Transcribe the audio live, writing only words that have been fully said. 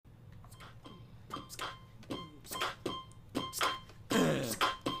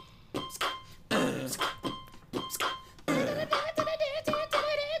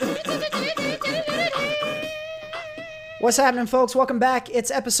What's happening, folks? Welcome back.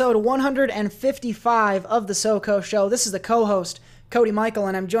 It's episode 155 of the SoCo Show. This is the co-host, Cody Michael,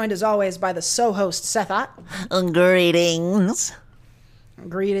 and I'm joined as always by the so-host, Seth Ott. Greetings.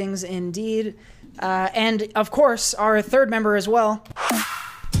 Greetings indeed. And, of course, our third member as well.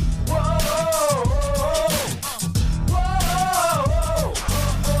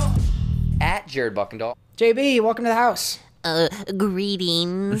 At Jared Buckendall. JB, welcome to the house.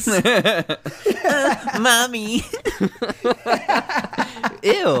 Greetings. Mommy.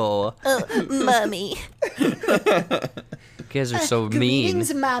 Ew. Mommy. You guys are so mean.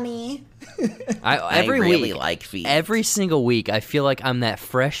 Greetings, mommy. Every I really week, like feet. every single week, I feel like I'm that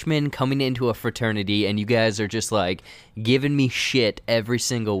freshman coming into a fraternity, and you guys are just like giving me shit every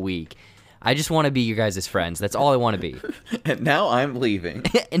single week. I just want to be your guys' friends. That's all I want to be. And now I'm leaving.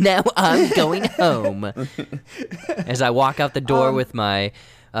 And now I'm going home. As I walk out the door with my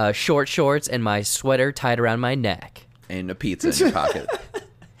short shorts and my sweater tied around my neck. And a pizza in your pocket.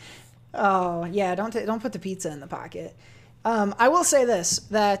 Oh, yeah, don't put the pizza in the pocket. I will say this,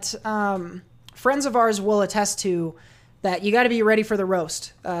 that friends of ours will attest to that you got to be ready for the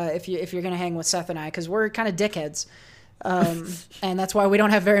roast if you're going to hang with Seth and I, because we're kind of dickheads. And that's why we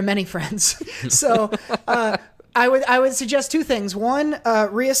don't have very many friends. So I would suggest two things. One,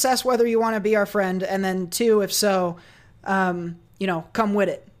 reassess whether you want to be our friend, and then two, if so, come with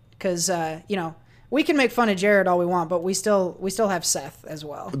it, because we can make fun of Jared all we want, but we still have Seth as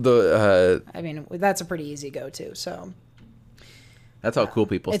well. I mean, that's a pretty easy go-to. So That's how cool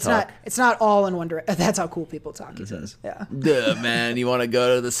people talk. It's not all in one direction. That's how cool people talk. He says, yeah. Duh, man, you want to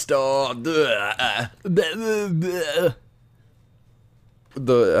go to the store? That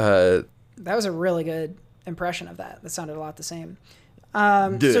was a really good impression of that. That sounded a lot the same.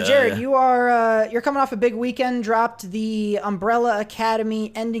 So Jared, you're coming off a big weekend. Dropped the Umbrella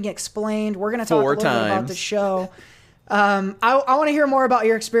Academy ending explained. We're going to talk a little bit about the show. I want to hear more about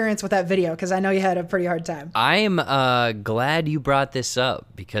your experience with that video, because I know you had a pretty hard time. I am glad you brought this up,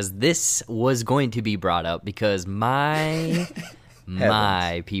 because this was going to be brought up, because my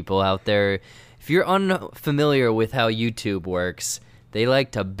people out there, if you're unfamiliar with how YouTube works, they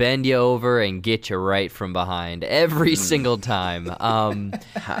like to bend you over and get you right from behind every single time.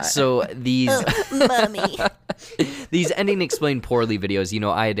 So these Mommy. these ending explained poorly videos,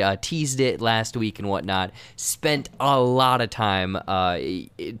 I teased it last week and whatnot, spent a lot of time,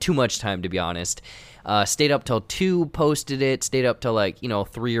 too much time to be honest. Stayed up till 2, posted it, stayed up till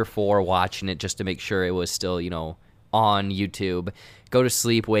 3 or 4 watching it just to make sure it was still, on YouTube. Go to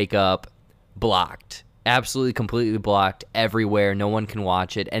sleep, wake up, blocked. Absolutely, completely blocked everywhere. No one can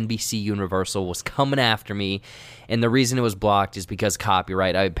watch it. NBC Universal was coming after me, and the reason it was blocked is because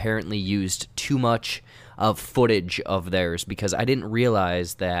copyright. I apparently used too much of footage of theirs, because I didn't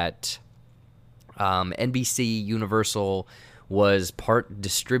realize that NBC Universal was part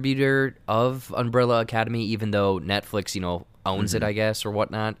distributor of Umbrella Academy, even though Netflix, owns it, I guess, or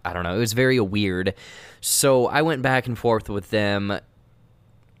whatnot. I don't know. It was very weird. So I went back and forth with them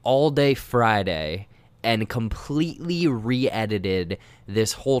all day Friday and completely re-edited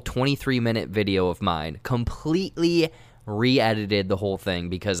this whole 23-minute video of mine. Completely re-edited the whole thing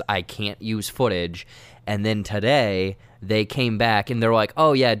because I can't use footage. And then today, they came back and they're like,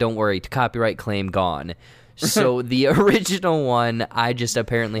 oh yeah, don't worry, copyright claim gone. So the original one, I just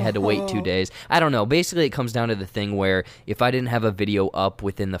apparently had to wait 2 days. I don't know. Basically, it comes down to the thing where if I didn't have a video up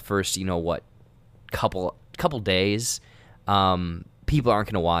within the first, couple days, people aren't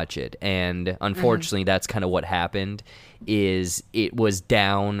going to watch it. And unfortunately, that's kind of what happened, is it was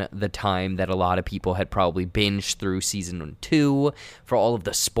down the time that a lot of people had probably binged through season 2 for all of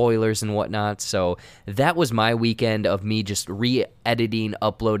the spoilers and whatnot. So that was my weekend of me just re-editing,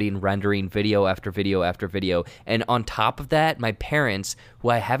 uploading, rendering video after video after video. And on top of that, my parents, who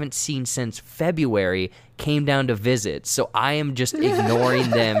I haven't seen since February, came down to visit. So I am just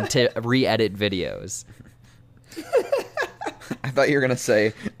ignoring them to re-edit videos. I thought you were going to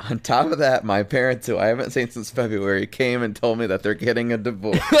say, on top of that, my parents, who I haven't seen since February, came and told me that they're getting a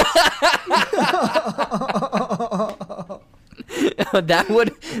divorce.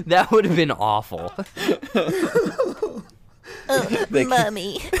 That would have been awful.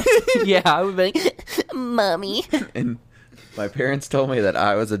 Mommy. Yeah, I would be like, Mommy. And my parents told me that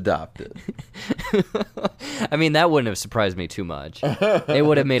I was adopted. I mean, that wouldn't have surprised me too much. It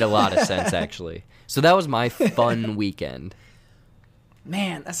would have made a lot of sense, actually. So that was my fun weekend.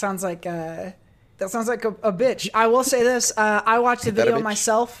 Man, that sounds like a bitch. I will say this: I watched the video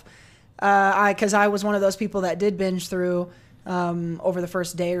myself, because I was one of those people that did binge through over the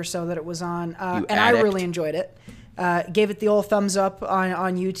first day or so that it was on, and I really enjoyed it. gave it the old thumbs up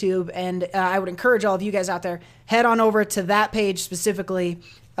on YouTube, and I would encourage all of you guys out there, head on over to that page specifically.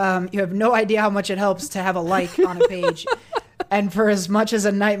 You have no idea how much it helps to have a like on a page. And for as much as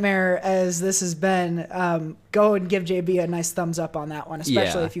a nightmare as this has been, go and give JB a nice thumbs up on that one,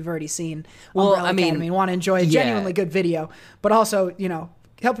 especially if you've already seen Umbrella Academy and want to enjoy a genuinely good video. But also,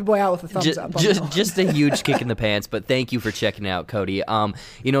 help your boy out with a thumbs up. Just a huge kick in the pants, but thank you for checking it out, Cody.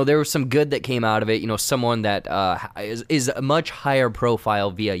 There was some good that came out of it. Someone that is a much higher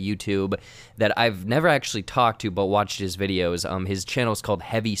profile via YouTube that I've never actually talked to but watched his videos. His channel is called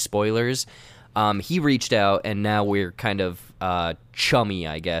Heavy Spoilers. He reached out, and now we're kind of chummy,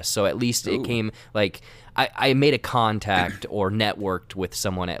 I guess. So at least it came, like, I made a contact or networked with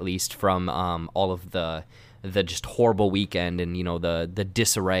someone at least from all of the just horrible weekend and, the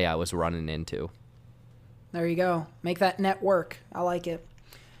disarray I was running into. There you go. Make that network. I like it.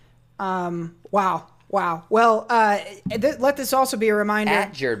 Wow. Well, let this also be a reminder.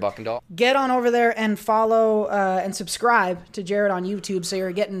 At Jared Buckendahl. Get on over there and follow and subscribe to Jared on YouTube, so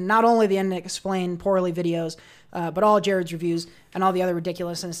you're getting not only the Unexplained Poorly videos, but all Jared's reviews and all the other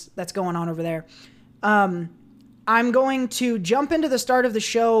ridiculousness that's going on over there. I'm going to jump into the start of the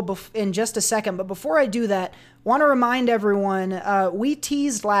show in just a second, but before I do that, want to remind everyone, we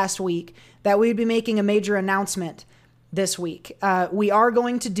teased last week that we'd be making a major announcement this week. We are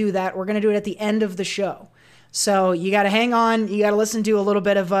going to do that. We're going to do it at the end of the show. So you got to hang on. You got to listen to a little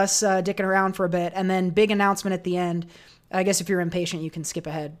bit of us dicking around for a bit, and then big announcement at the end. I guess if you're impatient, you can skip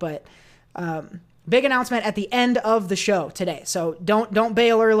ahead, but big announcement at the end of the show today. So don't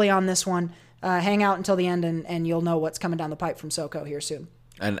bail early on this one. Hang out until the end, and you'll know what's coming down the pipe from SoCo here soon.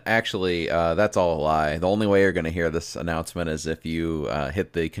 And actually, that's all a lie. The only way you're going to hear this announcement is if you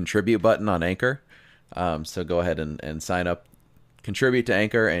hit the contribute button on Anchor. So go ahead and sign up, contribute to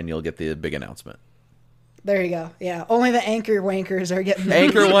Anchor, and you'll get the big announcement. There you go. Yeah, only the Anchor wankers are getting the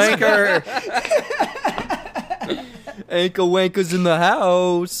Anchor wanker. Anchor wankers in the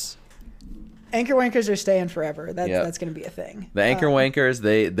house. Anchor wankers are staying forever. That's going to be a thing. The Anchor wankers,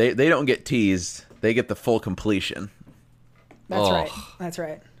 they don't get teased. They get the full completion. That's right. That's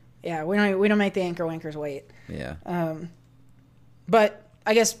right. Yeah, we don't make the Anchor wankers wait. Yeah. But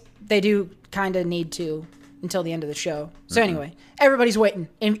I guess they do kind of need to until the end of the show. So anyway, everybody's waiting,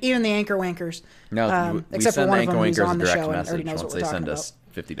 and even the Anchor wankers. No, except for one of them who's on the show and already knows once what we're talking about. once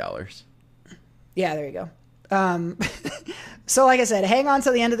they send us $50. Yeah, there you go. So like I said, hang on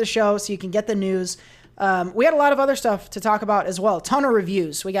to the end of the show so you can get the news. We had a lot of other stuff to talk about as well. Ton of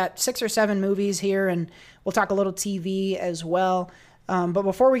reviews. We got 6 or 7 movies here, and we'll talk a little TV as well. But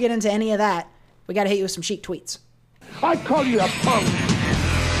before we get into any of that, we got to hit you with some chic tweets. I call you a punk.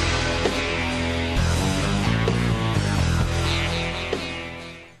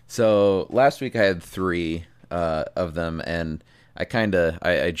 So last week I had 3 of them, and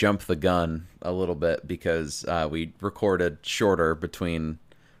I jumped the gun a little bit because we recorded shorter between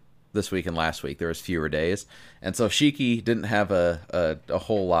this week and last week. There was fewer days, and so Shiki didn't have a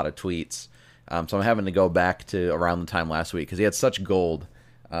whole lot of tweets. So I'm having to go back to around the time last week because he had such gold.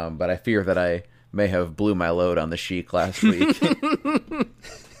 But I fear that I may have blew my load on the Sheik last week. It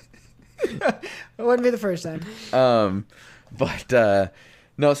wouldn't be the first time.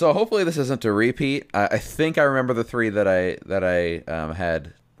 No, so hopefully this isn't a repeat. I think I remember the 3 that I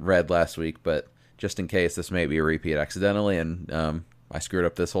had read last week, but just in case, this may be a repeat accidentally, and I screwed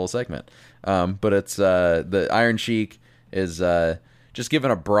up this whole segment. But it's the Iron Sheik is just given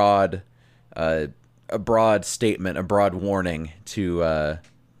a broad statement, a broad warning to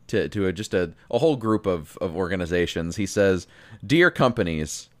just a whole group of organizations. He says, "Dear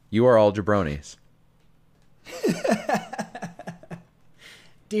companies, you are all jabronis."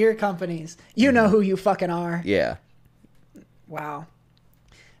 Dear companies, you know who you fucking are. Yeah. Wow.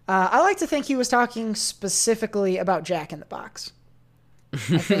 I like to think he was talking specifically about Jack in the Box.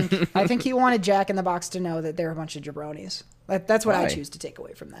 I think he wanted Jack in the Box to know that they're a bunch of jabronis. That's what I choose to take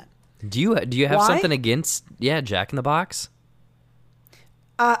away from that. Do you have something against Jack in the Box?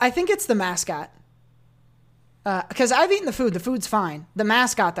 I think it's the mascot. Because I've eaten the food. The food's fine. The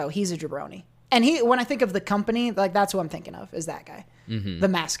mascot, though, he's a jabroni. And when I think of the company, like that's who I'm thinking of, is that guy. Mm-hmm. The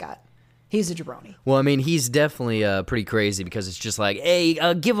mascot. He's a jabroni. Well, I mean, he's definitely pretty crazy because it's just like, hey,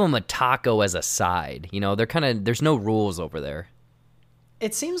 give him a taco as a side. There's no rules over there.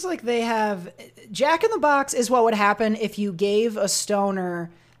 It seems like they have... Jack in the Box is what would happen if you gave a stoner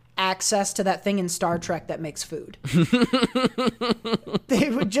access to that thing in Star Trek that makes food. They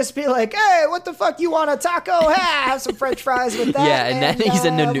would just be like, hey, what the fuck, you want a taco? Have some french fries with that. Yeah, and then he's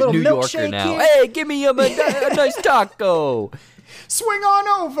a little New Yorker milkshake now. here. Hey, give me a nice taco. Swing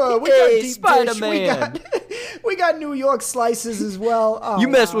on over. We Hey, got deep Spider-Man. dish. We got New York slices as well. Oh, You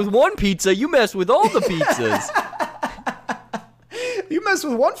mess wow. with one pizza, you mess with all the pizzas. You mess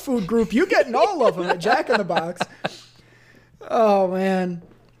with one food group, you're getting all of them at Jack in the Box. Oh man,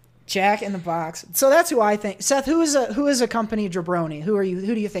 Jack in the Box. So that's who I think. Seth, who is a company jabroni? Who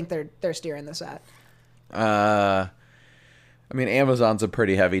do you think they're steering this at? I mean, Amazon's a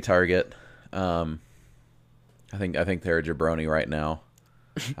pretty heavy target. I think they're a jabroni right now,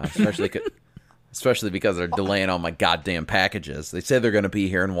 especially because they're delaying all my goddamn packages. They say they're going to be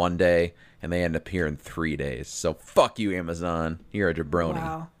here in 1 day, and they end up here in 3 days. So fuck you, Amazon. You're a jabroni.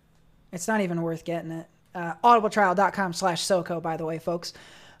 Wow, it's not even worth getting it. audibletrial.com/SoCo, by the way, folks.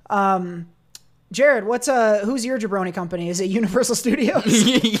 Jared, who's your jabroni company? Is it Universal Studios?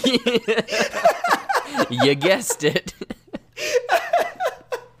 You guessed it.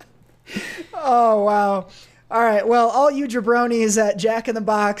 Oh wow! All right, well, all you jabronis at Jack in the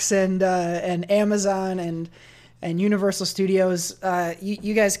Box and Amazon and Universal Studios,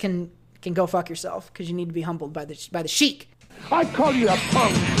 you guys can go fuck yourself because you need to be humbled by the sheik. I call you a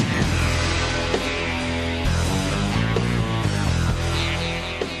punk.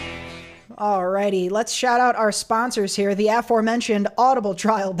 Alrighty, let's shout out our sponsors here. The aforementioned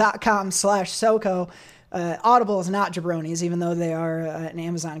audibletrial.com/SoCo. Audible is not jabronis, even though they are an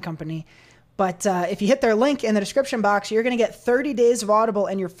Amazon company. But if you hit their link in the description box, you're going to get 30 days of Audible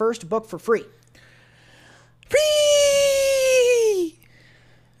and your first book for free. Free!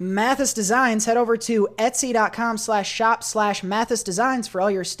 Mathis Designs. Head over to etsy.com/shop/Mathis Designs for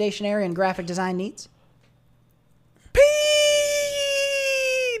all your stationery and graphic design needs.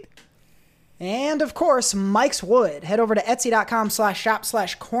 And, of course, Mike's Wood. Head over to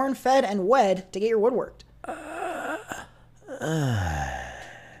etsy.com/shop/cornfed-and-wed to get your wood worked.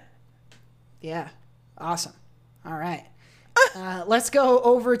 Yeah. Awesome. All right. Let's go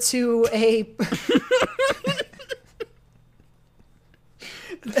over to a...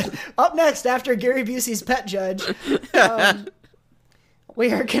 Up next, after Gary Busey's Pet Judge,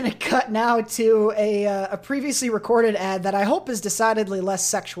 we are going to cut now to a previously recorded ad that I hope is decidedly less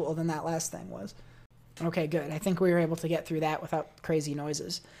sexual than that last thing was. Okay, good. I think we were able to get through that without crazy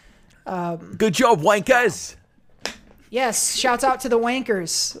noises. Good job, wankers. Yes, shouts out to the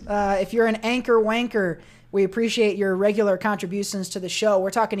wankers. If you're an anchor wanker, we appreciate your regular contributions to the show. We're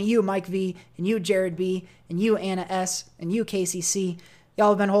talking to you, Mike V, and you, Jared B, and you, Anna S, and you, KCC. Y'all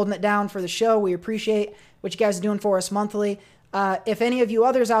have been holding it down for the show. We appreciate what you guys are doing for us monthly. If any of you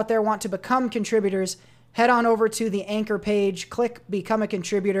others out there want to become contributors, head on over to the Anchor page, click Become a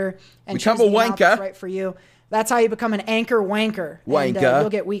Contributor, and Become choose a the amount wanker. that's right for you. That's how you become an Anchor wanker. And, Wanker. you'll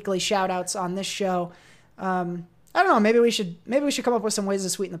get weekly shout-outs on this show. I don't know. Maybe we should come up with some ways to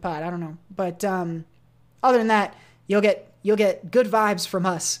sweeten the pot. I don't know. But other than that, you'll get good vibes from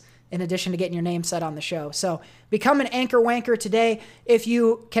us in addition to getting your name said on the show. So become an Anchor wanker today. If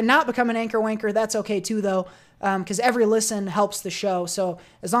you cannot become an Anchor wanker, that's okay too, though, because every listen helps the show. So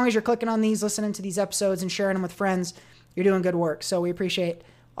as long as you're clicking on these, listening to these episodes, and sharing them with friends, you're doing good work. So we appreciate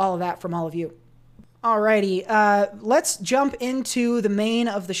all of that from all of you. Alrighty, let's jump into the main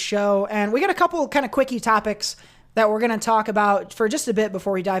of the show. And we got a couple kind of quickie topics that we're going to talk about for just a bit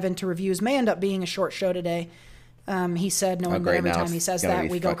before we dive into reviews. May end up being a short show today. He said, knowing that every time he says that,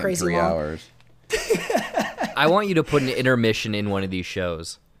 we go crazy 3 long. hours. I want you to put an intermission in one of these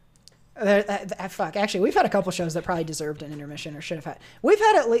shows. Fuck. Actually, we've had a couple shows that probably deserved an intermission or should have had. We've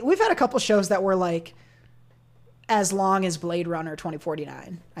had a couple shows that were like as long as Blade Runner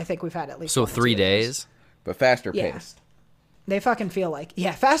 2049. I think we've had at least So one or 3 two of those. days? But faster Yeah. paced. They fucking feel like,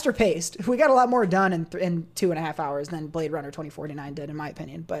 faster paced. We got a lot more done in 2.5 hours than Blade Runner 2049 did, in my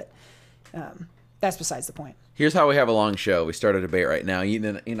opinion. But that's besides the point. Here's how we have a long show. We start a debate right now.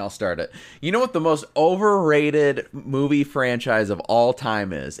 I'll start it. You know what the most overrated movie franchise of all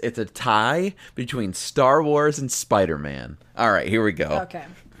time is? It's a tie between Star Wars and Spider-Man. All right, here we go. Okay.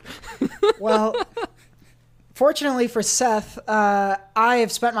 Well, fortunately for Seth, I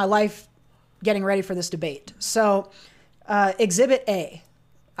have spent my life getting ready for this debate. So, Exhibit A,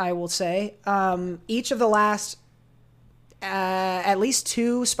 I will say, each of the last at least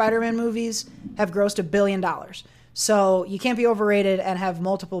 2 Spider-Man movies have grossed $1 billion. So you can't be overrated and have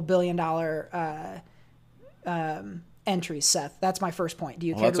multiple billion-dollar entries, Seth. That's my first point. Do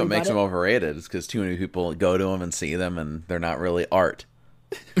you care That's to what makes rebut them it? overrated. Is because too many people go to them and see them, and they're not really art.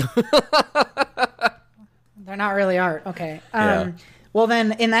 They're not really art. Okay. Yeah. Well,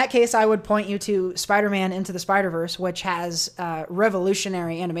 then, in that case, I would point you to Spider-Man Into the Spider-Verse, which has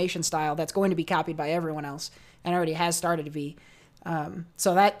revolutionary animation style that's going to be copied by everyone else, and already has started to be.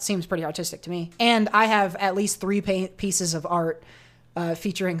 So that seems pretty artistic to me. And I have at least 3 pieces of art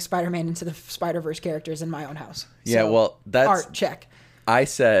featuring Spider-Man Into the Spider-Verse characters in my own house. Yeah, So, well, that's... art, check. I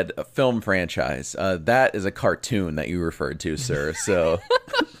said a film franchise. That is a cartoon that you referred to, sir. So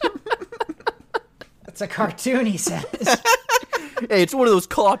It's a cartoon, he says. Hey, it's one of those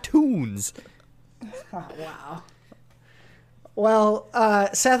cartoons. Oh, wow. Well,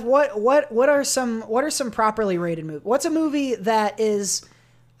 Seth, what are some properly rated movies? What's a movie that is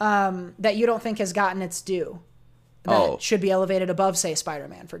that you don't think has gotten its due? That should be elevated above, say,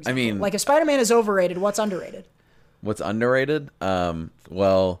 Spider-Man, for example. I mean, like if Spider-Man is overrated, what's underrated? what's underrated?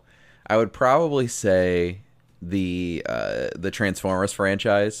 Well, I would probably say the Transformers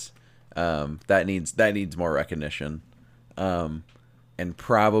franchise. That needs more recognition. And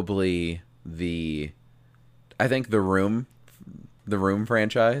probably I think the Room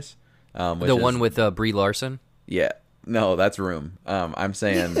franchise. The one with Brie Larson? Yeah. No, that's Room. I'm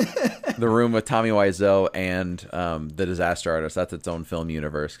saying the Room with Tommy Wiseau and the Disaster Artist. That's its own film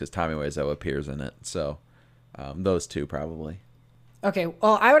universe because Tommy Wiseau appears in it. So those two probably. Okay,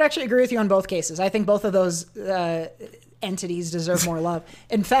 well, I would actually agree with you on both cases. I think both of those entities deserve more love.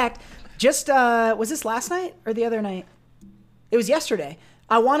 In fact, just was this last night or the other night? It was yesterday.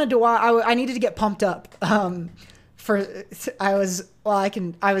 I wanted to. I needed to get pumped up. I was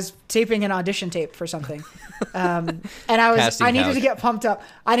taping an audition tape for something, and I needed to get pumped up.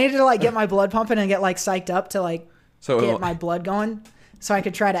 I needed to get my blood pumping and get psyched up to get my blood going so I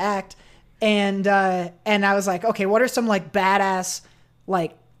could try to act. And I was like, okay, what are some badass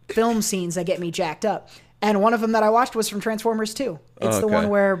film scenes that get me jacked up? And one of them that I watched was from Transformers 2. It's the one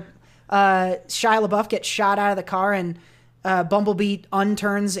where Shia LaBeouf gets shot out of the car and Bumblebee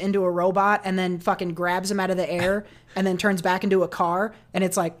unturns into a robot and then fucking grabs him out of the air and then turns back into a car, and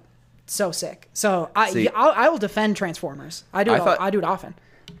it's so sick. So I will defend Transformers. I do it often.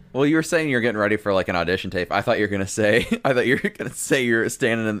 Well, you were saying you're getting ready for an audition tape. I thought you were gonna say you're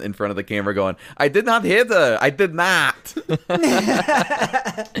standing in front of the camera going, I did not.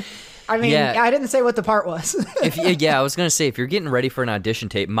 I mean, I didn't say what the part was. I was going to say, if you're getting ready for an audition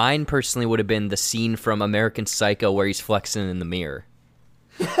tape, mine personally would have been the scene from American Psycho where he's flexing in the mirror.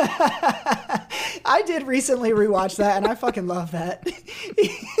 I did recently rewatch that, and I fucking love that.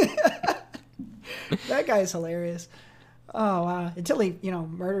 That guy is hilarious. Oh, wow. Until he,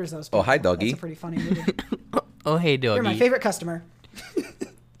 murders those people. Oh, hi, doggy. That's a pretty funny movie. Oh, hey, doggy. You're my favorite customer.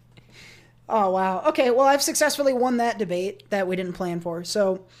 Oh, wow. Okay, well, I've successfully won that debate that we didn't plan for.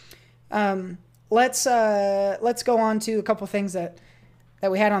 So... let's go on to a couple things that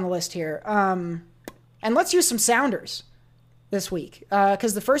we had on the list here. And let's use some sounders this week,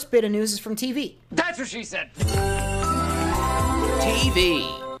 because the first bit of news is from TV. That's what she said.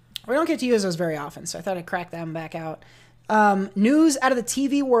 TV. We don't get to use those very often, so I thought I'd crack them back out. News out of the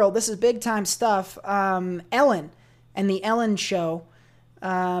TV world. This is big time stuff. Ellen and the Ellen Show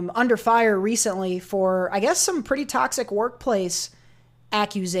under fire recently for, I guess, some pretty toxic workplace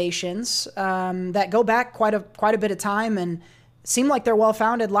accusations that go back quite a bit of time and seem like they're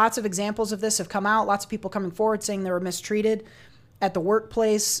well-founded. Lots of examples of this have come out. Lots of people coming forward saying they were mistreated at the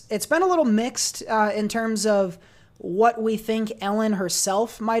workplace. It's been a little mixed in terms of what we think Ellen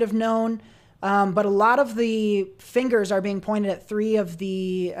herself might have known, but a lot of the fingers are being pointed at 3 of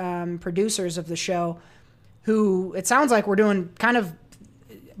the producers of the show who it sounds like we're doing kind of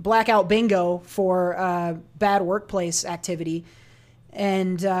blackout bingo for bad workplace activity.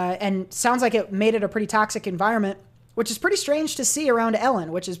 And sounds like it made it a pretty toxic environment, which is pretty strange to see around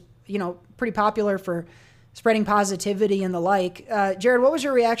Ellen, which is, pretty popular for spreading positivity and the like. Jared, what was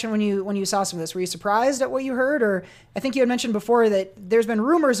your reaction when you saw some of this? Were you surprised at what you heard? Or I think you had mentioned before that there's been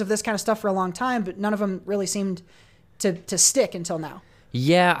rumors of this kind of stuff for a long time, but none of them really seemed to stick until now.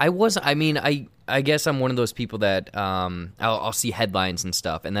 Yeah, I was. I mean, I guess I'm one of those people that I'll see headlines and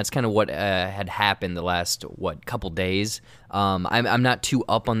stuff, and that's kind of what had happened the last couple days. I'm not too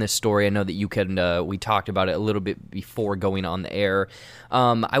up on this story. I know that you we talked about it a little bit before going on the air.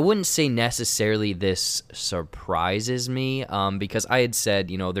 I wouldn't say necessarily this surprises me because I had said,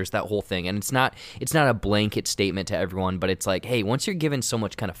 there's that whole thing, and it's not a blanket statement to everyone, but it's like, hey, once you're given so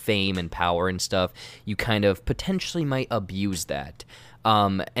much kind of fame and power and stuff, you kind of potentially might abuse that.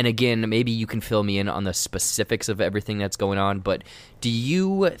 And again, maybe you can fill me in on the specifics of everything that's going on, but do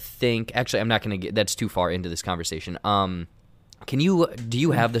you think, actually, I'm not going to get, that's too far into this conversation. Do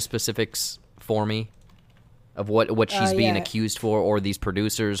you have the specifics for me? of what she's being yeah. accused for, or these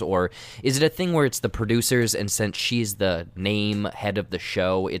producers, or is it a thing where it's the producers and since she's the name head of the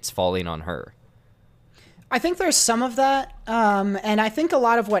show, it's falling on her? I think there's some of that, and I think a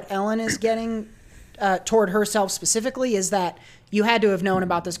lot of what Ellen is getting toward herself specifically is that you had to have known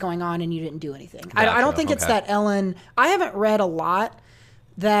about this going on and you didn't do anything. I don't think it's that Ellen. I haven't read a lot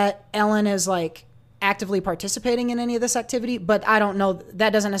that Ellen is like actively participating in any of this activity, but I don't know.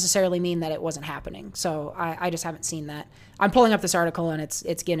 That doesn't necessarily mean that it wasn't happening. So I just haven't seen that. I'm pulling up this article and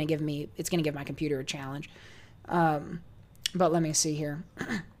it's gonna give my computer a challenge. But let me see here.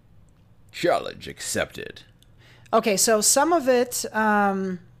 Challenge accepted. Okay, so some of it,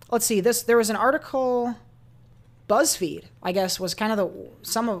 let's see. There was an article, BuzzFeed, I guess, was kind of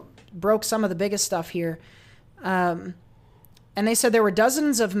broke some of the biggest stuff here, and they said there were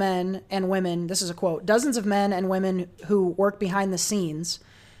dozens of men and women. This is a quote: dozens of men and women who work behind the scenes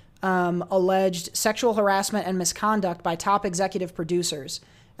alleged sexual harassment and misconduct by top executive producers,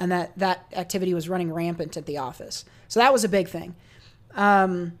 and that activity was running rampant at the office. So that was a big thing.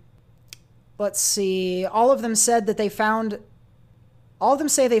 Let's see. All of them say they found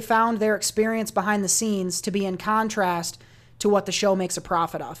their experience behind the scenes to be in contrast to what the show makes a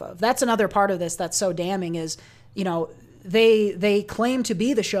profit off of. That's another part of this that's so damning is, they claim to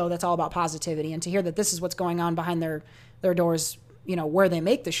be the show that's all about positivity, and to hear that this is what's going on behind their doors, where they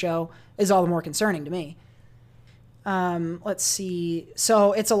make the show, is all the more concerning to me. Let's see.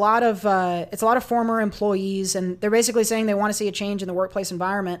 So it's a lot of former employees, and they're basically saying they want to see a change in the workplace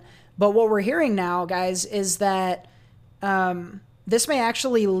environment. But what we're hearing now, guys, is that this may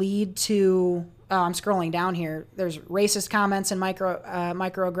actually lead to. I'm scrolling down here. There's racist comments and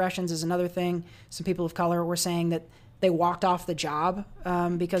microaggressions is another thing. Some people of color were saying that they walked off the job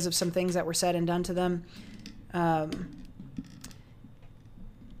because of some things that were said and done to them.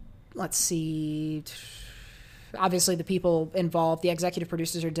 Let's see. Obviously, the people involved, the executive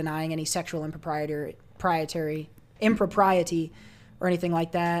producers, are denying any sexual impropriety or anything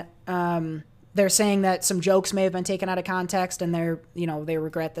like that. They're saying that some jokes may have been taken out of context, and they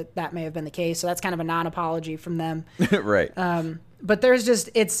regret that may have been the case. So that's kind of a non-apology from them. Right. But there's just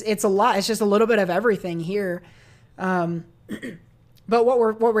it's a lot. It's just a little bit of everything here. But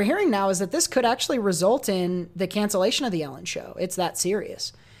what we're hearing now is that this could actually result in the cancellation of the Ellen Show. It's that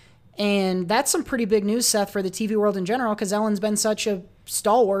serious. And that's some pretty big news, Seth, for the TV world in general, because Ellen's been such a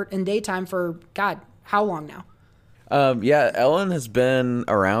stalwart in daytime for, God, how long now? Yeah, Ellen has been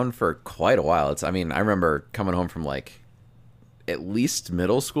around for quite a while. I remember coming home from like at least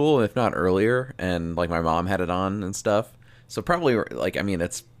middle school, if not earlier, and like my mom had it on and stuff. So probably like,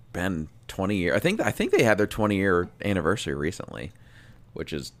 it's been 20 years. I think they had their 20-year anniversary recently,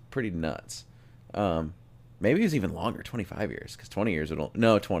 which is pretty nuts. Maybe it was even longer, 25 years, because 20 years,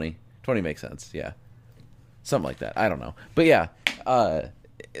 20. 20 makes sense, yeah. Something like that, I don't know. But yeah,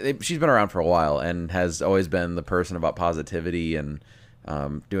 she's been around for a while and has always been the person about positivity and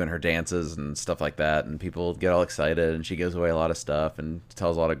doing her dances and stuff like that. And people get all excited, and she gives away a lot of stuff and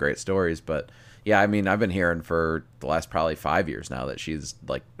tells a lot of great stories. But yeah, I've been hearing for the last probably 5 years now that she's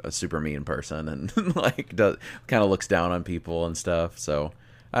like a super mean person and like kind of looks down on people and stuff. So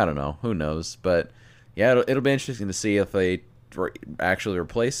I don't know, who knows? But yeah, it'll be interesting to see if they actually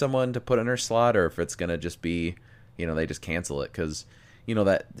replace someone to put in her slot, or if it's gonna just be, they just cancel it, because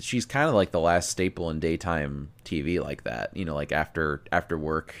that she's kind of like the last staple in daytime TV like that. Like after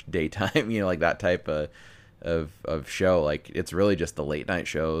work daytime, like that type of show. Like it's really just the late night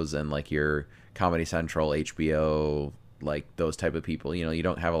shows and like your Comedy Central, HBO, like those type of people. You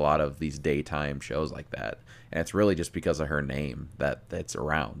don't have a lot of these daytime shows like that, and it's really just because of her name that's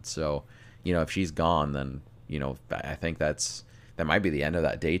around. So if she's gone, then I think that might be the end of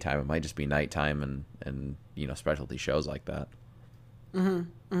that daytime. It might just be nighttime and specialty shows like that.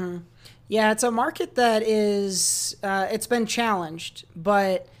 Mm-hmm. Mm-hmm. Yeah, it's a market that is it's been challenged,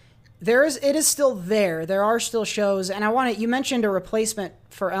 but it is still there. There are still shows, and you mentioned a replacement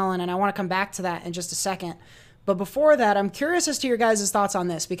for Ellen, and I want to come back to that in just a second. But before that, I'm curious as to your guys' thoughts on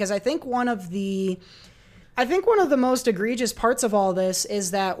this, because I think one of the most egregious parts of all this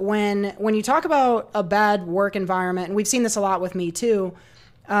is that when you talk about a bad work environment, and we've seen this a lot with me too,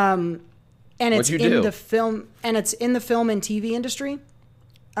 and it's in the film and TV industry.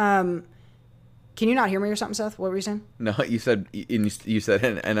 Can you not hear me or something, Seth? What were you saying? No, you said,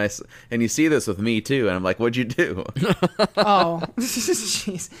 and you see this with me too, and I'm like, what'd you do? Oh,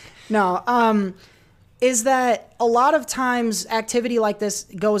 jeez. No, is that a lot of times activity like this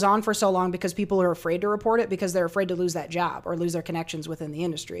goes on for so long because people are afraid to report it, because they're afraid to lose that job or lose their connections within the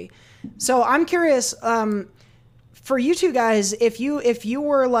industry. So I'm curious, for you two guys, if you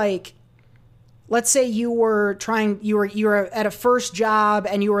were like let's say you were at a first job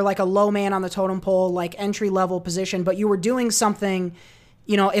and you were like a low man on the totem pole, like entry level position, but you were doing something,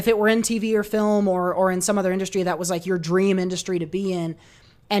 you know, if it were in TV or film or in some other industry that was like your dream industry to be in,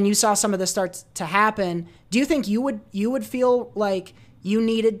 and you saw some of this start to happen, do you think you would feel like you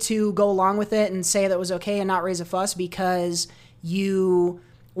needed to go along with it and say that was okay and not raise a fuss because you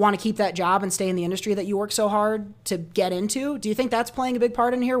want to keep that job and stay in the industry that you work so hard to get into? Do you think that's playing a big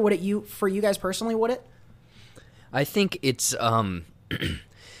part in here? Would it for you guys personally, would it? I think it's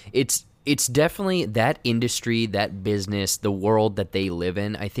it's definitely that industry, that business, the world that they live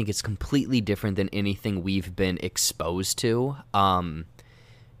in. I think it's completely different than anything we've been exposed to.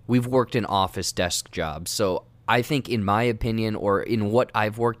 We've worked in office desk jobs, so I think, in my opinion, or in what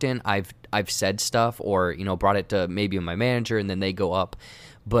I've worked in, I've said stuff or, you know, brought it to maybe my manager, and then they go up.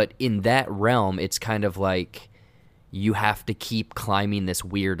 But in that realm, it's kind of like you have to keep climbing this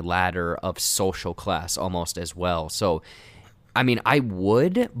weird ladder of social class almost as well. So, I mean, I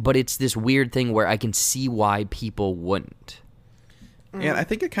would, but it's this weird thing where I can see why people wouldn't. Yeah, and I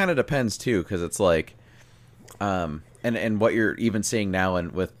think it kind of depends too, because it's like, and what you're even seeing now,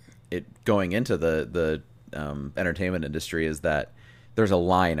 and with it going into the entertainment industry, is that there's a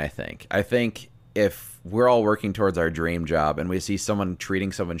line. I think if we're all working towards our dream job and we see someone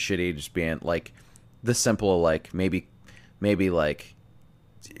treating someone shitty, just being like the simple, like maybe like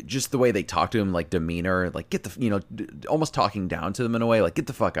just the way they talk to him, like demeanor, like get the, you know, almost talking down to them in a way, like get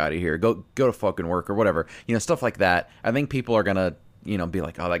the fuck out of here, go to fucking work or whatever, you know, stuff like that. I think people are gonna, you know, be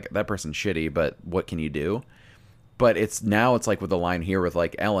like, oh, that person's shitty, but what can you do? But it's like with the line here with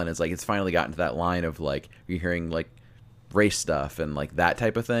like Ellen, it's like it's finally gotten to that line of like you're hearing like race stuff and like that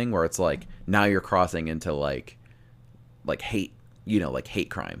type of thing, where it's like now you're crossing into like hate, you know, like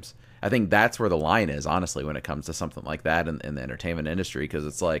hate crimes. I think that's where the line is, honestly, when it comes to something like that in the entertainment industry, because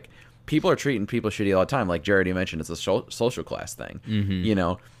it's like people are treating people shitty all the time. Like Jared, you mentioned, it's a social class thing. Mm-hmm. You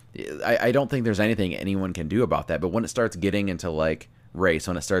know, I don't think there's anything anyone can do about that. But when it starts getting into like race,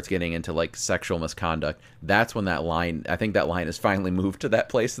 when it starts getting into like sexual misconduct, that's when that line, I think that line has finally moved to that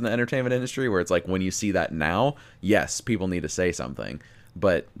place in the entertainment industry where it's like when you see that now, yes, people need to say something.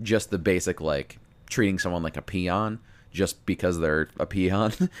 But just the basic like treating someone like a peon just because they're a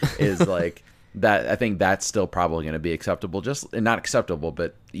peon is like that. I think that's still probably going to be acceptable, just not acceptable,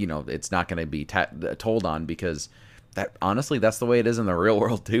 but you know, it's not going to be told on, because that honestly, that's the way it is in the real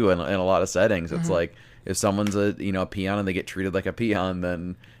world too. In a lot of settings, it's like if someone's a peon and they get treated like a peon,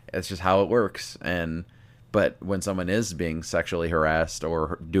 then it's just how it works. But when someone is being sexually harassed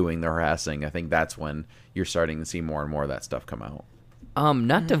or doing the harassing, I think that's when you're starting to see more and more of that stuff come out.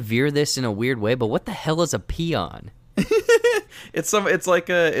 Not to veer this in a weird way, but what the hell is a peon? It's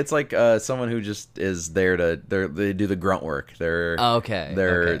like someone who just is there they do the grunt work. They're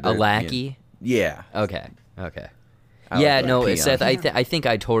a lackey. Yeah. Okay. Yeah, no, Seth, I think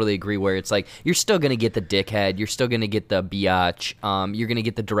I totally agree, where it's like you're still going to get the dickhead, you're still going to get the biatch, you're going to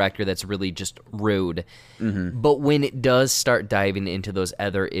get the director that's really just rude. Mm-hmm. But when it does start diving into those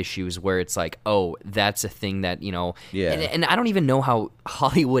other issues where it's like, oh, that's a thing that, you know, and I don't even know how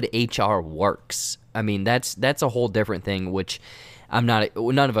Hollywood HR works. I mean, that's a whole different thing, which none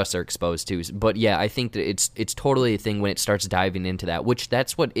of us are exposed to. But yeah, I think that it's totally a thing when it starts diving into that, which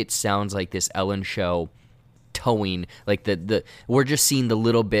that's what it sounds like this Ellen show towing, like the we're just seeing the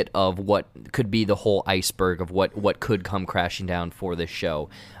little bit of what could be the whole iceberg of what could come crashing down for this show.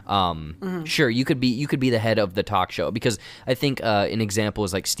 Sure, you could be the head of the talk show, because I think an example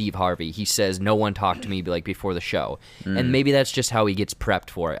is like Steve Harvey. He says no one talked to me like before the show, and maybe that's just how he gets prepped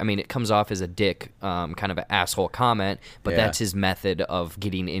for it. I mean, it comes off as a dick, kind of an asshole comment, but that's his method of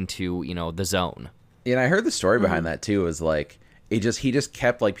getting into, you know, the zone. And I heard the story behind that too. Is like he just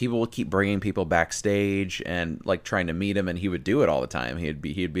kept, like, people would keep bringing people backstage and like trying to meet him, and he would do it all the time. He'd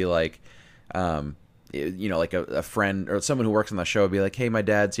be like, you know, like a friend or someone who works on the show would be like, hey, my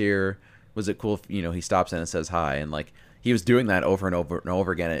dad's here. Was it cool if, you know, he stops in and says hi? And like he was doing that over and over and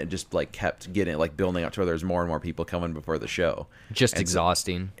over again, and it just like kept getting like building up to where there's more and more people coming before the show. Just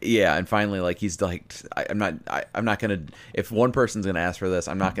exhausting. Yeah, and finally, like, he's like, I'm not gonna, if one person's gonna ask for this,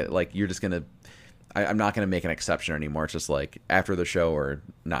 I'm not gonna, like, you're just gonna, I'm not gonna make an exception anymore. It's just like after the show or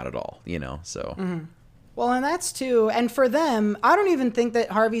not at all, you know. So. Mm-hmm. Well, and that's too, and for them, I don't even think that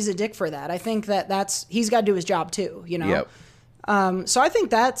Harvey's a dick for that. I think that he's got to do his job too, you know. Yep. So I think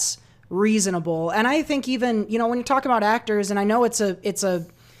that's reasonable, and I think even, you know, when you're talking about actors, and I know it's a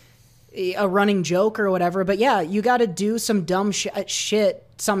running joke or whatever, but yeah, you got to do some dumb shit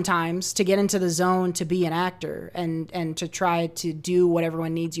sometimes to get into the zone to be an actor and to try to do what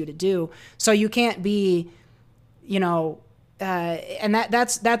everyone needs you to do. So you can't be, you know, and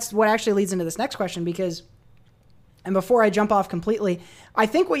that's what actually leads into this next question, because, and before I jump off completely, I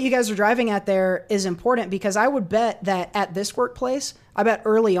think what you guys are driving at there is important, because I would bet that at this workplace, I bet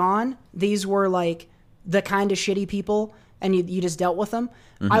early on, these were like the kind of shitty people and you just dealt with them.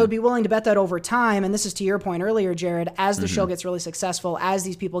 I would be willing to bet that over time, and this is to your point earlier, Jared, as the show gets really successful, as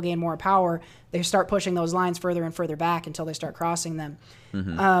these people gain more power, they start pushing those lines further and further back until they start crossing them.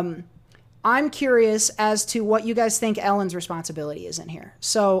 I'm curious as to what you guys think Ellen's responsibility is in here.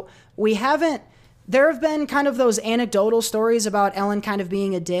 So there have been kind of those anecdotal stories about Ellen kind of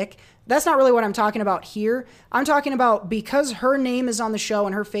being a dick. That's not really what I'm talking about here. I'm talking about, because her name is on the show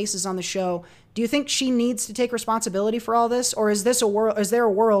and her face is on the show, do you think she needs to take responsibility for all this? Or is there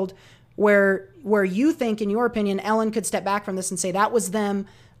a world where you think, in your opinion, Ellen could step back from this and say, that was them,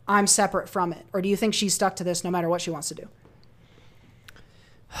 I'm separate from it? Or do you think she's stuck to this no matter what she wants to do?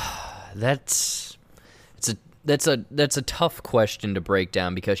 That's a tough question to break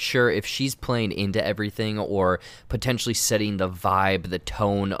down, because sure, if she's playing into everything or potentially setting the vibe, the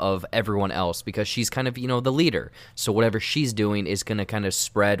tone of everyone else, because she's kind of, the leader. So whatever she's doing is going to kind of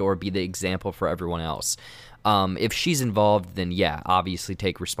spread or be the example for everyone else. If she's involved, then yeah, obviously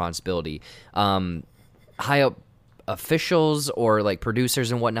take responsibility. High up officials or like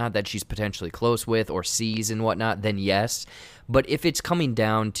producers and whatnot that she's potentially close with or sees and whatnot, then yes. But if it's coming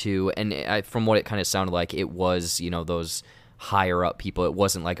down to, and from what it kind of sounded like, it was, those higher up people. It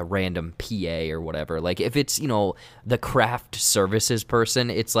wasn't like a random PA or whatever. Like if it's, the craft services person,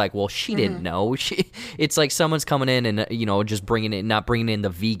 it's like, well, she didn't know. It's like someone's coming in and, just not bringing in the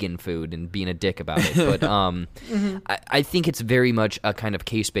vegan food and being a dick about it. But I think it's very much a kind of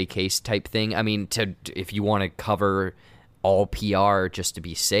case by case type thing. I mean, if you want to cover all PR just to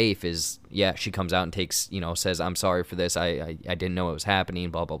be safe, is she comes out and takes, says, I'm sorry for this, I didn't know it was happening,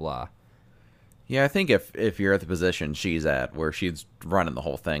 blah blah blah. Yeah, I think if you're at the position she's at, where she's running the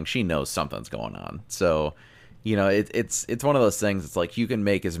whole thing, she knows something's going on. So it's one of those things. It's like you can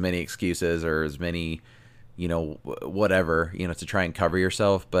make as many excuses or as many whatever to try and cover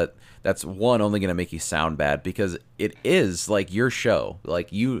yourself, but that's only going to make you sound bad, because it is like your show.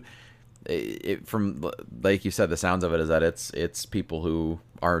 Like from like you said, the sounds of it is that it's people who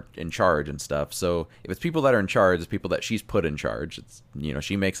aren't in charge and stuff. So if it's people that are in charge, it's people that she's put in charge. It's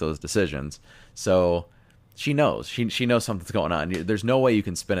she makes those decisions, so she knows she knows something's going on. There's no way you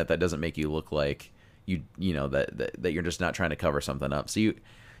can spin it that doesn't make you look like that you're just not trying to cover something up. So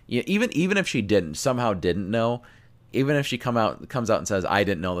even if she somehow didn't know, even if she comes out and says, I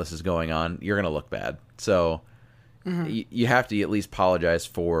didn't know this is going on, you're gonna look bad. So you have to at least apologize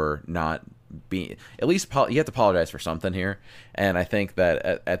for not being, you have to apologize for something here. And I think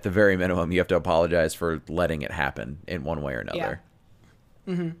that at the very minimum, you have to apologize for letting it happen in one way or another.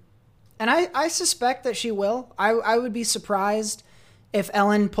 Yeah. And I suspect that she will. I would be surprised if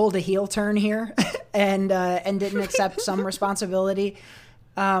Ellen pulled a heel turn here and didn't accept some responsibility.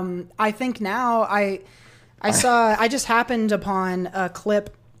 I think now I just happened upon a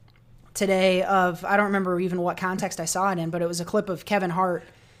clip today of, I don't remember even what context I saw it in, but it was a clip of Kevin Hart,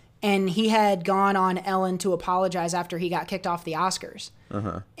 and he had gone on Ellen to apologize after he got kicked off the Oscars.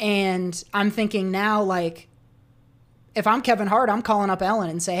 And I'm thinking now, like, if I'm Kevin Hart, I'm calling up Ellen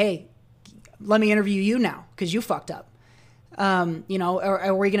and say, hey, let me interview you now, because you fucked up. Are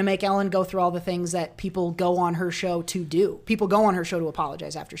we going to make Ellen go through all the things that people go on her show to do? People go on her show to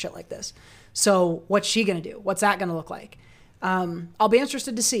apologize after shit like this. So what's she going to do? What's that going to look like? I'll be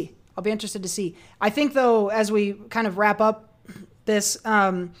interested to see. I think, though, as we kind of wrap up this,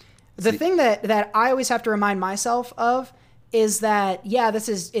 the thing that I always have to remind myself of is that,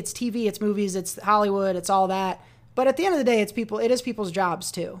 it's TV, it's movies, it's Hollywood, it's all that. But at the end of the day, it is people's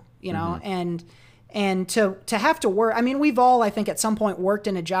jobs too, and to have to work. I mean, we've all, I think, at some point worked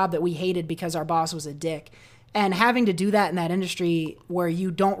in a job that we hated because our boss was a dick. And having to do that in that industry where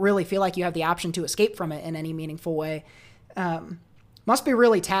you don't really feel like you have the option to escape from it in any meaningful way, must be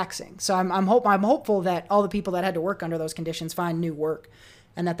really taxing. So I'm hopeful that all the people that had to work under those conditions find new work,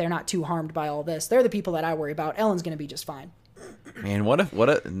 and that they're not too harmed by all this. They're the people that I worry about. Ellen's going to be just fine. Man, what if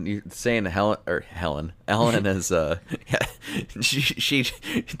you're saying Ellen is she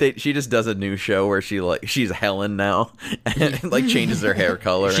just does a new show where she's Helen now, and like changes her hair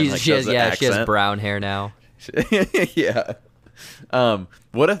color. She has brown hair now. Yeah.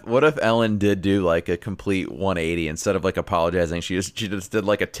 What if Ellen did do like a complete 180, instead of like apologizing, she just did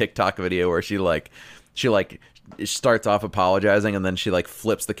like a TikTok video where she starts off apologizing, and then she like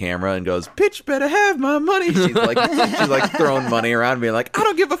flips the camera and goes, "Bitch better have my money." She's like throwing money around, being like, "I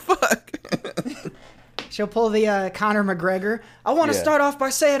don't give a fuck." She'll pull the Conor McGregor. I want to start off by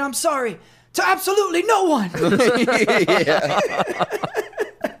saying I'm sorry to absolutely no one.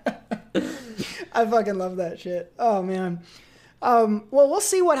 I fucking love that shit. Oh, man. Well, we'll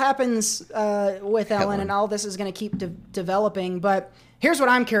see what happens with Ellen, and all this is going to keep developing. But here's what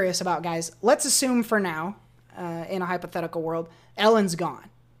I'm curious about, guys. Let's assume for now, in a hypothetical world, Ellen's gone.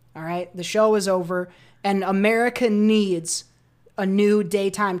 All right? The show is over, and America needs a new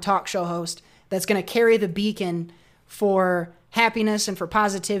daytime talk show host that's going to carry the beacon for happiness and for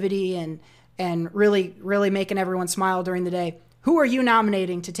positivity and really, really making everyone smile during the day. Who are you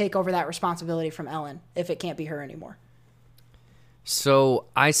nominating to take over that responsibility from Ellen if it can't be her anymore? So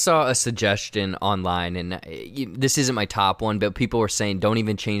I saw a suggestion online, and this isn't my top one, but people were saying don't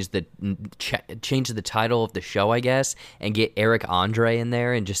even change the title of the show, I guess, and get Eric Andre in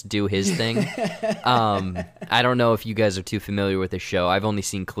there and just do his thing. I don't know if you guys are too familiar with the show. I've only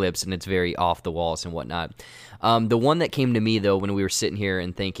seen clips, and it's very off the walls and whatnot. The one that came to me, though, when we were sitting here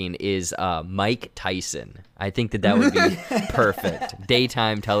and thinking is Mike Tyson. I think that would be perfect.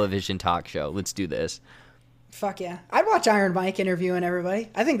 Daytime television talk show. Let's do this. Fuck yeah. I'd watch Iron Mike interviewing everybody.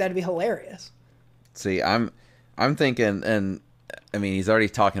 I think that'd be hilarious. See, I'm thinking, and I mean, he's already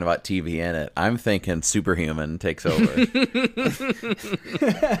talking about TV in it. I'm thinking Superhuman takes over.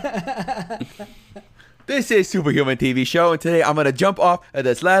 This is Superhuman TV show, and today I'm going to jump off of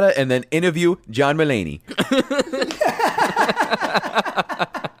this ladder and then interview John Mulaney.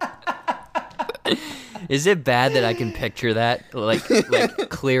 Is it bad that I can picture that, like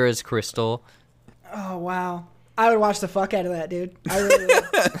clear as crystal? Oh, wow. I would watch the fuck out of that, dude. I really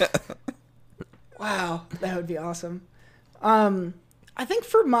would. Wow, that would be awesome. I think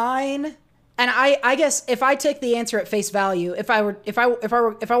for mine, and I guess if I take the answer at face value, if I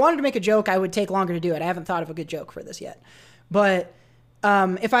wanted to make a joke, I would take longer to do it. I haven't thought of a good joke for this yet. But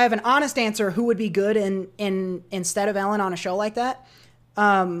if I have an honest answer, who would be good in instead of Ellen on a show like that?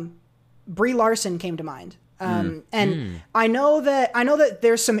 Brie Larson came to mind. I know that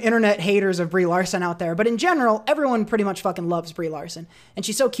there's some internet haters of Brie Larson out there, but in general, everyone pretty much fucking loves Brie Larson. And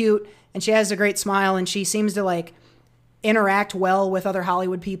she's so cute, and she has a great smile, and she seems to like interact well with other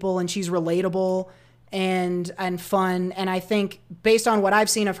Hollywood people, and she's relatable and fun. And I think based on what I've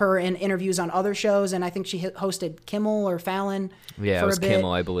seen of her in interviews on other shows, and I think she hosted Kimmel or Fallon. Yeah, for it was a bit.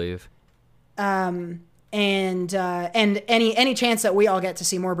 Kimmel, I believe. And any chance that we all get to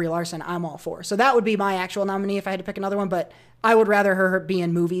see more Brie Larson, I'm all for. So that would be my actual nominee if I had to pick another one. But I would rather her be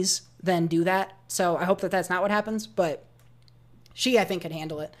in movies than do that. So I hope that that's not what happens. But she, I think, could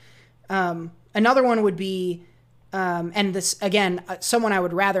handle it. Another one would be, and this again, someone I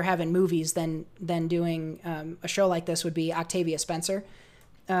would rather have in movies than doing a show like this would be Octavia Spencer,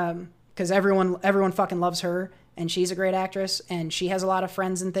 because everyone fucking loves her, and she's a great actress, and she has a lot of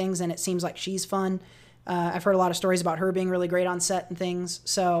friends and things, and it seems like she's fun. I've heard a lot of stories about her being really great on set and things.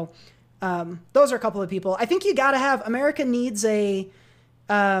 So those are a couple of people. I think you got to have. America needs a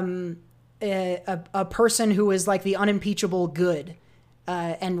person who is like the unimpeachable good,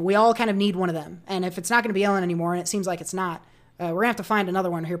 and we all kind of need one of them. And if it's not going to be Ellen anymore, and it seems like it's not, we're gonna have to find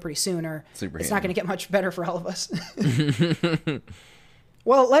another one here pretty soon, or it's not going to get much better for all of us.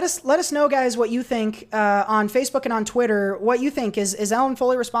 Well, let us know, guys, what you think on Facebook and on Twitter. What you think is Ellen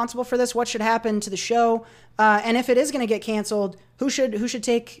fully responsible for this? What should happen to the show? And if it is going to get canceled, who should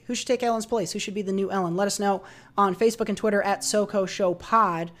take Ellen's place? Who should be the new Ellen? Let us know on Facebook and Twitter at SoCo Show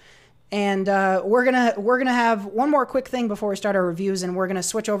Pod. And we're gonna have one more quick thing before we start our reviews, and we're gonna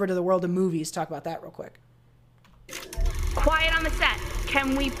switch over to the world of movies. Talk about that real quick. Quiet on the set.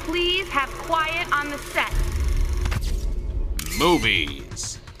 Can we please have quiet on the set?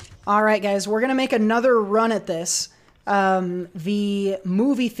 Movies. All right, guys, we're going to make another run at this. The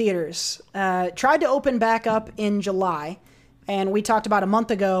movie theaters tried to open back up in July, and we talked about a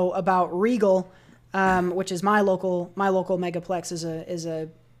month ago about Regal, which is my local megaplex is a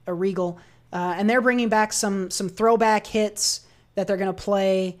Regal, and they're bringing back some throwback hits that they're going to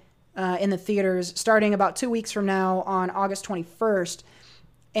play in the theaters starting about 2 weeks from now on August 21st.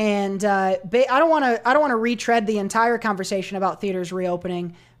 And I don't want to retread the entire conversation about theaters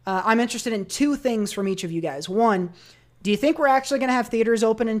reopening. I'm interested in two things from each of you guys. One, do you think we're actually going to have theaters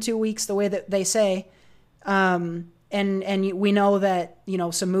open in 2 weeks the way that they say? And we know that,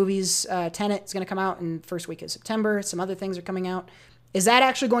 some movies, Tenet is going to come out in first week of September. Some other things are coming out. Is that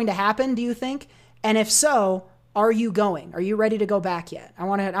actually going to happen, do you think? And if so, are you going? Are you ready to go back yet? I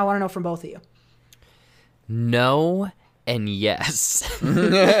want to know from both of you. No. And yes.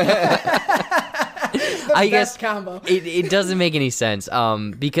 I guess combo. It doesn't make any sense.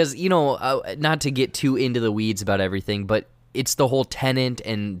 Because, not to get too into the weeds about everything, but it's the whole Tenet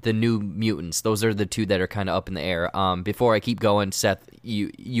and the New Mutants. Those are the two that are kind of up in the air. Before I keep going, Seth,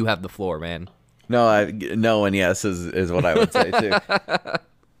 you have the floor, man. No, no and yes is what I would say too.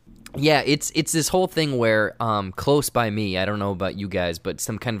 Yeah, it's this whole thing where close by me, I don't know about you guys, but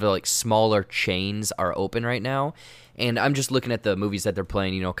some kind of like smaller chains are open right now. And I'm just looking at the movies that they're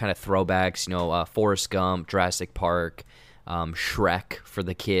playing, you know, kind of throwbacks, you know, Forrest Gump, Jurassic Park, Shrek for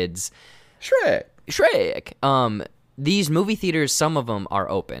the kids. Shrek. These movie theaters, some of them are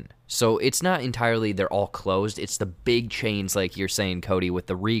open. So it's not entirely they're all closed. It's the big chains like you're saying, Cody, with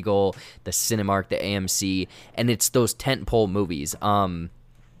the Regal, the Cinemark, the AMC, and it's those tentpole movies.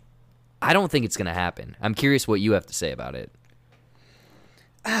 I don't think it's going to happen. I'm curious what you have to say about it.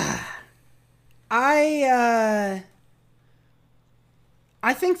 I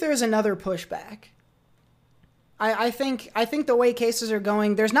think there's another pushback. I think the way cases are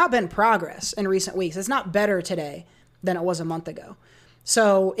going, there's not been progress in recent weeks. It's not better today than it was a month ago.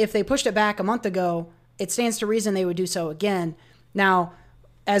 So if they pushed it back a month ago, it stands to reason they would do so again. Now,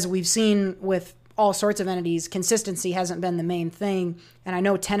 as we've seen with all sorts of entities, consistency hasn't been the main thing. And I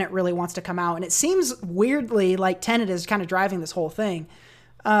know Tenet really wants to come out. And it seems weirdly like Tenet is kind of driving this whole thing.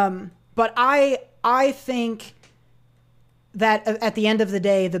 But I think that at the end of the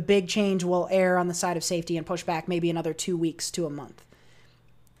day, the big change will err on the side of safety and push back maybe another 2 weeks to a month.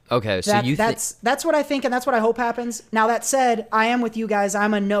 Okay, so that's what I think, and that's what I hope happens. Now, that said, I am with you guys.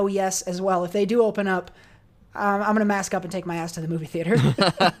 I'm a no yes as well. If they do open up, I'm going to mask up and take my ass to the movie theater.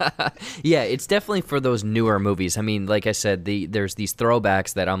 Yeah, it's definitely for those newer movies. I mean, like I said, there's these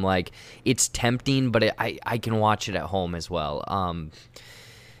throwbacks that I'm like, it's tempting, but I can watch it at home as well.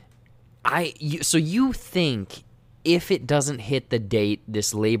 So you think if it doesn't hit the date,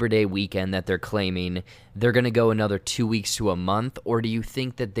 this Labor Day weekend that they're claiming, they're going to go another 2 weeks to a month? Or do you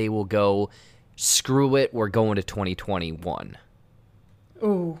think that they will go, screw it, we're going to 2021?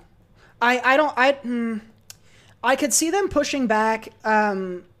 Ooh. I could see them pushing back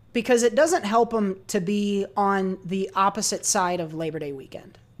because it doesn't help them to be on the opposite side of Labor Day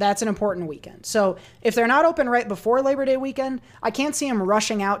weekend. That's an important weekend. So if they're not open right before Labor Day weekend, I can't see them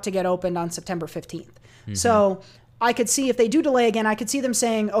rushing out to get opened on September 15th. Mm-hmm. So I could see if they do delay again, I could see them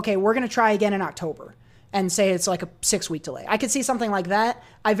saying, okay, we're going to try again in October and say it's like a 6-week delay. I could see something like that.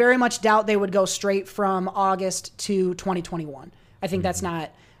 I very much doubt they would go straight from August to 2021. I think that's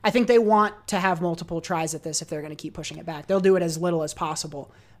not... I think they want to have multiple tries at this if they're going to keep pushing it back. They'll do it as little as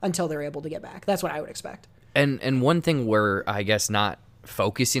possible until they're able to get back. That's what I would expect. And one thing we're, I guess, not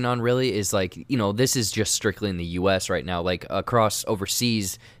focusing on really is like, you know, this is just strictly in the U.S. right now. Like across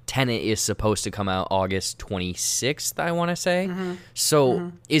overseas, Tenet is supposed to come out August 26th, I want to say. Mm-hmm.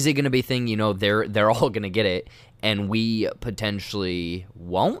 So is it going to be a thing, you know, they're all going to get it and we potentially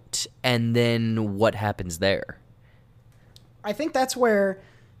won't? And then what happens there? I think that's where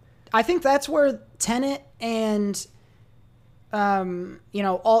Tenet and you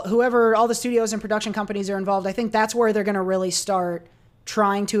know, all the studios and production companies are involved. I think that's where they're going to really start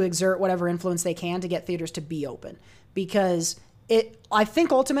trying to exert whatever influence they can to get theaters to be open, because I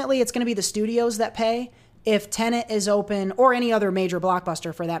think ultimately it's going to be the studios that pay if Tenet is open, or any other major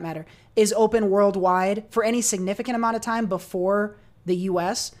blockbuster for that matter, is open worldwide for any significant amount of time before the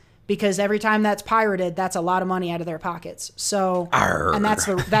US, because every time that's pirated, that's a lot of money out of their pockets. So, and that's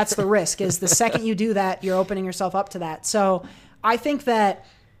the risk, is the second you do that, you're opening yourself up to that. So I think that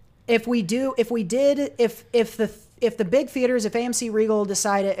if the big theaters, if AMC, Regal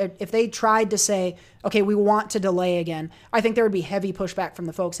decided, if they tried to say, okay, we want to delay again, I think there would be heavy pushback from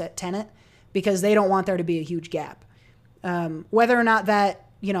the folks at Tenet, because they don't want there to be a huge gap. Whether or not that,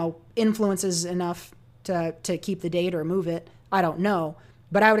 you know, influences enough to keep the date or move it, I don't know.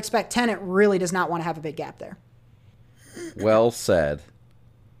 But I would expect Tenet really does not want to have a big gap there. Well said.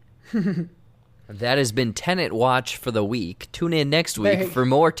 That has been Tenet Watch for the week. Tune in next week for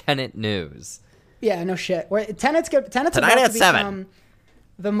more Tenet news. Yeah, no shit. Tenet's about to become 7.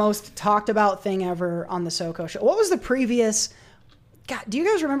 The most talked about thing ever on the SoCo show. What was the previous... God, do you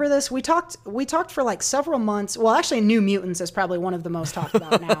guys remember this? We talked for like several months. Well, actually, New Mutants is probably one of the most talked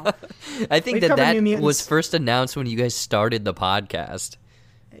about now. I think that was first announced when you guys started the podcast.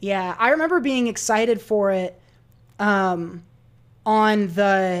 Yeah, I remember being excited for it on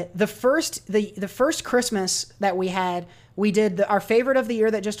the first Christmas that we had. We did our favorite of the year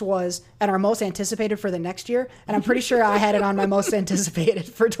that just was, and our most anticipated for the next year. And I'm pretty sure I had it on my most anticipated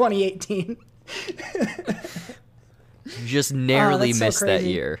for 2018. Just narrowly missed that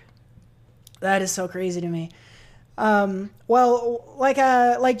year. That is so crazy to me. Well,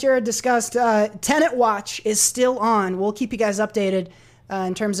 like Jared discussed, Tenet Watch is still on. We'll keep you guys updated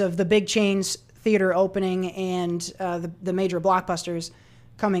in terms of the big chains theater opening and the major blockbusters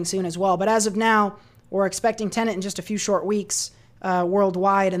coming soon as well. But as of now, we're expecting Tenet in just a few short weeks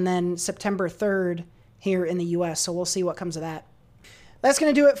worldwide, and then September 3rd here in the U.S. So we'll see what comes of that. That's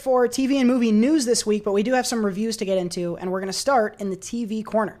going to do it for TV and movie news this week, but we do have some reviews to get into, and we're going to start in the TV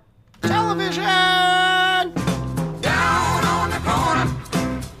corner. Television! Down on the corner.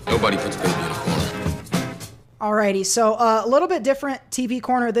 Nobody puts baby in a corner. Alrighty, so a little bit different TV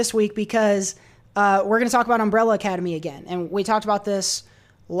corner this week because we're going to talk about Umbrella Academy again. And we talked about this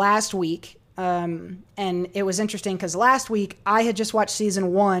last week, and it was interesting because last week I had just watched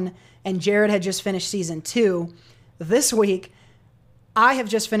season 1 and Jared had just finished season 2. This week, I have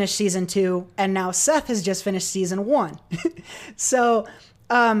just finished season 2, and now Seth has just finished season 1. So,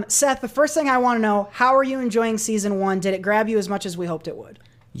 Seth, the first thing I want to know, how are you enjoying season 1? Did it grab you as much as we hoped it would?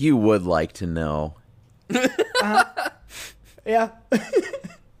 You would like to know. Yeah.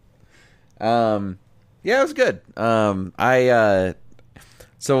 Yeah, it was good.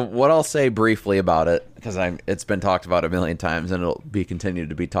 So what I'll say briefly about it, because it's been talked about a million times and it'll be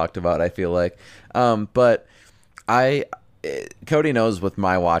continued to be talked about, I feel like. But Cody knows with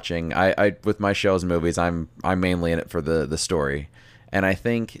my watching, I with my shows and movies, I'm mainly in it for the story. And I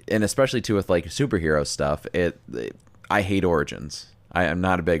think, and especially too with like superhero stuff, I hate origins. I am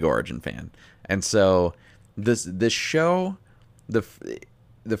not a big origin fan. And so this show, the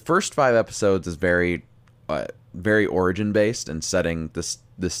first 5 episodes is very origin based and setting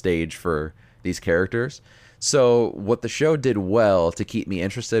the stage for these characters. So what the show did well to keep me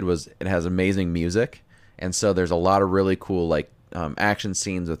interested was it has amazing music. And so there's a lot of really cool like action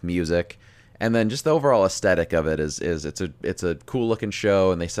scenes with music, and then just the overall aesthetic of it is it's a cool looking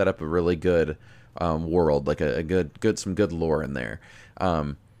show, and they set up a really good world, like some good lore in there.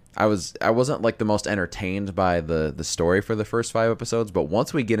 I wasn't like the most entertained by the story for the first 5 episodes, but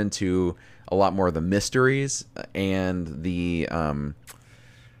once we get into a lot more of the mysteries and the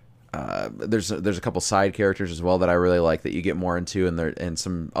there's a couple side characters as well that I really like that you get more into, and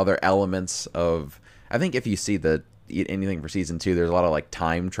some other elements of. I think if you see anything for season 2, there's a lot of like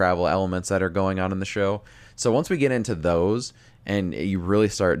time travel elements that are going on in the show. So once we get into those and you really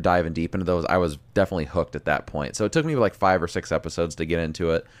start diving deep into those, I was definitely hooked at that point. So it took me like 5 or 6 episodes to get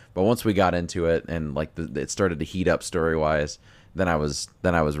into it, but once we got into it and like it started to heat up story wise, then I was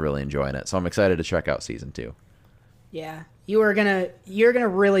really enjoying it. So I'm excited to check out season 2. Yeah, you're gonna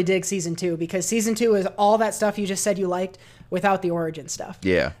really dig season 2 because season 2 is all that stuff you just said you liked without the origin stuff.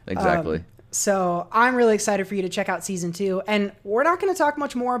 Yeah, exactly. So I'm really excited for you to check out season 2. And we're not going to talk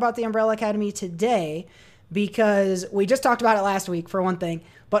much more about the Umbrella Academy today because we just talked about it last week, for one thing.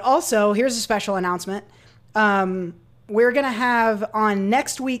 But also, here's a special announcement. We're going to have on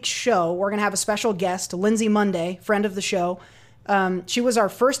next week's show, we're going to have a special guest, Lindsay Monday, friend of the show. She was our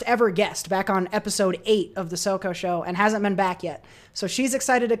first ever guest back on episode 8 of the SoCo show and hasn't been back yet. So she's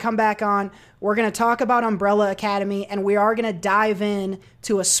excited to come back on. We're going to talk about Umbrella Academy, and we are going to dive in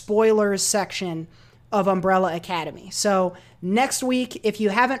to a spoilers section of Umbrella Academy. So next week, if you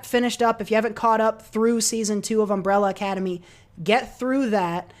haven't finished up, if you haven't caught up through season 2 of Umbrella Academy, get through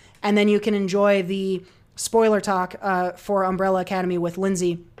that, and then you can enjoy the spoiler talk for Umbrella Academy with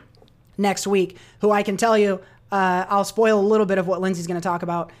Lindsay next week, who I can tell you, I'll spoil a little bit of what Lindsay's going to talk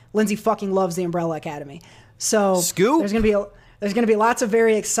about. Lindsay fucking loves the Umbrella Academy. So Scoop. There's going to be lots of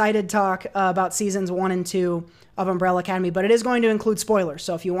very excited talk about seasons 1 and 2 of Umbrella Academy, but it is going to include spoilers.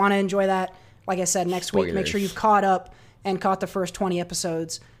 So if you want to enjoy that, like I said, next week, make sure you've caught up and caught the first 20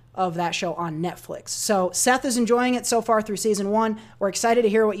 episodes of that show on Netflix. So Seth is enjoying it so far through season 1. We're excited to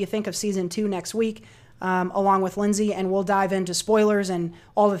hear what you think of season 2 next week. Along with Lindsay, and we'll dive into spoilers and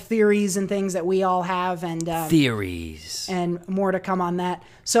all the theories and things that we all have, and theories and more to come on that.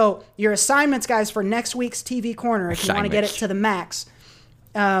 So your assignments, guys, for next week's TV Corner, if you want to get it to the max,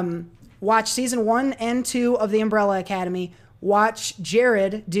 watch season 1 and 2 of the Umbrella Academy. Watch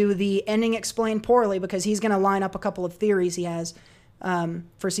Jared do the ending explained poorly because he's going to line up a couple of theories he has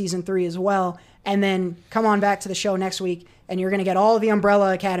for season 3 as well, and then come on back to the show next week, and you're going to get all of the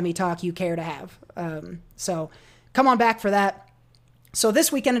Umbrella Academy talk you care to have. So come on back for that. So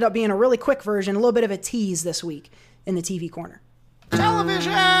this week ended up being a really quick version, a little bit of a tease this week in the TV Corner.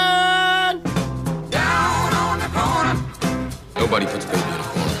 Television! Down on the corner. Nobody puts baby in a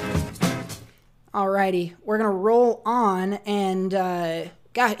corner. Alrighty, we're going to roll on, and God,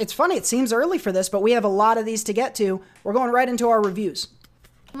 it's funny, it seems early for this, but we have a lot of these to get to. We're going right into our reviews.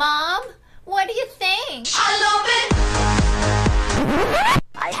 Mom, what do you think? I love it!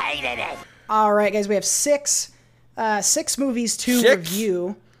 I hated it! All right, guys, we have six movies to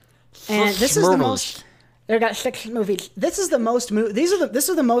review, and this is They got 6 movies. This is the most this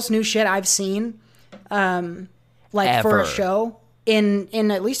is the most new shit I've seen, like for Ever. a show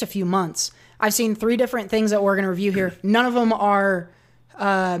in at least a few months. I've seen 3 different things that we're gonna review here. None of them are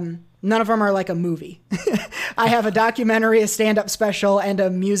like a movie. I have a documentary, a stand-up special, and a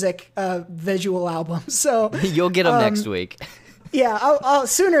music visual album. So You'll get them next week. yeah, I'll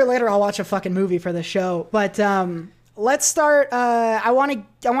sooner or later I'll watch a fucking movie for the show. But let's start. I want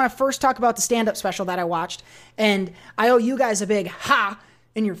to first talk about the stand-up special that I watched, and I owe you guys a big ha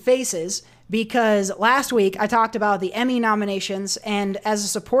in your faces because last week I talked about the Emmy nominations, and as a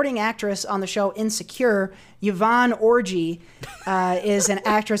supporting actress on the show Insecure, Yvonne Orji is an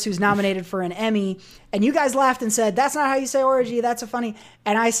actress who's nominated for an Emmy, and you guys laughed and said, "That's not how you say Orji. That's a funny."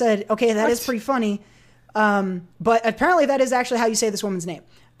 And I said, "Okay, that is pretty funny." But apparently that is actually how you say this woman's name.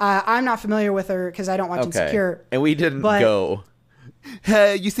 I'm not familiar with her because I don't watch Insecure. And we didn't but- go,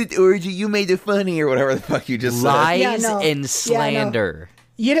 hey, you said orgy, you made it funny, or whatever the fuck you just Lies Yeah, no. and Yeah, slander.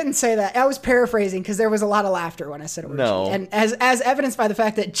 You didn't say that. I was paraphrasing because there was a lot of laughter when I said orgy. No. And as evidenced by the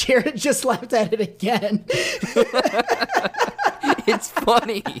fact that Jared just laughed at it again. It's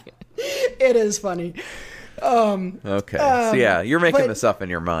funny. It is funny. said. Okay. So yeah, you're making but- this up in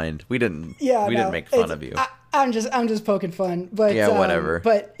your mind. We didn't Yeah, we no, didn't make fun it's- of you. I'm just poking fun, but Yeah, whatever.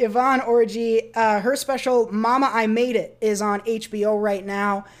 But Yvonne Orji, her special "Mama, I Made It" is on HBO right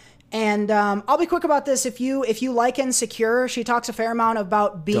now, and I'll be quick about this. If you like Insecure, she talks a fair amount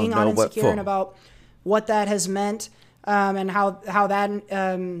about being Don't on know what Insecure for. and about what that has meant, and how that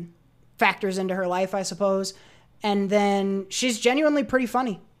factors into her life, I suppose. And then she's genuinely pretty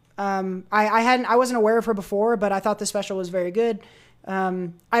funny. I wasn't aware of her before, but I thought the special was very good. It's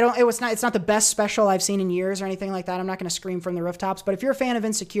not the best special I've seen in years or anything like that. I'm not going to scream from the rooftops, but if you're a fan of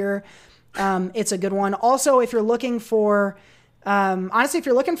Insecure, it's a good one. Also, if you're looking for, honestly, if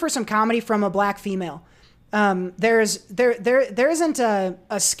you're looking for some comedy from a black female, there isn't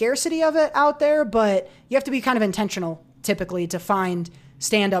a scarcity of it out there, but you have to be kind of intentional typically to find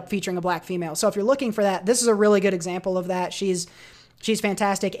stand-up featuring a black female. So if you're looking for that, this is a really good example of that. She's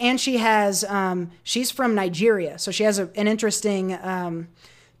fantastic. And she has, she's from Nigeria. So she has an interesting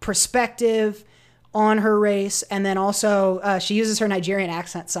perspective on her race. And then also she uses her Nigerian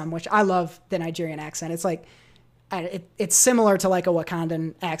accent some, which I love the Nigerian accent. It's like, it's similar to like a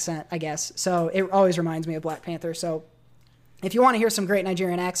Wakandan accent, I guess. So it always reminds me of Black Panther. So if you want to hear some great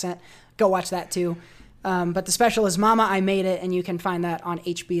Nigerian accent, go watch that too. But the special is Mama, I Made It. And you can find that on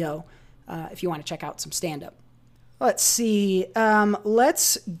HBO if you want to check out some stand-up. Let's see.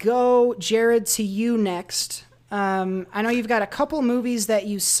 Let's go, Jared, to you next. I know you've got a couple movies that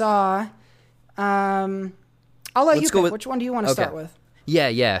you saw. I'll let you pick. Which one do you want to start with?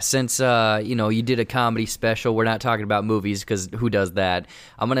 Yeah. Since you did a comedy special, we're not talking about movies because who does that?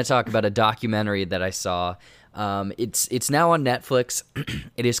 I'm gonna talk about a documentary that I saw. It's now on Netflix.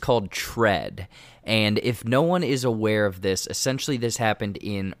 It is called Tread, and if no one is aware of this, essentially this happened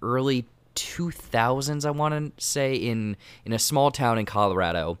in early 2000s, I want to say, in a small town in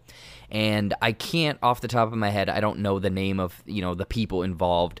Colorado. And I can't, off the top of my head, I don't know the name of, the people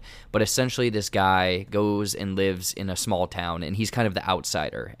involved, but essentially this guy goes and lives in a small town, and he's kind of the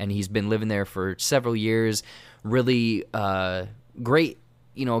outsider, and he's been living there for several years. Really great,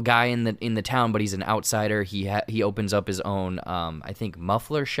 guy in the town, but he's an outsider. He opens up his own, I think,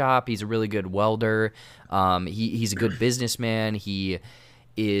 muffler shop. He's a really good welder. He's a good businessman. He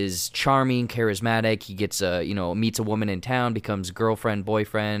is charming, charismatic. He gets meets a woman in town, becomes girlfriend,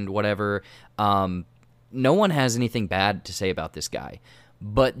 boyfriend, whatever. No one has anything bad to say about this guy.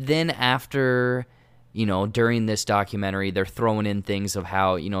 But then after, during this documentary, they're throwing in things of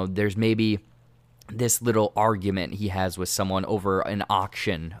how, there's maybe this little argument he has with someone over an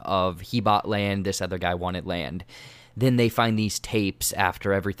auction of he bought land, this other guy wanted land. Then they find these tapes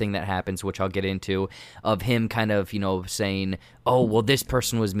after everything that happens, which I'll get into, of him kind of, saying, oh, well, this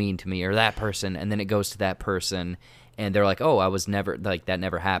person was mean to me, or that person, and then it goes to that person, and they're like, oh, I was never, like, that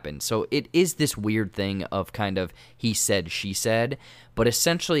never happened. So it is this weird thing of kind of he said, she said, but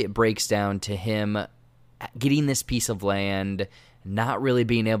essentially it breaks down to him getting this piece of land, not really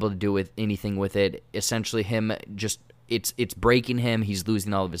being able to do anything with it, essentially him just... It's breaking him. He's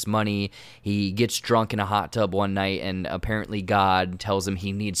losing all of his money. He gets drunk in a hot tub one night, and apparently God tells him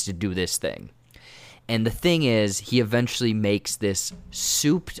he needs to do this thing. And the thing is, he eventually makes this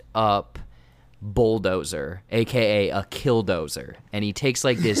souped-up bulldozer, a.k.a. a killdozer. And he takes,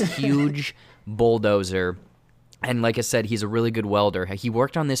 like, this huge bulldozer, and like I said, he's a really good welder. He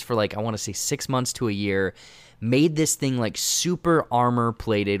worked on this for, like, I want to say 6 months to a year, made this thing like super armor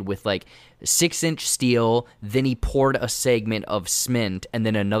plated with like 6-inch steel. Then he poured a segment of cement and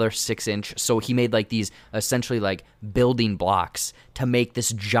then another 6-inch. So he made like these essentially like building blocks to make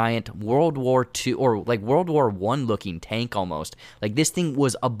this giant World War II or like World War I looking tank almost. Like this thing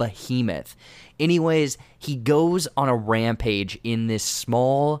was a behemoth. Anyways, he goes on a rampage in this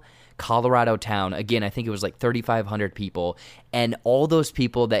small Colorado town. Again, I think it was like 3,500 people. And all those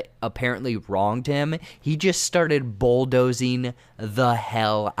people that apparently wronged him, he just started bulldozing the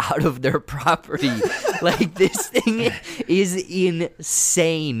hell out of their property. Like, this thing is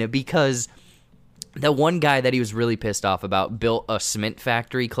insane because the one guy that he was really pissed off about built a cement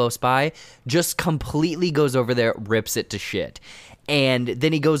factory close by, just completely goes over there, rips it to shit. And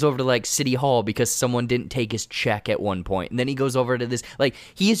then he goes over to, like, City Hall because someone didn't take his check at one point. And then he goes over to this. Like,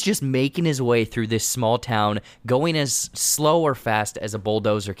 he is just making his way through this small town, going as slow or fast as a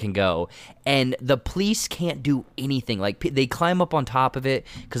bulldozer can go. And the police can't do anything. Like, they climb up on top of it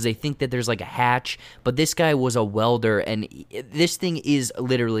because they think that there's, like, a hatch. But this guy was a welder, and this thing is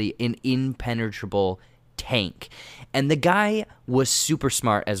literally an impenetrable tank. And the guy was super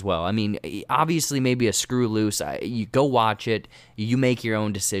smart as well. I mean, obviously maybe a screw loose. You go watch it. You make your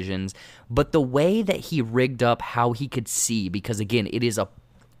own decisions. But the way that he rigged up how he could see, because again, it is a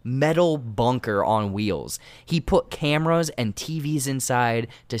metal bunker on wheels. He put cameras and TVs inside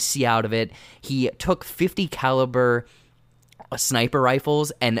to see out of it. He took 50 caliber sniper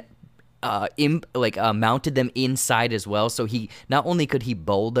rifles and mounted them inside as well. So he not only could he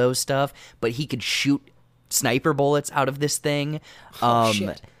bulldoze stuff, but he could shoot sniper bullets out of this thing.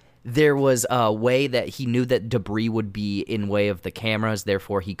 Shit. There was a way that he knew that debris would be in way of the cameras,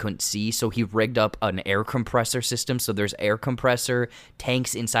 therefore he couldn't see, so he rigged up an air compressor system, so there's air compressor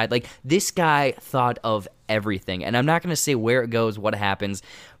tanks inside. Like, this guy thought of everything, and I'm not going to say where it goes, what happens,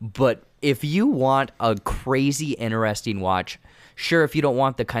 but if you want a crazy interesting watch, sure, if you don't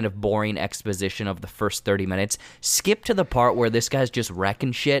want the kind of boring exposition of the first 30 minutes, skip to the part where this guy's just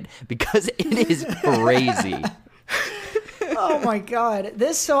wrecking shit, because it is crazy. Oh my god!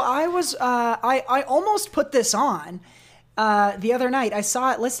 I almost put this on the other night. I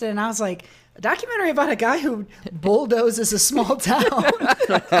saw it listed, and I was like, a documentary about a guy who bulldozes a small town.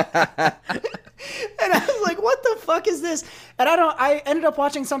 And I was like, what the fuck is this? And I ended up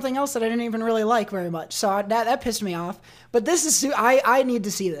watching something else that I didn't even really like very much. So that pissed me off. But this is, I need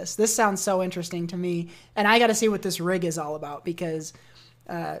to see this. This sounds so interesting to me. And I got to see what this rig is all about, because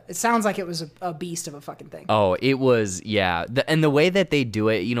it sounds like it was a beast of a fucking thing. Oh, it was, yeah. And the way that they do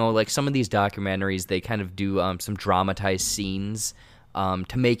it, you know, like some of these documentaries, they kind of do some dramatized scenes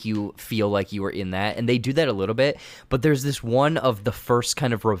to make you feel like you were in that. And they do that a little bit. But there's this one of the first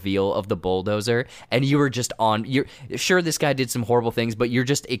kind of reveal of the bulldozer. And you were just you're sure this guy did some horrible things, but you're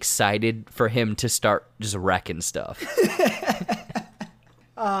just excited for him to start just wrecking stuff.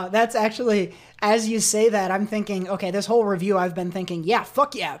 That's actually, as you say that, I'm thinking, okay, this whole review I've been thinking, yeah,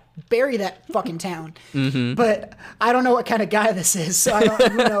 fuck yeah, bury that fucking town. Mm-hmm. But I don't know what kind of guy this is, so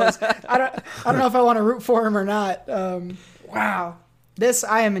who knows? I don't know if I want to root for him or not. Wow.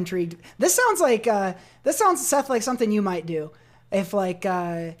 I am intrigued. This sounds, Seth, like something you might do. If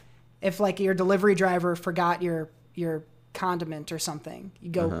your delivery driver forgot your condiment or something,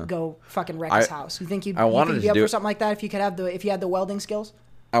 you go fucking wreck his house. You think you'd be up for something like that if you had the welding skills?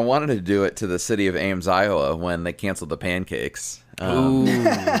 I wanted to do it to the city of Ames, Iowa, when they canceled the pancakes. Ooh,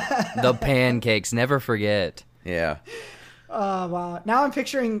 the pancakes. Never forget. Yeah. Oh, wow. Now I'm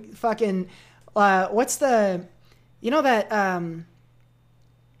picturing fucking, what's the, you know that,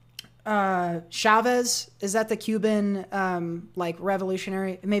 Chavez? Is that the Cuban,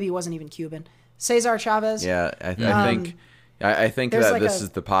 revolutionary? Maybe he wasn't even Cuban. Cesar Chavez? Yeah, I think that this is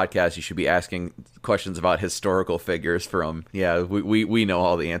the podcast you should be asking questions about historical figures from. Yeah, we know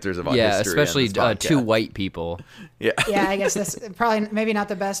all the answers about history. Yeah, especially two white people. Yeah. Yeah, I guess that's probably maybe not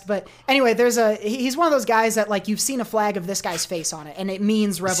the best, but anyway, he's one of those guys that, like, you've seen a flag of this guy's face on it, and it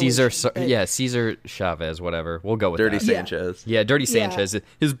means revolution. Cesar Chavez, whatever. We'll go with Dirty that. Sanchez. Yeah, Dirty Sanchez.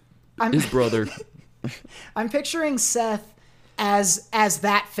 His brother. I'm picturing Seth as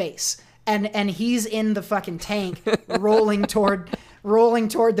that face. And he's in the fucking tank rolling toward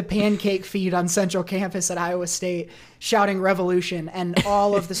the pancake feed on Central Campus at Iowa State, shouting revolution, and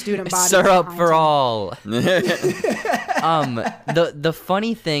all of the student bodies syrup for him. All. The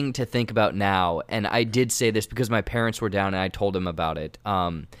funny thing to think about now, and I did say this because my parents were down and I told them about it.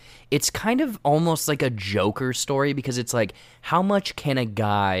 It's kind of almost like a Joker story, because it's like, how much can a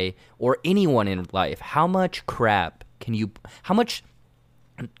guy or anyone in life, how much can you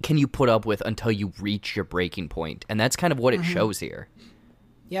put up with until you reach your breaking point? And that's kind of what it shows here.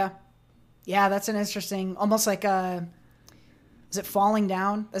 Yeah. Yeah, that's an interesting, almost like is it Falling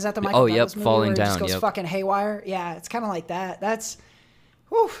Down? Is that the Michael Oh, yep, Douglas movie Falling where it just Down, goes yep. fucking haywire? Yeah, it's kind of like that. That's,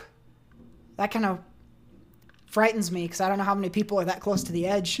 whew, that kind of frightens me because I don't know how many people are that close to the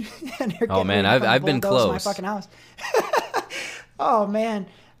edge. And they're Oh, man, ready to come I've been bulldoze close. My fucking house. Oh man,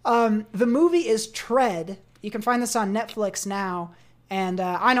 the movie is Tread. You can find this on Netflix now, and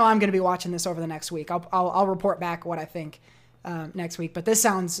I know I'm going to be watching this over the next week. I'll report back what I think next week. But this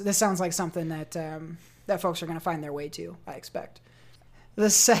sounds like something that that folks are going to find their way to, I expect. The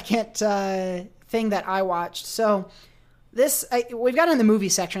second thing that I watched, so we've got it in the movie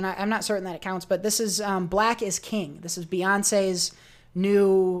section. I'm not certain that it counts, but this is Black is King. This is Beyonce's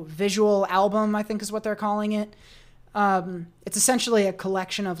new visual album, I think is what they're calling it. It's essentially a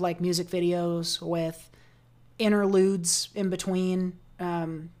collection of like music videos with interludes in between.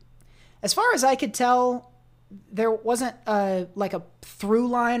 As far as I could tell, there wasn't like a through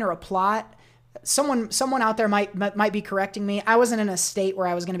line or a plot. Someone out there might be correcting me. I wasn't in a state where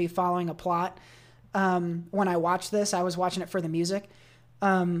I was going to be following a plot when I watched this. I was watching it for the music.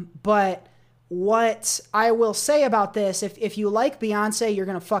 But what I will say about this, if you like Beyonce, you're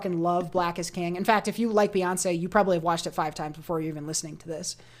going to fucking love Black is King. In fact, if you like Beyonce, you probably have watched it 5 times before you're even listening to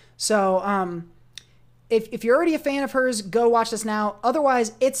this. So if you're already a fan of hers, go watch this now.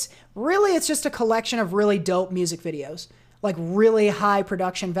 Otherwise, it's just a collection of really dope music videos. Like really high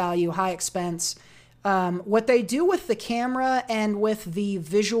production value, high expense. What they do with the camera and with the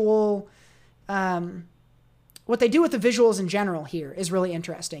visual, what they do with the visuals in general here is really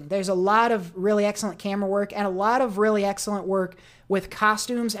interesting. There's a lot of really excellent camera work and a lot of really excellent work with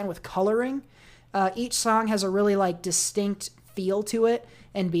costumes and with coloring. Each song has a really like distinct feel to it,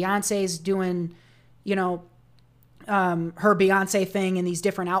 and Beyonce's doing, her Beyonce thing in these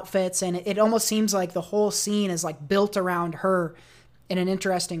different outfits, and it almost seems like the whole scene is like built around her in an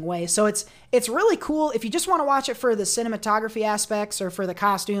interesting way. So it's really cool. If you just want to watch it for the cinematography aspects or for the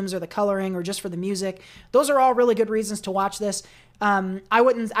costumes or the coloring or just for the music, those are all really good reasons to watch this. I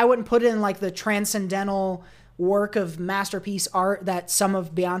wouldn't put it in like the transcendental work of masterpiece art that some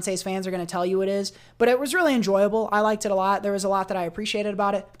of Beyonce's fans are going to tell you it is, but it was really enjoyable. I liked it a lot. There was a lot that I appreciated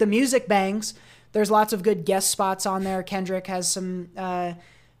about it. The music bangs. There's lots of good guest spots on there. Kendrick has a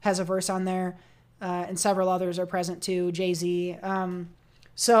verse on there, and several others are present too. Jay-Z.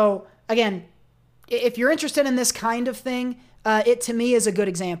 So again, if you're interested in this kind of thing, it to me is a good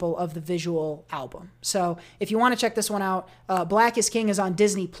example of the visual album. So if you want to check this one out, Black is King is on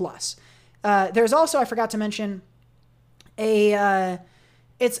Disney Plus. There's also, I forgot to mention, it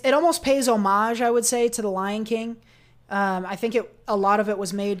almost pays homage, I would say, to The Lion King. I think a lot of it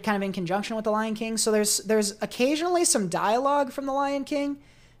was made kind of in conjunction with The Lion King. So there's occasionally some dialogue from The Lion King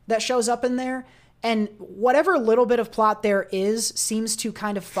that shows up in there. And whatever little bit of plot there is seems to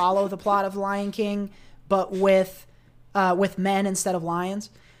kind of follow the plot of The Lion King, but with men instead of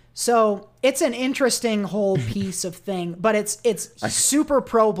lions. So it's an interesting whole piece of thing, but it's super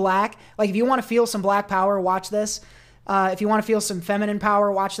pro-black. Like if you want to feel some black power, watch this. If you want to feel some feminine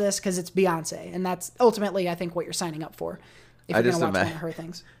power, watch this because it's Beyonce, and that's ultimately, I think, what you're signing up for if you're going to watch one of her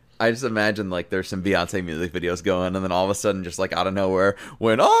things. I just imagine like there's some Beyonce music videos going, and then all of a sudden, just like out of nowhere,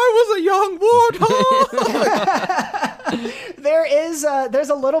 when I was a young warthog. There's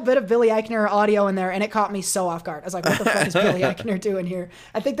a little bit of Billy Eichner audio in there, and it caught me so off guard. I was like, what the fuck is Billy Eichner doing here?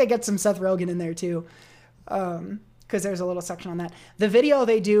 I think they get some Seth Rogen in there too, because there's a little section on that. The video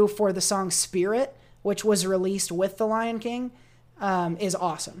they do for the song Spirit, which was released with The Lion King, is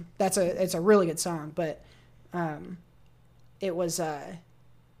awesome. It's a really good song, but it was a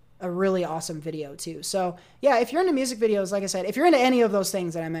really awesome video too. So yeah, if you're into music videos, like I said, if you're into any of those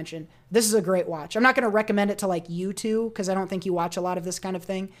things that I mentioned, this is a great watch. I'm not going to recommend it to like you two, because I don't think you watch a lot of this kind of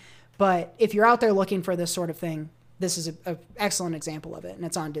thing. But if you're out there looking for this sort of thing, this is an excellent example of it, and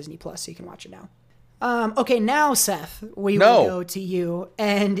it's on Disney Plus, so you can watch it now. Okay, now, Seth, we will go to you.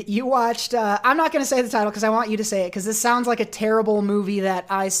 And you watched, I'm not going to say the title because I want you to say it, because this sounds like a terrible movie that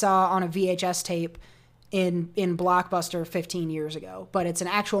I saw on a VHS tape in Blockbuster 15 years ago. But it's an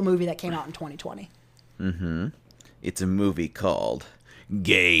actual movie that came out in 2020. Mm-hmm. It's a movie called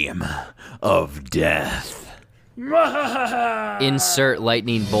Game of Death. Insert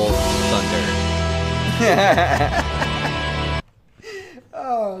lightning bolt thunder.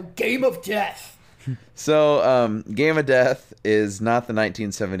 Oh, Game of Death. So, Game of Death is not the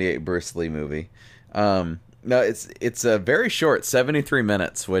 1978 Bruce Lee movie. No, it's a very short 73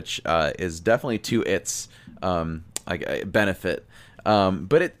 minutes, which is definitely to its benefit.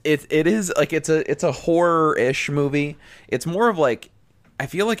 But it is like it's a horror-ish movie. It's more of like, I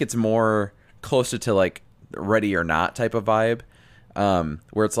feel like it's more closer to like Ready or Not type of vibe.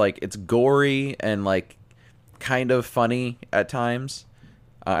 where it's like it's gory and like kind of funny at times.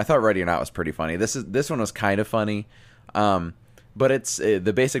 I thought Ready or Not was pretty funny. This one was kind of funny, but it's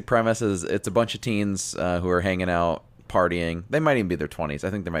the basic premise is it's a bunch of teens who are hanging out partying. They might even be their 20s. I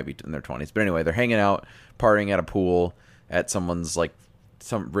think they might be in their 20s. But anyway, they're hanging out partying at a pool at someone's like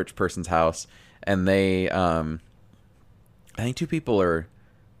some rich person's house, and they I think two people are.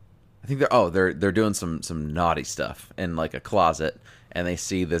 I think they're doing some naughty stuff in like a closet, and they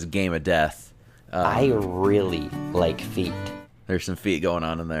see this game of death. I really like feet. There's some feet going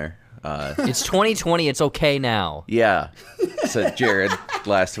on in there. It's 2020. It's okay now. Yeah, said Jared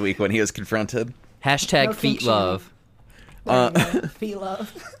last week when he was confronted. Hashtag No feet kink love. Feet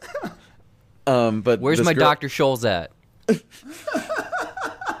love. But Where's this my girl- Dr. Scholl's at?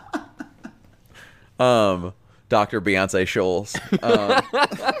 Dr. Beyonce Scholes.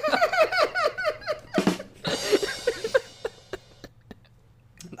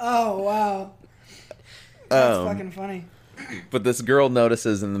 Oh wow, that's fucking funny. But this girl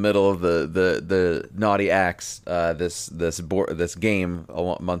notices in the middle of the naughty acts this game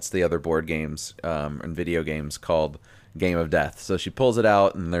amongst the other board games and video games called Game of Death. So she pulls it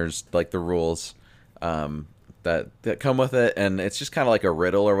out, and there's like the rules that come with it, and it's just kind of like a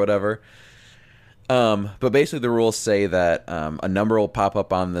riddle or whatever. But basically the rules say that a number will pop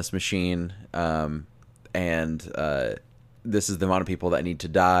up on this machine, and this is the amount of people that need to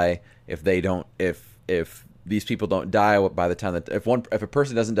die. If these people don't die by the time that if a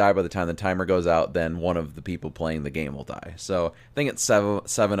person doesn't die by the time the timer goes out, then one of the people playing the game will die. So I think it's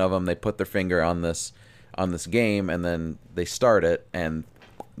seven of them. They put their finger on this game, and then they start it, and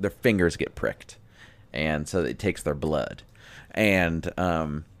their fingers get pricked, and so it takes their blood, and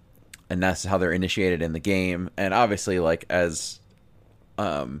that's how they're initiated in the game. And obviously, like as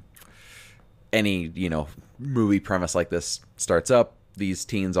any movie premise like this starts up, these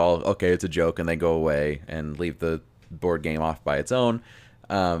teens all, okay, it's a joke, and they go away and leave the board game off by its own.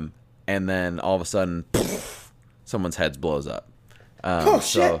 And then all of a sudden, someone's head blows up.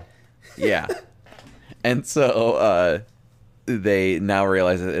 Shit. Yeah. And so they now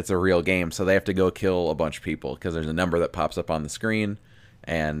realize that it's a real game, so they have to go kill a bunch of people because there's a number that pops up on the screen,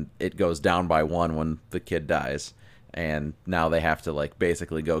 and it goes down by one when the kid dies. And now they have to like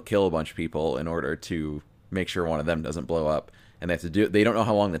basically go kill a bunch of people in order to make sure one of them doesn't blow up. And they have to they don't know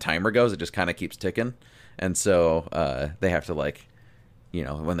how long the timer goes. It just kind of keeps ticking. And so they have to like,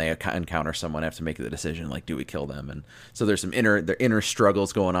 when they encounter someone, have to make the decision, like, do we kill them? And so there's some inner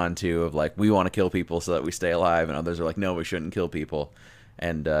struggles going on too, of like, we want to kill people so that we stay alive. And others are like, no, we shouldn't kill people.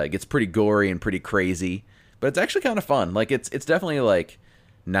 And it gets pretty gory and pretty crazy, but it's actually kind of fun. Like it's definitely like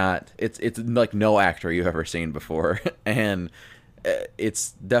it's like no actor you've ever seen before. And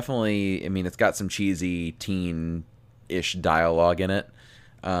it's definitely, I mean, it's got some cheesy teen-ish dialogue in it.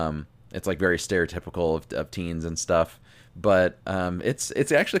 It's like very stereotypical of teens and stuff, but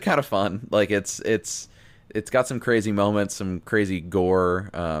it's actually kind of fun. Like it's got some crazy moments, some crazy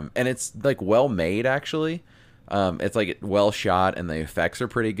gore, and it's like well made actually. It's like well shot, and the effects are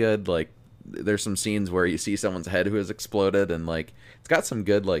pretty good. Like there's some scenes where you see someone's head who has exploded, and like it's got some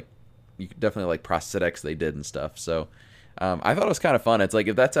good, like, you could definitely like prosthetics they did and stuff. So I thought it was kind of fun. It's like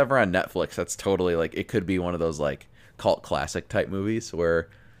if that's ever on Netflix, that's totally like, it could be one of those like cult classic type movies where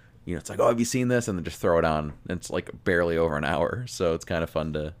it's like, oh, have you seen this? And then just throw it on. And it's like barely over an hour, so it's kind of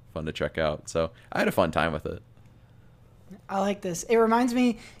fun to check out. So I had a fun time with it. I like this. It reminds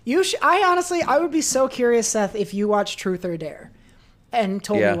me, I would be so curious, Seth, if you watched Truth or Dare and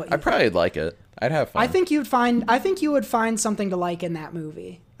told me what you I'd probably like it. I'd have fun. I think you would find something to like in that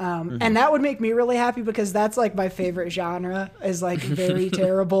movie. And that would make me really happy, because that's like my favorite genre, is like very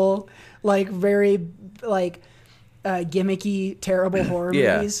terrible, like very like gimmicky, terrible horror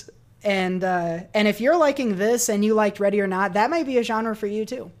movies. And if you're liking this and you liked Ready or Not, that might be a genre for you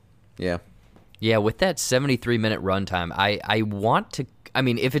too. Yeah, with that 73-minute runtime, I want to. I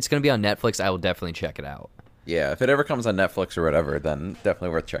mean, if it's going to be on Netflix, I will definitely check it out. Yeah, if it ever comes on Netflix or whatever, then definitely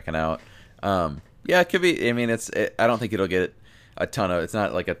worth checking out. Yeah, it could be. I mean, I don't think it'll get a ton of. It's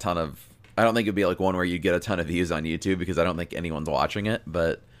not like a ton of. I don't think it'd be like one where you get a ton of views on YouTube, because I don't think anyone's watching it.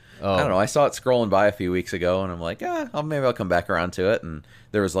 But I don't know. I saw it scrolling by a few weeks ago, and I'm like, maybe I'll come back around to it. And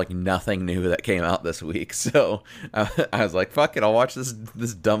there was like nothing new that came out this week, so I was like, fuck it, I'll watch this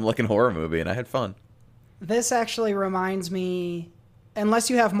dumb looking horror movie, and I had fun. This actually reminds me, unless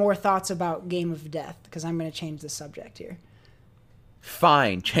you have more thoughts about Game of Death, because I'm going to change the subject here.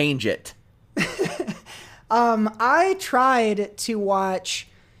 Fine, change it. I tried to watch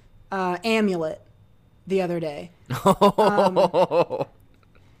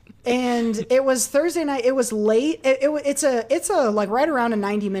And it was Thursday night. It was late. It's a like right around a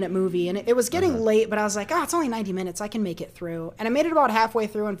 90-minute movie, and it was getting late. But I was like, it's only 90 minutes. I can make it through. And I made it about halfway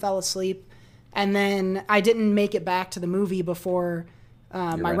through and fell asleep. And then I didn't make it back to the movie before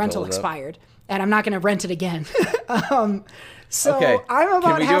my rental expired. And I'm not going to rent it again. So Okay. I'm about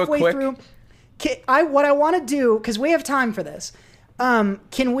Can we do a halfway quick- through. What I want to do, because we have time for this.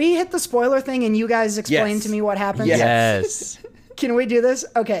 Can we hit the spoiler thing and you guys explain Yes. to me what happens? Yes. Can we do this?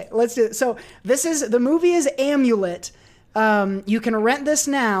 Okay, let's do it. So the movie is Amulet. You can rent this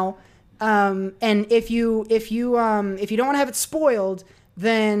now, and if you don't want to have it spoiled,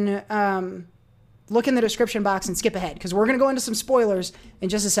 then look in the description box and skip ahead because we're gonna go into some spoilers in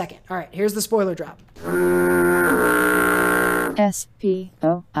just a second. All right, here's the spoiler drop.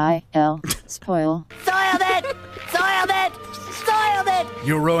 SPOIL. Spoil. Soiled it! Soiled it! Soiled it!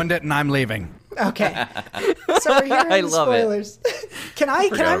 You ruined it, and I'm leaving. Okay, so we're here in I the love it. spoilers. Can I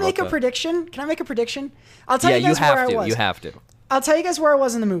make a about that. prediction? Can I make a prediction? I'll tell Yeah, you you guys where I have to. was. You have to. I'll tell you guys where I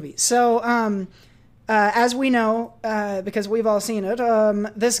was in the movie. So, as we know, because we've all seen it,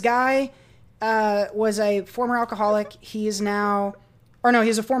 this guy was a former alcoholic. He's a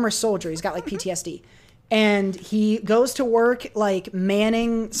former soldier. He's got like PTSD. And he goes to work like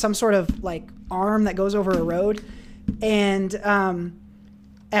manning some sort of like arm that goes over a road. And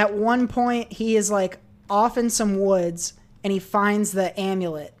at one point, he is like off in some woods and he finds the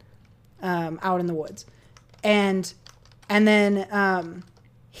amulet out in the woods. And then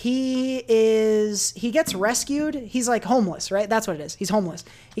he gets rescued. He's like homeless, right? That's what it is. He's homeless.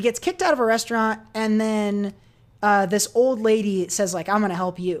 He gets kicked out of a restaurant, and then this old lady says like, "I'm gonna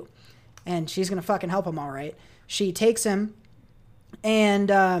help you," and she's gonna fucking help him, all right. She takes him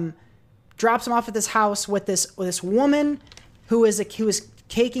and drops him off at this house with this woman who is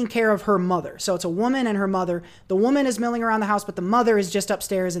taking care of her mother. So it's a woman and her mother. The woman is milling around the house, but the mother is just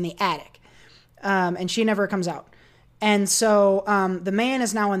upstairs in the attic, and she never comes out. And so the man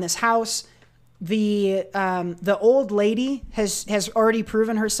is now in this house. The old lady has already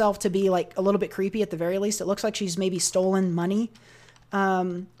proven herself to be like a little bit creepy at the very least. It looks like she's maybe stolen money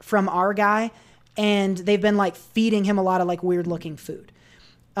from our guy, and they've been like feeding him a lot of like weird looking food.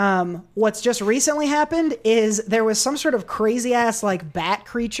 What's just recently happened is there was some sort of crazy ass like bat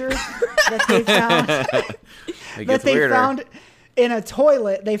creature that they found in a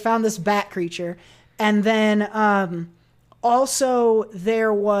toilet. They found this bat creature. And then also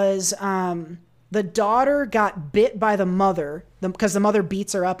there was the daughter got bit by the mother because the mother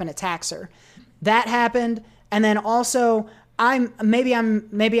beats her up and attacks her. That happened. And then also maybe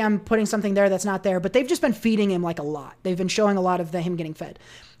I'm putting something there that's not there, but they've just been feeding him like a lot. They've been showing a lot of him getting fed.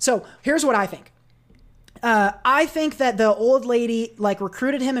 So here's what I think. I think that the old lady like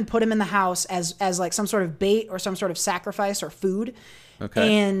recruited him and put him in the house as like some sort of bait or some sort of sacrifice or food.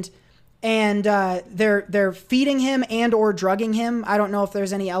 Okay. And they're feeding him and or drugging him. I don't know if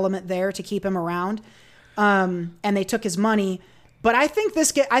there's any element there to keep him around. And they took his money, but I think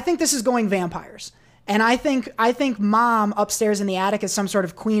this is going vampires. And I think mom upstairs in the attic is some sort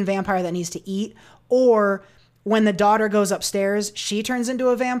of queen vampire that needs to eat, or when the daughter goes upstairs, she turns into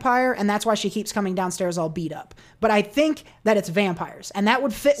a vampire, and that's why she keeps coming downstairs all beat up. But I think that it's vampires, and that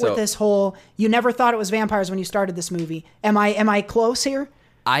would fit with this whole, you never thought it was vampires when you started this movie. Am I close here?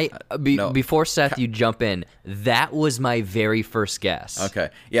 No. Before Seth, you jump in. That was my very first guess. Okay.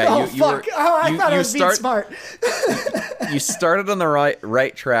 Yeah. Oh, fuck. I thought I was being smart. You started on the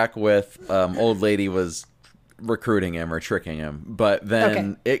right track with old lady was recruiting him or tricking him, but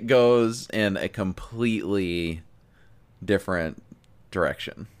then it goes in a completely different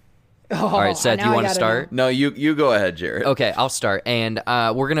direction. All right, Seth, now you I want to gotta start? No, you go ahead, Jared. Okay, I'll start. And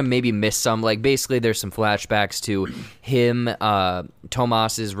we're going to maybe miss some. Like, basically, there's some flashbacks to him,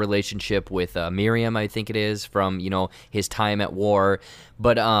 Tomas's relationship with Miriam, I think it is, from, his time at war.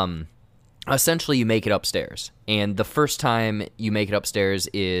 But essentially, you make it upstairs. And the first time you make it upstairs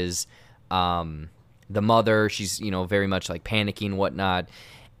is the mother. She's, very much, like, panicking, whatnot.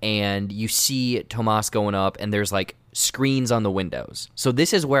 And you see Tomas going up, and there's, like, screens on the windows. So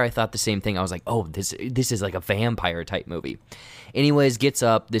this is where I thought the same thing. I was like, oh, this is like a vampire type movie. Anyways, gets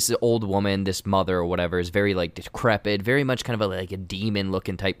up, this old woman, this mother or whatever, is very like decrepit, very much kind of like a demon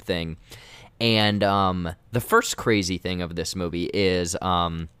looking type thing. And the first crazy thing of this movie is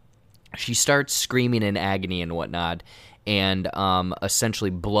she starts screaming in agony and whatnot, and essentially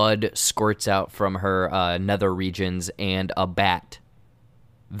blood squirts out from her nether regions, and a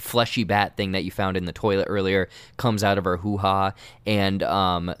fleshy bat thing that you found in the toilet earlier comes out of her hoo-ha, and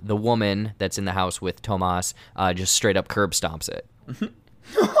the woman that's in the house with Tomas just straight up curb stomps it.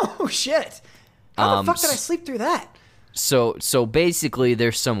 Oh, shit. How the fuck did I sleep through that? So basically,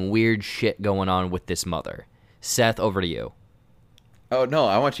 there's some weird shit going on with this mother. Seth, over to you. Oh no,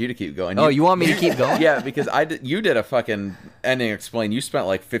 I want you to keep going. Oh, you want me to keep going? Yeah, because you did a fucking ending explain. You spent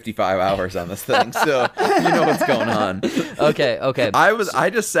like 55 hours on this thing, so you know what's going on. Okay. I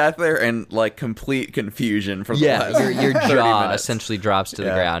just sat there in like complete confusion for the last your 30 jaw minutes. essentially drops to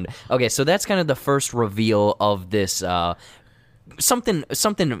the ground. Okay, so that's kind of the first reveal of this.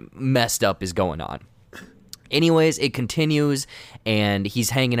 Something messed up is going on. Anyways, it continues, and he's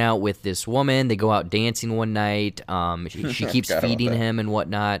hanging out with this woman. They go out dancing one night. She keeps feeding him and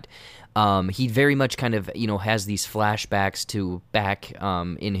whatnot. He very much kind of, has these flashbacks to back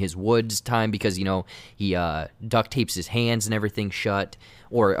in his woods time because, he duct tapes his hands and everything shut,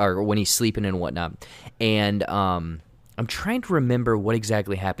 or when he's sleeping and whatnot. And I'm trying to remember what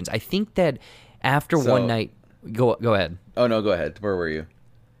exactly happens. I think that after one night... Go ahead. Oh, no, go ahead. Where were you?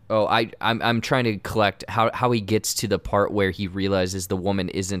 Oh, I'm trying to collect how he gets to the part where he realizes the woman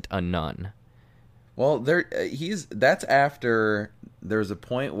isn't a nun. Well, that's after there's a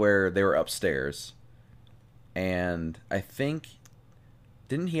point where they were upstairs, and I think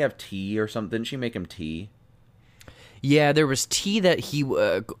didn't he have tea or something? Didn't she make him tea? Yeah, there was tea that she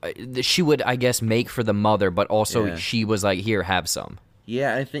would, I guess, make for the mother, but also she was like, "Here, have some."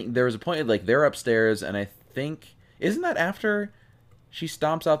 Yeah, I think there was a point like they're upstairs, and I think isn't that after she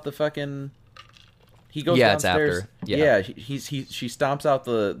stomps out the fucking. He goes downstairs. It's after. Yeah, she stomps out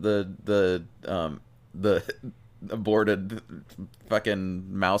the aborted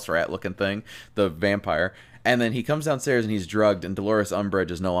fucking mouse rat looking thing, the vampire, and then he comes downstairs and he's drugged. And Dolores Umbridge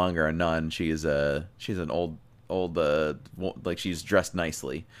is no longer a nun. She's an old like she's dressed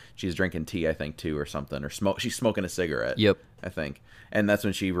nicely. She's drinking tea, I think, too, or something, or she's smoking a cigarette. Yep, I think, and that's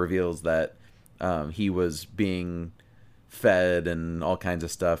when she reveals that he was being fed and all kinds of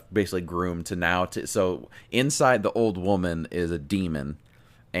stuff, basically groomed so inside the old woman is a demon,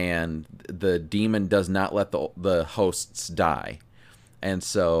 and the demon does not let the hosts die, and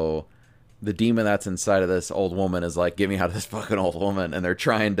so the demon that's inside of this old woman is like, get me out of this fucking old woman, and they're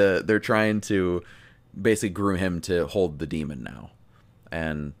trying to basically groom him to hold the demon now,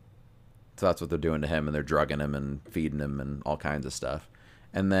 and so that's what they're doing to him, and they're drugging him and feeding him and all kinds of stuff.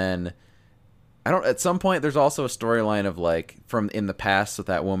 And then at some point there's also a storyline of like from in the past with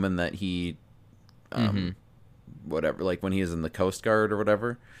that woman that he whatever, like when he is in the Coast Guard or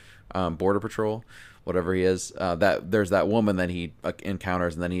whatever, Border Patrol, whatever he is, that there's that woman that he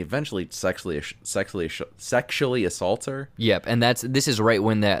encounters, and then he eventually sexually assaults her. Yep, and this is right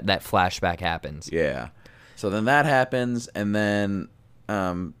when that flashback happens. Yeah. So then that happens, and then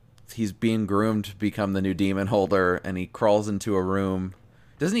he's being groomed to become the new demon holder, and he crawls into a room.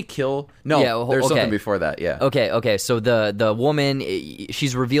 Doesn't he kill? No, yeah, there's something before that, yeah. Okay, so the woman,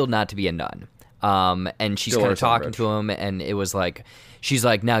 she's revealed not to be a nun. And she's kind of talking to him, and it was like, she's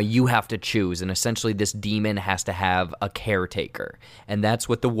like, now you have to choose, and essentially this demon has to have a caretaker, and that's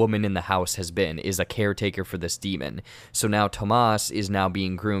what the woman in the house has been, is a caretaker for this demon. So now Tomas is now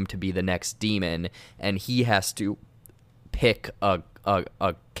being groomed to be the next demon, and he has to pick a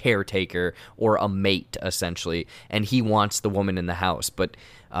caretaker or a mate, essentially, and he wants the woman in the house, but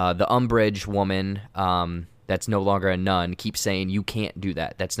the Umbridge woman, that's no longer a nun, keeps saying, you can't do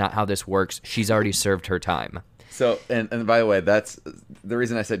that. That's not how this works. She's already served her time. So, and by the way, that's the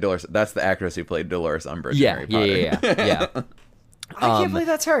reason I said Dolores. That's the actress who played Dolores Umbridge. Yeah, in Harry Potter. yeah. I can't believe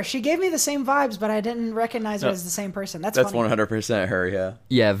that's her. She gave me the same vibes, but I didn't recognize her as the same person. That's funny. 100% her, yeah.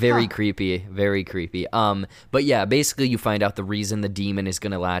 Yeah, very creepy, very creepy. But yeah, basically you find out the reason the demon is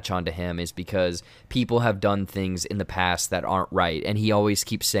going to latch onto him is because people have done things in the past that aren't right, and he always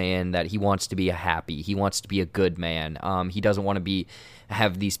keeps saying that he wants to be he wants to be a good man. He doesn't want to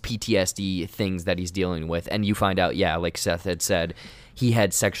have these PTSD things that he's dealing with, and you find out, yeah, like Seth had said, he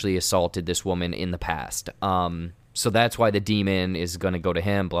had sexually assaulted this woman in the past. So that's why the demon is going to go to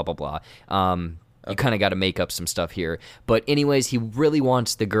him, blah, blah, blah. You kind of got to make up some stuff here. But anyways, he really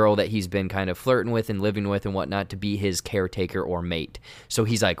wants the girl that he's been kind of flirting with and living with and whatnot to be his caretaker or mate. So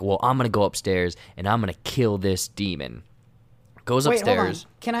he's like, well, I'm going to go upstairs and I'm going to kill this demon. Goes upstairs.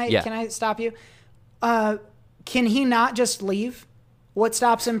 Hold on. Can I stop you? Can he not just leave? What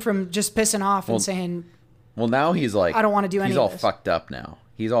stops him from just pissing off and saying... Well, now he's like... I don't want to do any of this. He's all fucked up now.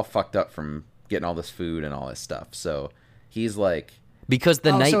 He's all fucked up from getting all this food and all this stuff. So he's like... Because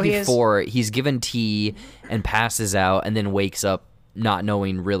the night before, he's given tea and passes out and then wakes up not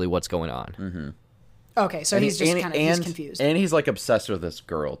knowing really what's going on. Mm-hmm. Okay, so he's just kind of he's confused. And he's like obsessed with this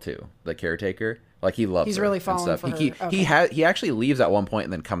girl too, the caretaker. Like he loves her. He's really falling for her. He actually leaves at one point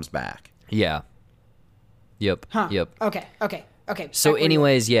and then comes back. Yeah. Yep. Huh. Yep. Okay. Okay. So back where you were.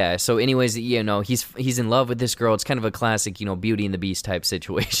 anyways, yeah. So anyways, he's in love with this girl. It's kind of a classic, Beauty and the Beast type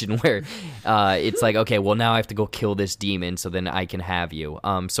situation where it's like, okay, well now I have to go kill this demon so then I can have you.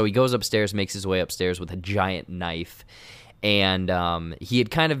 So he goes upstairs, makes his way upstairs with a giant knife. And he had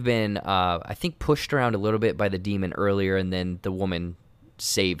kind of been, I think, pushed around a little bit by the demon earlier, and then the woman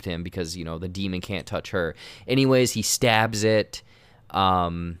saved him because, the demon can't touch her. Anyways, he stabs it,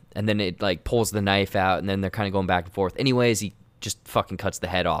 and then it, like, pulls the knife out, and then they're kind of going back and forth. Anyways, he just fucking cuts the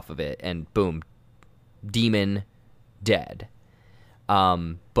head off of it, and boom, demon dead.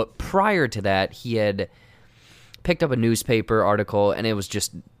 But prior to that, he had picked up a newspaper article, and it was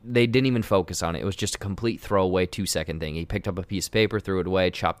just, they didn't even focus on it. It was just a complete throwaway 2-second thing. He picked up a piece of paper, threw it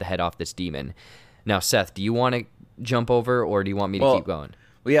away, chopped the head off this demon. Now, Seth, do you want to jump over, or do you want me to keep going?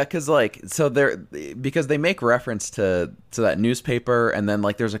 Well, yeah, because they make reference to that newspaper, and then,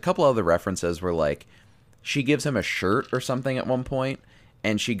 like, there's a couple other references where, like, she gives him a shirt or something at one point,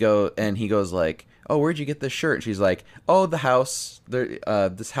 and he goes like, "Oh, where'd you get this shirt?" And she's like, "Oh, the house.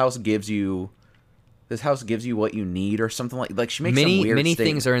 This house gives you what you need," or something like she makes some weird many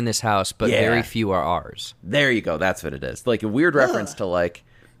statement. things are in this house, but very few are ours. There you go. That's what it is. Like a weird reference to like.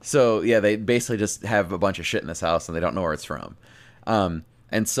 So yeah, they basically just have a bunch of shit in this house and they don't know where it's from.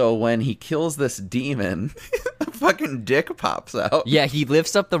 And so when he kills this demon, a fucking dick pops out. Yeah, he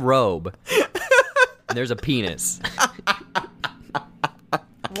lifts up the robe. And there's a penis.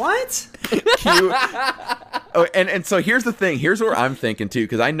 What? And so here's the thing. Here's where I'm thinking too,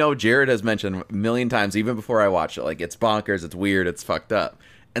 because I know Jared has mentioned a million times, even before I watched it, like it's bonkers, it's weird, it's fucked up.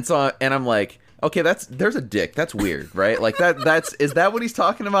 And so I'm like, okay, there's a dick. That's weird, right? Like is that what he's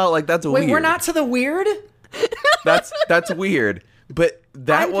talking about? Like that's weird. Wait, we're not to the weird? That's weird. But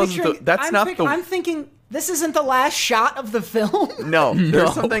I'm thinking this isn't the last shot of the film. No,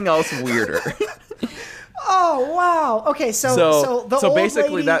 there's something else weirder. Oh wow. Okay, so the old basically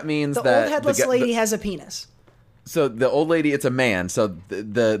lady, that means the that old headless lady has a penis. So the old lady, it's a man. So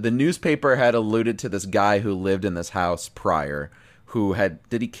the newspaper had alluded to this guy who lived in this house prior,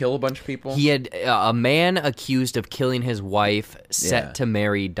 did he kill a bunch of people? He had a man accused of killing his wife, set to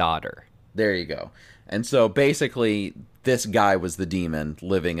marry daughter. There you go. And so basically, this guy was the demon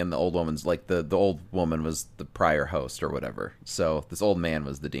living in the old woman's, like the old woman was the prior host or whatever. So this old man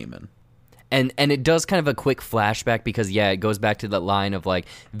was the demon. And it does kind of a quick flashback because, it goes back to that line of, like,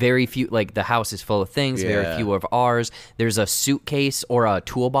 very few, like, the house is full of things, very few of ours. There's a suitcase or a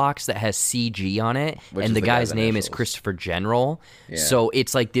toolbox that has CG on it, and the guy's name is Christopher General. Yeah. So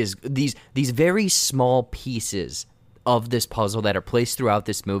it's like these very small pieces of this puzzle that are placed throughout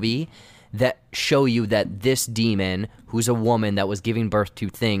this movie that show you that this demon, who's a woman that was giving birth to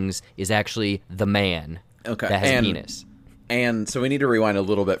things, is actually the man that has a penis. And so we need to rewind a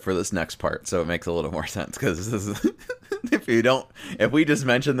little bit for this next part, so it makes a little more sense. Because if we just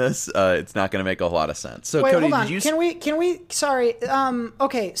mention this, it's not going to make a lot of sense. So wait, Cody, hold on. did you? Can we? Sorry.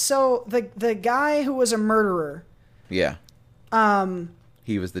 Okay. So the guy who was a murderer. Yeah.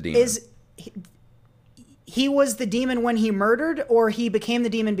 He was the demon. He was the demon when he murdered, or he became the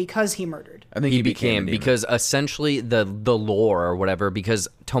demon because he murdered? I think he became because essentially the lore or whatever, because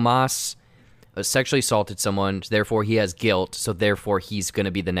Tomas sexually assaulted someone, therefore he has guilt, so therefore he's going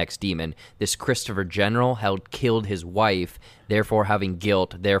to be the next demon. This Christopher General killed his wife, therefore having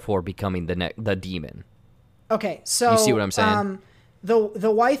guilt, therefore becoming the demon. Okay, so you see what I'm saying?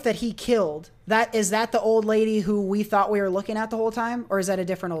 The wife that he killed, is that the old lady who we thought we were looking at the whole time, or is that a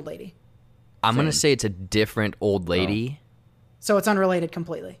different old lady? I'm going to say it's a different old lady. Oh. So it's unrelated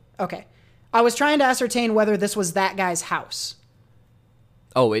completely. Okay. I was trying to ascertain whether this was that guy's house.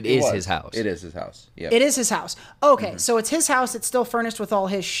 Oh, it is his house. It is his house. Yeah. It is his house. Okay, so it's his house. It's still furnished with all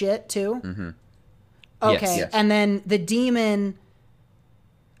his shit too. Mm-hmm. Okay, yes. And then the demon.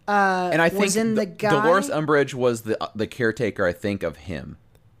 And I think was in the guy. Dolores Umbridge was the caretaker. I think of him.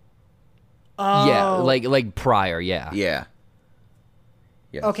 Oh. Yeah, like prior. Yeah. Yeah.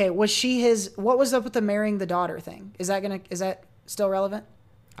 Yes. Okay, was she his? What was up with the marrying the daughter thing? Is that still relevant?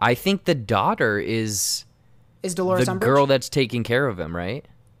 I think the daughter is Dolores the Umbridge? girl that's taking care of him, right?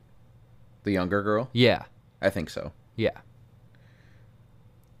 The younger girl? Yeah. I think so. Yeah.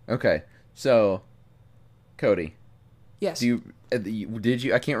 Okay. So, Cody. Yes. Did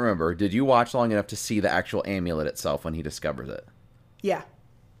you? I can't remember. Did you watch long enough to see the actual amulet itself when he discovers it? Yeah.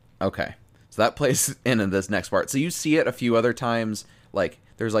 Okay. So that plays in this next part. So you see it a few other times. Like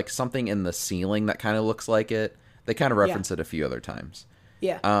there's like something in the ceiling that kind of looks like it. They kind of reference it a few other times.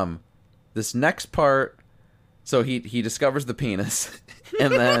 Yeah. This next part. So he discovers the penis,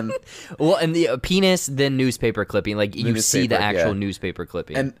 and then and the penis, then newspaper clipping. Like you see the actual newspaper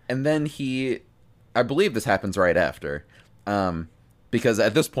clipping, and then I believe this happens right after. Because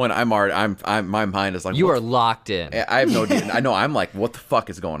at this point I'm my mind is like, You what are locked in. I have no idea. I know. I'm like, what the fuck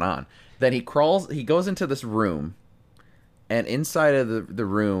is going on? Then he goes into this room, and inside of the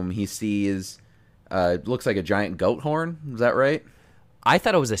room he sees, looks like a giant goat horn. Is that right? I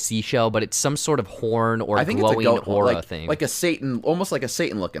thought it was a seashell, but it's some sort of horn or I think glowing it's a goat aura horn, thing. like a Satan, almost like a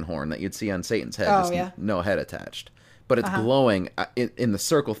Satan-looking horn that you'd see on Satan's head. Oh, just yeah. no head attached, but it's glowing in the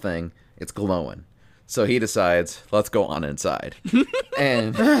circle thing. It's glowing. So he decides, let's go on inside.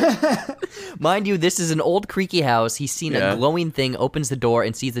 And Mind you, this is an old creaky house. He's seen Yeah. a glowing thing, opens the door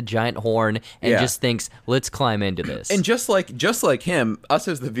and sees a giant horn, and Yeah. just thinks, "Let's climb into this." And just like him, us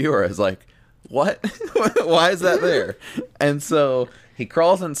as the viewer is like, what? Why is that there? And so he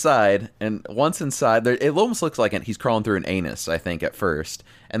crawls inside, and once inside, it almost looks like he's crawling through an anus, I think, at first.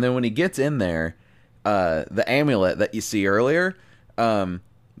 And then when he gets in there, the amulet that you see earlier,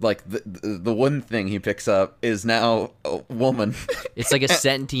 like the one thing he picks up is now a woman, It's like a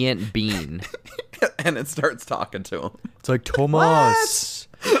sentient bean. and it starts talking to him. It's like, Tomas.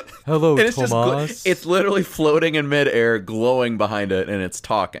 Hello, And it's literally floating in midair, glowing behind it, and it's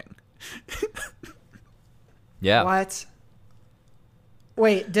talking. Yeah. What?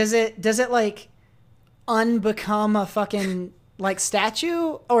 Wait, does it like unbecome a fucking like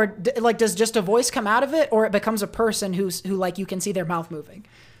statue, or like does just a voice come out of it, or it becomes a person who like you can see their mouth moving?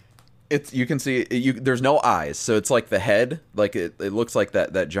 You can see there's no eyes, so it's like the head, like it looks like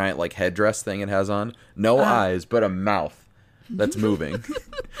that giant like headdress thing it has on. No eyes, but a mouth that's moving.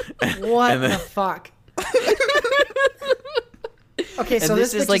 What And then- the fuck? Okay, so And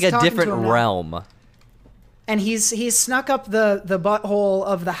this bitch is like a talking to different him now. realm. And he's snuck up the butthole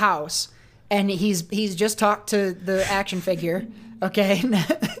of the house, and he's just talked to the action figure. Okay,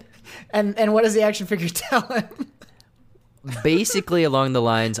 and what does the action figure tell him? Basically along the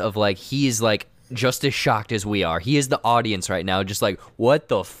lines of like, he's like just as shocked as we are. He is the audience right now, just like, what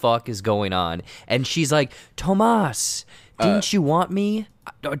the fuck is going on? And she's like, Tomas, didn't you want me?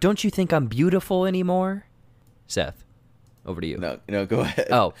 Don't you think I'm beautiful anymore? Seth, over to you. No, go ahead.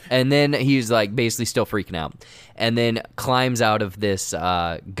 Oh, and then he's like basically still freaking out, and then climbs out of this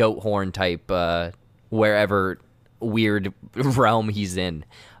goat horn type wherever weird realm he's in.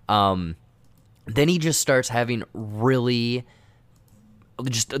 Then he just starts having really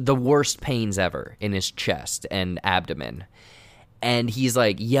just the worst pains ever in his chest and abdomen. And he's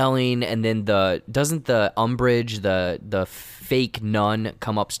like yelling, and then doesn't the Umbridge, the fake nun,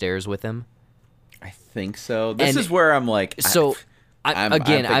 come upstairs with him? I think so. This And is where I'm like, So I'm I'm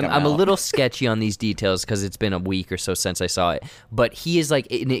a out. little sketchy on these details because it's been a week or so since I saw it. But he is like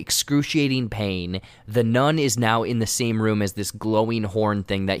in excruciating pain. The nun is now in the same room as this glowing horn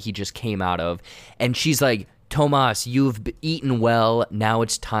thing that he just came out of, and she's like, Tomas, you've eaten well. Now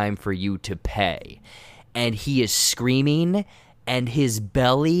it's time for you to pay. And he is screaming, and his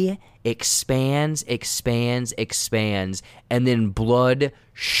belly expands, and then blood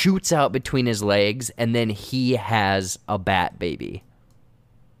shoots out between his legs, and then he has a bat baby.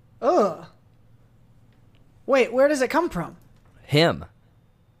 Ugh. Wait, where does it come from? Him.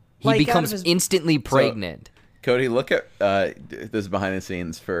 He Like, out of becomes his- instantly pregnant. Cody, look at this behind the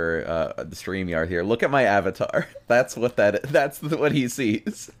scenes for the StreamYard here. Look at my avatar. That's what that's what he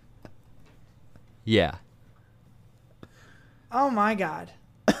sees. Yeah. Oh my god.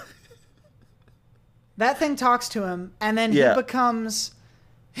 That thing talks to him, and then Yeah. he becomes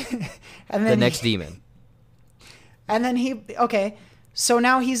and then The next demon. And then okay. So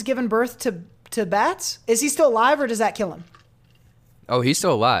now he's given birth to bats? Is he still alive, or does that kill him? Oh, he's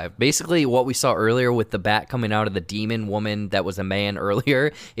still alive. Basically, what we saw earlier with the bat coming out of the demon woman that was a man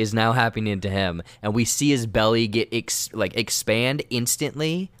earlier is now happening to him. And we see his belly get expand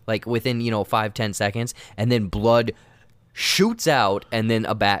instantly, like within, 5-10 seconds. And then blood shoots out, and then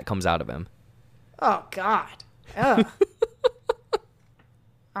a bat comes out of him. Oh god. Ugh.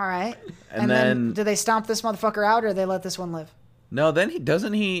 All right. And then then- do they stomp this motherfucker out, or they let this one live? No, then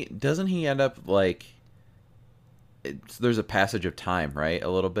doesn't he end up like there's a passage of time, right? A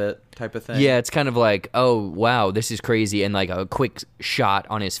little bit type of thing. Yeah, it's kind of like, oh, wow, this is crazy. And like a quick shot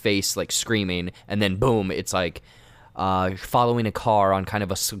on his face, like screaming. And then boom, it's like following a car on kind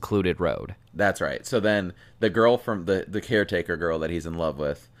of a secluded road. That's right. So then the girl from the caretaker girl that he's in love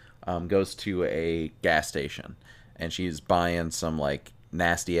with goes to a gas station, and she's buying some like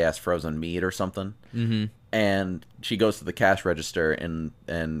nasty ass frozen meat or something. Mm-hmm. And she goes to the cash register, and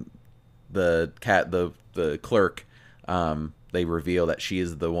the clerk, they reveal that she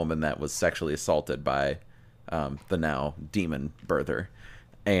is the woman that was sexually assaulted by the now demon birther,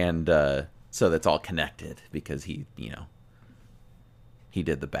 and so that's all connected because he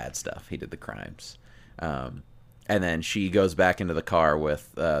did the bad stuff, he did the crimes, and and then she goes back into the car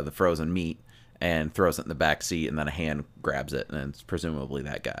with the frozen meat and throws it in the back seat, and then a hand grabs it, and it's presumably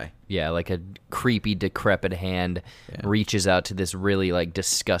that guy. Yeah, like a creepy, decrepit hand reaches out to this really like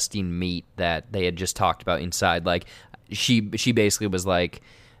disgusting meat that they had just talked about inside. Like she basically was like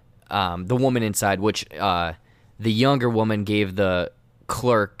the woman inside, which the younger woman gave the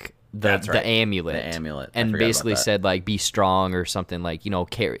clerk That's right. the amulet. The amulet. I And forgot about basically that. said like be strong or something, like, you know,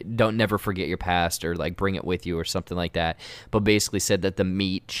 don't never forget your past, or like bring it with you or something like that. But basically said that the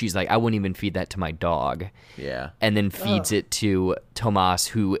meat, she's like, I wouldn't even feed that to my dog. Yeah. And then feeds it to Tomas,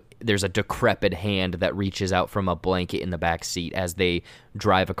 who there's a decrepit hand that reaches out from a blanket in the back seat as they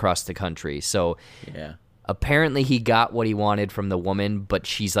drive across the country. So Yeah. apparently he got what he wanted from the woman, but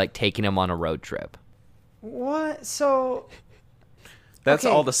she's like taking him on a road trip. What? So That's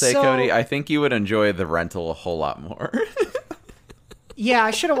Okay, all to say, so- Cody. I think you would enjoy The Rental a whole lot more. yeah, I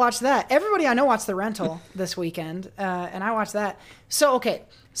should have watched that. Everybody I know watched The Rental this weekend, and I watched that. So okay,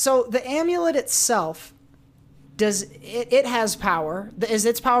 so the amulet itself, does it has power? Is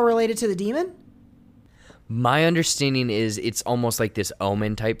its power related to the demon? My understanding is it's almost like this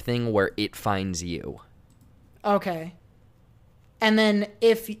omen type thing where it finds you. Okay. And then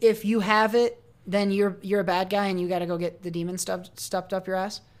if you have it, then you're a bad guy and you got to go get the demon stuffed up your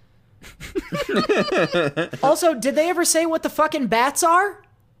ass. Also, did they ever say what the fucking bats are?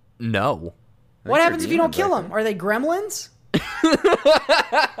 No. What they're happens if you don't demons, kill I them? Are they gremlins?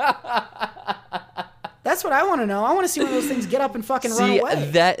 That's what I want to know. I want to see one of those things get up and fucking run See,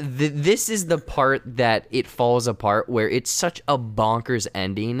 away. this is the part that it falls apart, where it's such a bonkers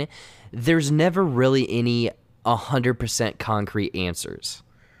ending. There's never really any 100% concrete answers.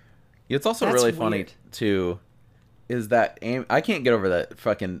 It's also That's really funny weird. too, is that I can't get over that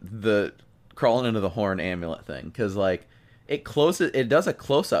fucking the crawling into the horn amulet thing, because like it does a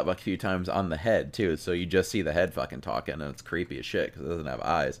close up a few times on the head too, so you just see the head fucking talking, and it's creepy as shit because it doesn't have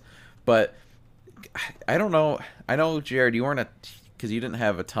eyes. But I don't know. I know, Jared, you weren't because you didn't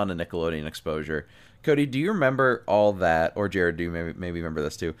have a ton of Nickelodeon exposure. Cody, do you remember all that? Or Jared, do you maybe remember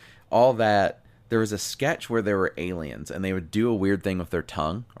this too? All that. There was a sketch where there were aliens, and they would do a weird thing with their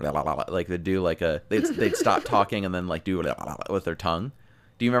tongue, like they'd do like they'd stop talking and then like do with their tongue.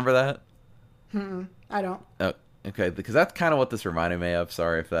 Do you remember that? I don't. Oh, okay, because that's kind of what this reminded me of.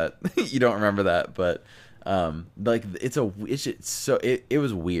 Sorry if that you don't remember that, but like it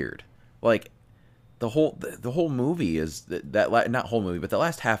was weird. Like the whole movie is that not whole movie, but the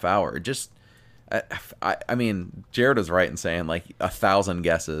last half hour. Just I mean, Jared was right in saying like 1,000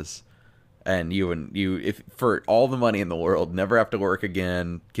 guesses. And you if for all the money in the world, never have to work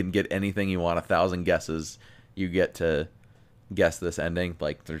again, can get anything you want, 1,000 guesses, you get to guess this ending.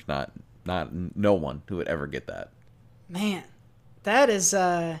 Like there's no one who would ever get that. Man, that is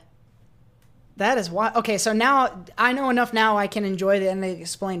why. Okay, so now I know enough. Now I can enjoy the ending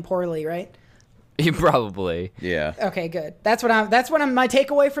explained poorly, right? Probably. Yeah. Okay, good. That's what my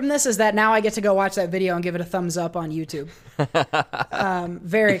takeaway from this is that now I get to go watch that video and give it a thumbs up on YouTube.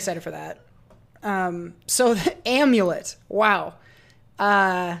 Very excited for that. So the amulet. Wow.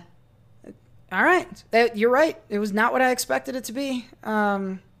 All right. You're right. It was not what I expected it to be.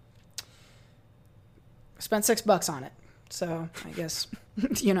 Spent $6 on it. So I guess,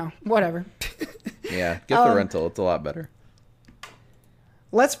 whatever. Yeah. Get the rental. It's a lot better.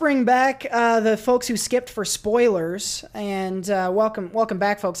 Let's bring back the folks who skipped for spoilers, and welcome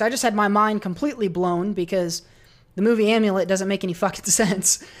back, folks. I just had my mind completely blown because the movie Amulet doesn't make any fucking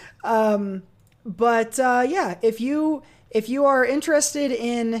sense. But yeah, if you are interested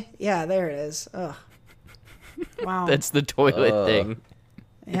in, yeah, there it is. Ugh. Wow. That's the toilet thing.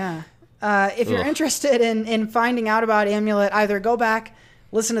 Yeah. If you're interested in finding out about Amulet, either go back,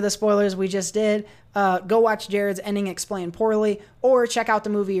 listen to the spoilers we just did, go watch Jared's ending explained poorly, or check out the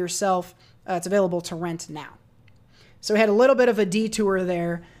movie yourself. It's available to rent now. So we had a little bit of a detour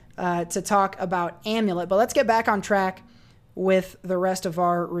there to talk about Amulet, but let's get back on track with the rest of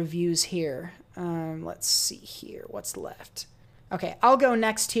our reviews here. Let's see here. What's left? Okay, I'll go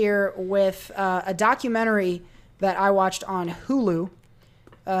next here with a documentary that I watched on Hulu.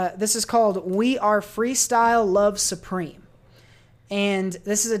 This is called We Are Freestyle Love Supreme. And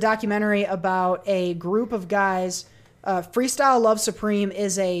this is a documentary about a group of guys. Freestyle Love Supreme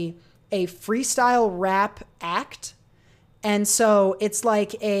is a freestyle rap act. And so it's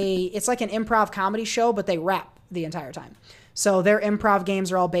like an improv comedy show, but they rap the entire time. So their improv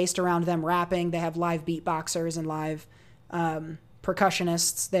games are all based around them rapping. They have live beatboxers and live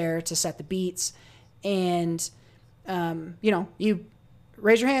percussionists there to set the beats. And, you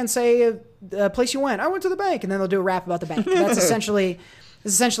raise your hand, say the place you went. I went to the bank, and then they'll do a rap about the bank. That's essentially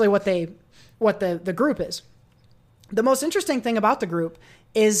what the group is. the most interesting thing about the group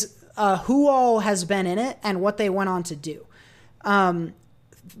is who all has been in it and what they went on to do.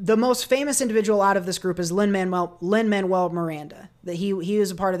 The most famous individual out of this group is Lin-Manuel Miranda. That he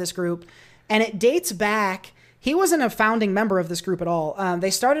was a part of this group, and it dates back. He wasn't a founding member of this group at all.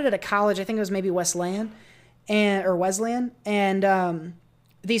 They started at a college, I think it was maybe Wesleyan, and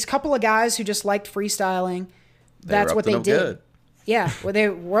these couple of guys who just liked freestyling. That's what they did. Good. Yeah, well, they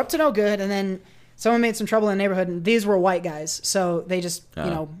were up to no good, and then someone made some trouble in the neighborhood, and these were white guys, so they just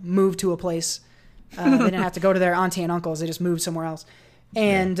moved to a place. They didn't have to go to their auntie and uncles; they just moved somewhere else,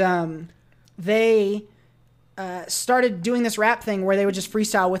 and they started doing this rap thing where they would just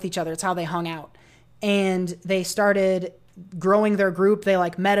freestyle with each other. It's how they hung out, and they started growing their group. They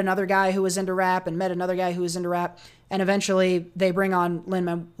like met another guy who was into rap, and met another guy who was into rap, and eventually they bring on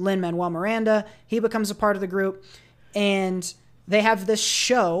Lin-Manuel Miranda. He becomes a part of the group, and they have this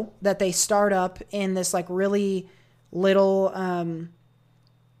show that they start up in this like really little,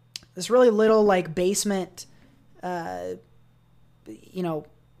 like basement,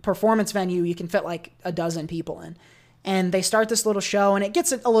 performance venue you can fit like a dozen people in. And they start this little show, and it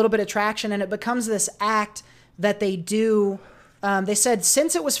gets a little bit of traction, and it becomes this act that they do. They said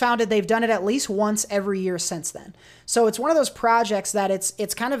since it was founded, they've done it at least once every year since then. So it's one of those projects that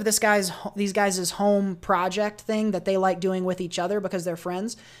it's kind of these guys' home project thing that they like doing with each other because they're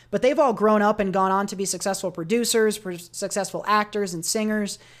friends. But they've all grown up and gone on to be successful producers, successful actors and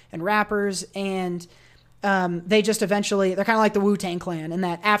singers and rappers. And they just eventually, they're kind of like the Wu-Tang Clan in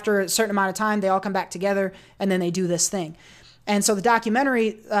that after a certain amount of time, they all come back together and then they do this thing. And so the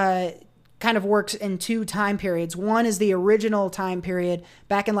documentary kind of works in two time periods. One is the original time period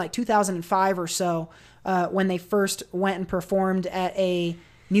back in like 2005 or so, when they first went and performed at a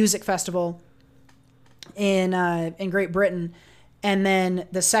music festival in Great Britain. And then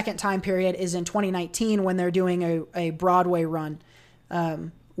the second time period is in 2019 when they're doing a Broadway run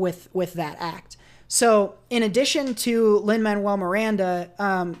with that act. So in addition to Lin-Manuel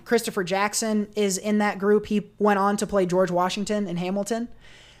Miranda, Christopher Jackson is in that group. He went on to play George Washington in Hamilton.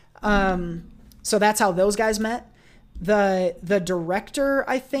 So that's how those guys met. The director,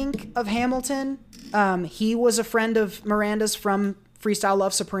 I think, of Hamilton, he was a friend of Miranda's from Freestyle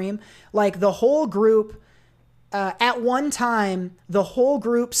Love Supreme. Like the whole group, at one time, the whole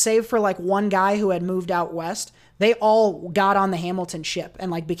group, save for like one guy who had moved out west, they all got on the Hamilton ship and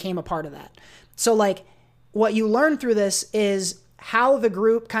like became a part of that. So like what you learn through this is how the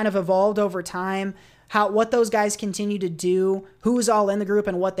group kind of evolved over time, what those guys continue to do, who's all in the group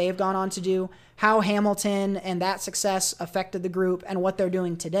and what they've gone on to do, how Hamilton and that success affected the group and what they're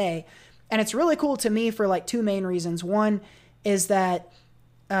doing today. And it's really cool to me for like two main reasons. One is that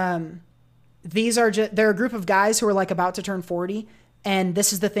they're a group of guys who are like about to turn 40, and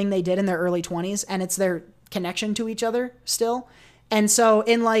this is the thing they did in their early 20s, and it's their connection to each other still. And so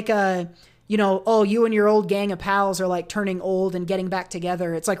in like you and your old gang of pals are like turning old and getting back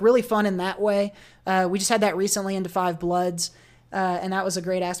together. It's like really fun in that way. We just had that recently into Five Bloods, and that was a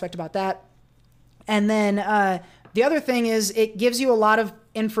great aspect about that. And then the other thing is it gives you a lot of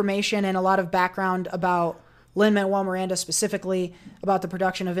information and a lot of background about Lin-Manuel Miranda, specifically about the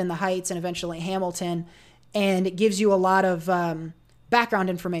production of In the Heights and eventually Hamilton. And it gives you a lot of background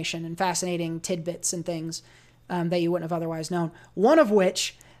information and fascinating tidbits and things that you wouldn't have otherwise known. One of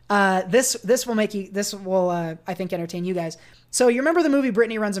which, this will I think entertain you guys. So you remember the movie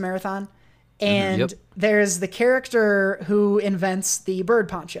Brittany Runs a Marathon? And there's the character who invents the bird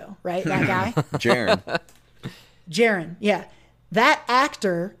poncho, right? That guy? Jaron, yeah. That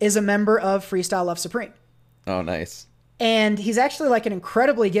actor is a member of Freestyle Love Supreme. Oh, nice. And he's actually like an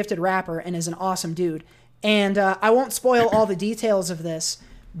incredibly gifted rapper and is an awesome dude. And I won't spoil all the details of this,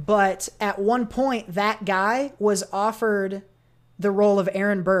 but at one point that guy was offered the role of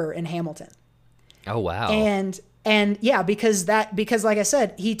Aaron Burr in Hamilton. Oh, wow. And yeah, because like I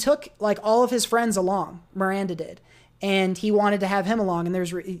said, he took like all of his friends along, Miranda did, and he wanted to have him along.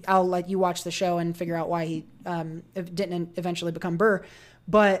 And I'll let you watch the show and figure out why he didn't eventually become Burr.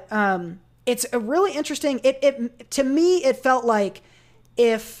 But it's a really interesting. It to me, it felt like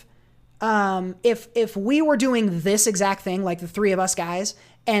if we were doing this exact thing, like the three of us guys,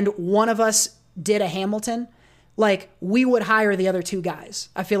 and one of us did a Hamilton, like we would hire the other two guys.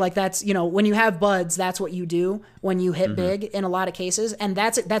 I feel like that's, when you have buds, that's what you do when you hit big in a lot of cases. And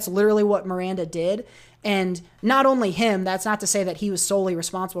that's literally what Miranda did. And not only him, that's not to say that he was solely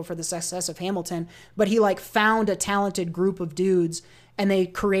responsible for the success of Hamilton, but he like found a talented group of dudes and they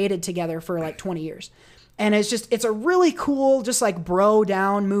created together for like 20 years. And it's a really cool, just like bro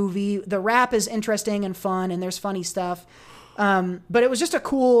down movie. The rap is interesting and fun and there's funny stuff. But it was just a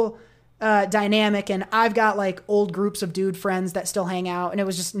cool dynamic, and I've got like old groups of dude friends that still hang out, and it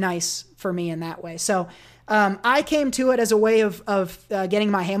was just nice for me in that way. So I came to it as a way of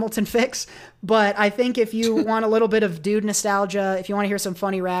getting my Hamilton fix, but I think if you want a little bit of dude nostalgia, if you want to hear some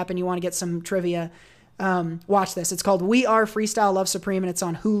funny rap and you want to get some trivia, watch this. It's called We Are Freestyle Love Supreme, and it's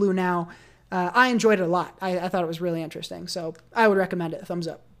on Hulu now. I enjoyed it a lot. I thought it was really interesting, so I would recommend it. Thumbs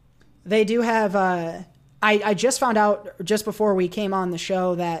up. They do have... I just found out just before we came on the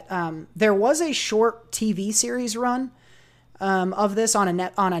show that there was a short TV series run of this on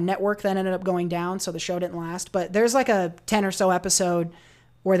a network that ended up going down, so the show didn't last. But there's like a 10 or so episode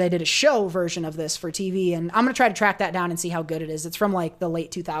where they did a show version of this for TV, and I'm going to try to track that down and see how good it is. It's from like the late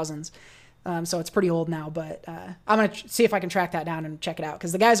 2000s, so it's pretty old now, but I'm going to see if I can track that down and check it out,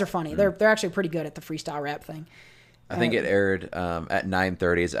 because the guys are funny. They're actually pretty good at the freestyle rap thing. I think it aired at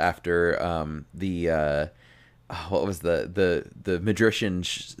 9:30s after what was the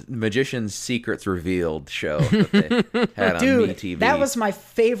Magician's Secrets Revealed show that they had on MeTV. That was my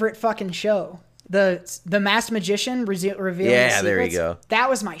favorite fucking show. The Masked Magician revealing secrets. There you go. That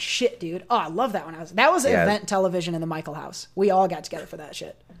was my shit, dude. Oh, I love that one. That was event television in the Michael house. We all got together for that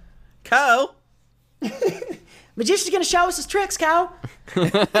shit. Co. Magician's gonna show us his tricks, cow.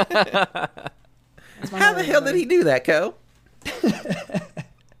 How the hell did he do that, Co?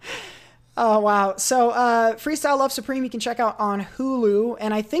 Oh, wow. So, Freestyle Love Supreme you can check out on Hulu,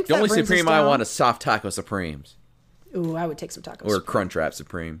 and I think the only Supreme I want is Soft Taco Supremes. Ooh, I would take some tacos. Or Crunchwrap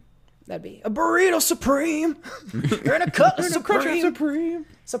Supreme. That'd be a Burrito Supreme. You're in a Cutlass Supreme.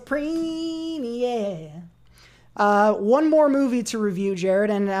 Supreme, yeah. One more movie to review,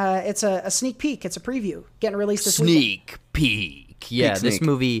 Jared, and it's a sneak peek. It's a preview. Getting released this week. Sneak peek. Yeah, this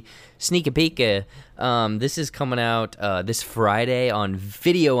movie, Sneak a Peek, this is coming out this Friday on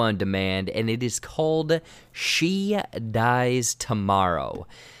Video on Demand, and it is called She Dies Tomorrow.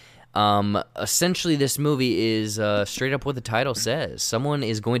 Essentially, this movie is straight up what the title says. Someone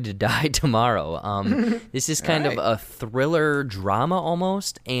is going to die tomorrow. This is kind of a thriller drama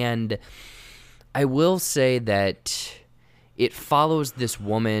almost, and I will say that it follows this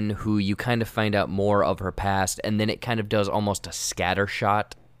woman who you kind of find out more of her past, and then it kind of does almost a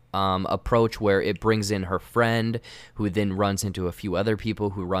scattershot approach where it brings in her friend, who then runs into a few other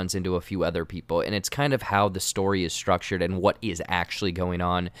people, who runs into a few other people, and it's kind of how the story is structured and what is actually going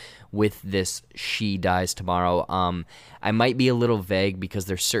on with this She Dies Tomorrow. I might be a little vague because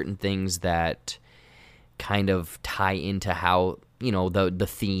there's certain things that kind of tie into how, you know, the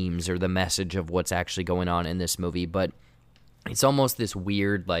themes or the message of what's actually going on in this movie, but it's almost this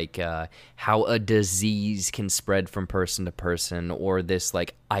weird, like, how a disease can spread from person to person, or this,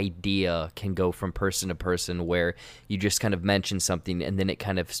 like, idea can go from person to person where you just kind of mention something and then it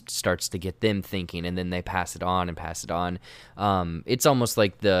kind of starts to get them thinking, and then they pass it on and pass it on. It's almost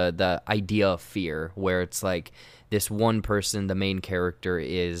like the idea of fear, where it's like this one person, the main character,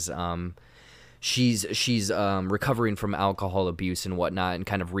 is... She's recovering from alcohol abuse and whatnot and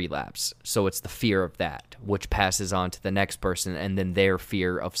kind of relapse. So it's the fear of that, which passes on to the next person, and then their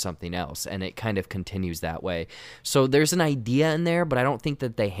fear of something else. And it kind of continues that way. So there's an idea in there, but I don't think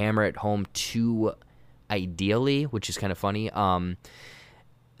that they hammer it home too ideally, which is kind of funny.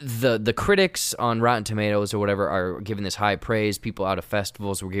 The critics on Rotten Tomatoes or whatever are giving this high praise. People out of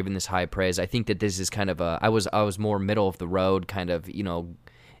festivals were giving this high praise. I think that this is kind of I was more middle of the road, kind of, you know,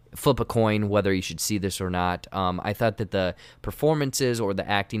 flip a coin whether you should see this or not. I thought that the performances or the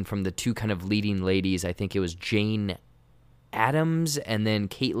acting from the two kind of leading ladies, I think it was Jane Addams and then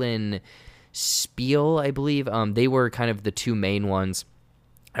Caitlin Spiel, I believe, they were kind of the two main ones.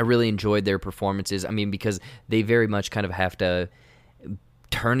 I really enjoyed their performances. I mean, because they very much kind of have to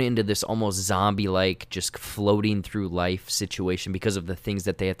turn into this almost zombie-like, just floating through life situation because of the things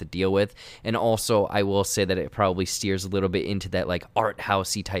that they have to deal with. And also, I will say that it probably steers a little bit into that, like, art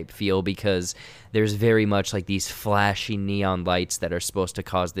housey type feel, because there's very much like these flashy neon lights that are supposed to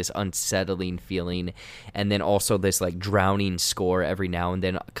cause this unsettling feeling, and then also this like drowning score every now and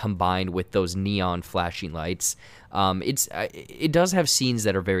then combined with those neon flashing lights. It does have scenes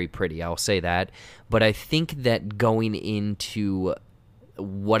that are very pretty, I'll say that, but I think that going into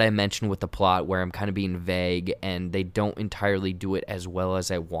what I mentioned with the plot, where I'm kind of being vague and they don't entirely do it as well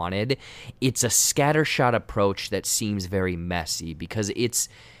as I wanted, it's a scattershot approach that seems very messy, because it's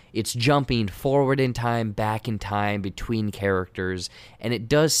jumping forward in time, back in time, between characters, and it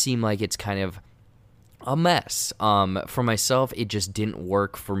does seem like it's kind of a mess. For myself, it just didn't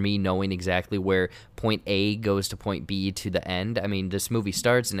work for me knowing exactly where point A goes to point B to the end. I mean, this movie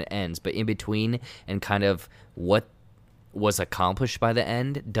starts and it ends, but in between and kind of what was accomplished by the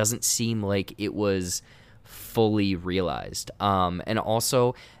end doesn't seem like it was fully realized. And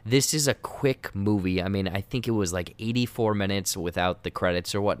also, this is a quick movie. I mean, I think it was like 84 minutes without the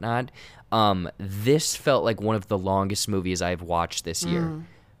credits or whatnot. This felt like one of the longest movies I've watched this year.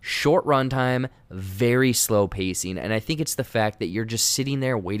 Short runtime, very slow pacing, and I think it's the fact that you're just sitting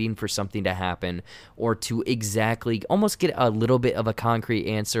there waiting for something to happen or to exactly almost get a little bit of a concrete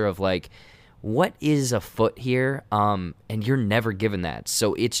answer of like, what is afoot here? And you're never given that.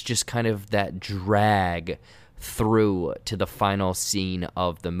 So it's just kind of that drag through to the final scene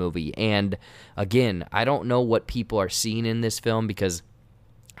of the movie. And again, I don't know what people are seeing in this film because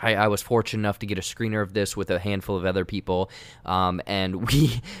I was fortunate enough to get a screener of this with a handful of other people, and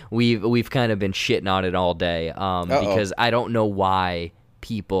we've kind of been shitting on it all day because I don't know why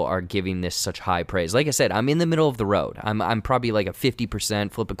people are giving this such high praise. Like I said, I'm in the middle of the road. I'm probably like a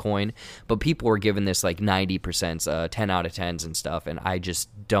 50% flip a coin, but people were giving this like 90%, 10 out of 10s and stuff, and I just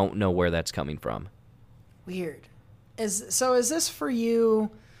don't know where that's coming from. Weird. Is this for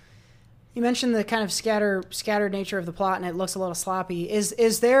you? You mentioned the kind of scattered nature of the plot, and it looks a little sloppy.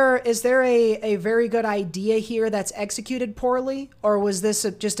 Is there a very good idea here that's executed poorly, or was this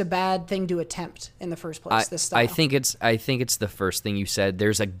just a bad thing to attempt in the first place? This style? I think it's the first thing you said.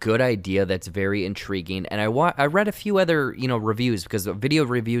 There's a good idea that's very intriguing, and I read a few other reviews because the video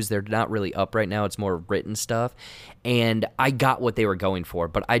reviews, they're not really up right now. It's more written stuff, and I got what they were going for,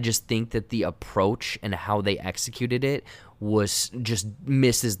 but I just think that the approach and how they executed it was just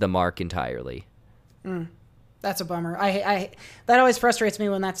misses the mark entirely. That's a bummer. I that always frustrates me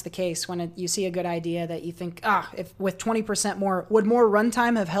when that's the case, when you see a good idea that you think, if with 20% more, would more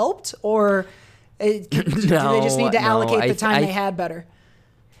runtime have helped, or do they just need to allocate the time they had better?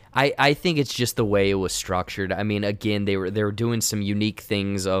 I think it's just the way it was structured. I mean, again, they were doing some unique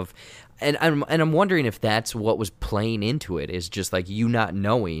things and I'm wondering if that's what was playing into it, is just like you not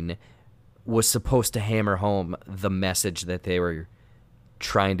knowing was supposed to hammer home the message that they were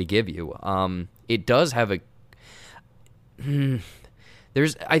trying to give you. It does have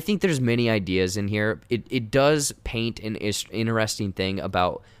I think there's many ideas in here. It does paint an interesting thing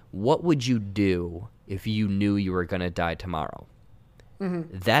about what would you do if you knew you were going to die tomorrow.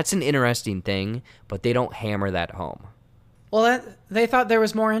 Mm-hmm. That's an interesting thing, but they don't hammer that home. Well, they thought there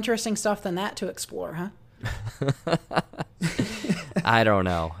was more interesting stuff than that to explore, huh? I don't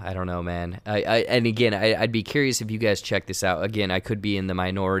know, man. And again, I'd be curious if you guys check this out. Again, I could be in the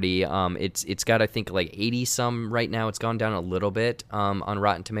minority. It's got, I think, like 80 some right now. It's gone down a little bit on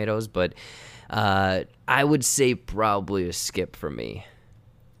Rotten Tomatoes, but I would say probably a skip for me.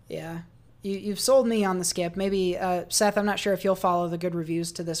 Yeah, you've sold me on the skip. Maybe Seth, I'm not sure if you'll follow the good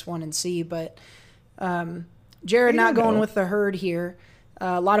reviews to this one and see, but Jared not going with the herd here.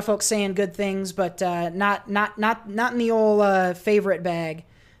 A lot of folks saying good things, but not in the old favorite bag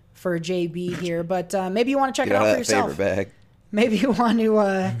for JB here. But maybe you want to check it out for yourself. Favorite bag. Maybe you want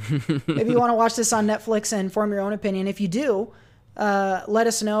to watch this on Netflix and form your own opinion. If you do, let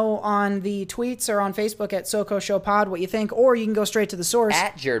us know on the tweets or on Facebook at SoCo Show Pod what you think, or you can go straight to the source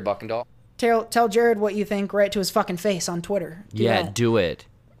at Jared Buckendahl. Tell Jared what you think right to his fucking face on Twitter. Do it.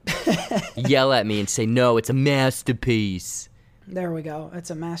 Yell at me and say, no, it's a masterpiece. There we go. It's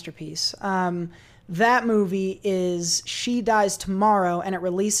a masterpiece. That movie is She Dies Tomorrow, and it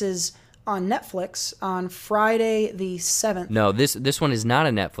releases on Netflix on Friday the 7th. No, this one is not a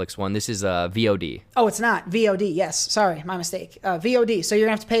Netflix one. This is a VOD. Oh, it's not. VOD, yes. Sorry, my mistake. VOD. So you're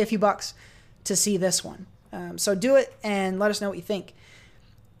going to have to pay a few bucks to see this one. So do it and let us know what you think.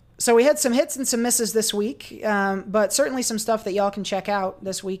 So we had some hits and some misses this week, but certainly some stuff that y'all can check out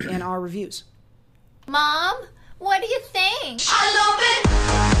this week in our reviews. Mom? What do you think? I love it!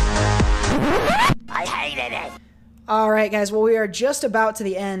 I hated it! All right, guys. Well, we are just about to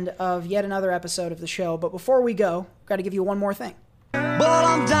the end of yet another episode of the show. But before we go, got to give you one more thing. But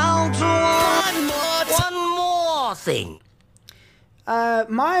I'm down to one more thing.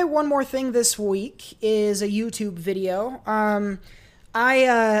 My one more thing this week is a YouTube video.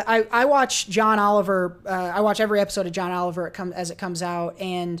 I watch John Oliver. I watch every episode of John Oliver as it comes out,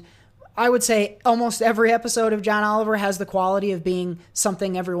 and I would say almost every episode of John Oliver has the quality of being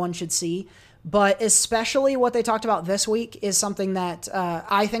something everyone should see. But especially what they talked about this week is something that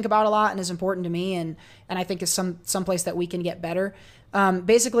I think about a lot and is important to me, and I think is some place that we can get better.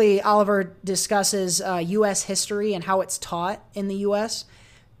 Basically, Oliver discusses U.S. history and how it's taught in the U.S.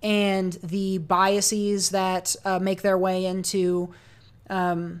 and the biases that make their way into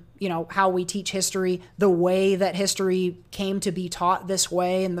how we teach history, the way that history came to be taught this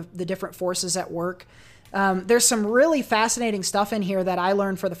way, and the different forces at work. There's some really fascinating stuff in here that I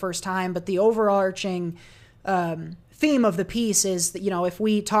learned for the first time, but the overarching theme of the piece is that, if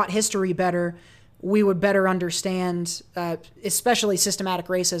we taught history better, we would better understand, especially systematic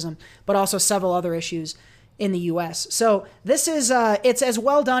racism, but also several other issues in the U.S. So this is, it's as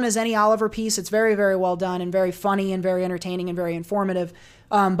well done as any Oliver piece. It's very, very well done and very funny and very entertaining and very informative,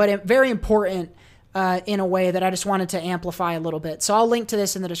 but very important in a way that I just wanted to amplify a little bit. So I'll link to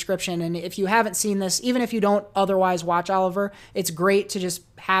this in the description. And if you haven't seen this, even if you don't otherwise watch Oliver, it's great to just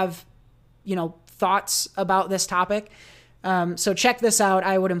have, thoughts about this topic. So check this out.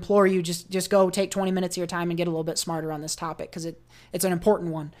 I would implore you, just go take 20 minutes of your time and get a little bit smarter on this topic because it's an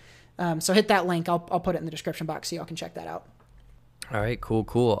important one. So hit that link. I'll put it in the description box so y'all can check that out. All right,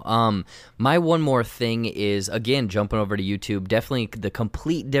 cool. My one more thing is, again, jumping over to YouTube, definitely the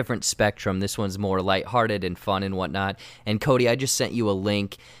complete different spectrum. This one's more lighthearted and fun and whatnot. And Cody, I just sent you a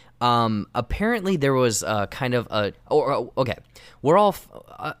link. Apparently there was okay, we're all,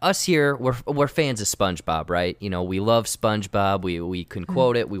 us here, we're fans of SpongeBob, right? We love SpongeBob. We can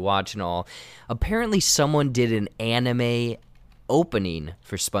quote it, we watch and all. Apparently someone did an anime opening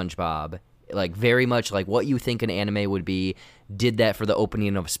for SpongeBob, like very much like what you think an anime would be, did that for the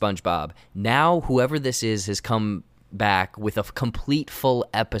opening of SpongeBob. Now, whoever this is has come back with a complete full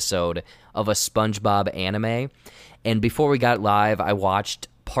episode of a SpongeBob anime. And before we got live, I watched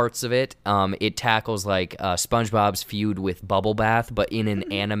parts of it. It tackles like SpongeBob's feud with Bubble Bath, but in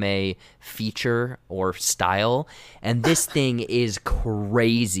an anime feature or style. And this thing is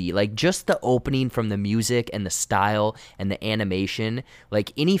crazy. Like just the opening from the music and the style and the animation.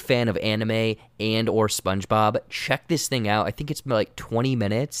 Like any fan of anime and or SpongeBob, check this thing out. I think it's like 20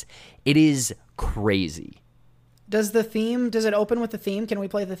 minutes. It is crazy. Does it open with the theme? Can we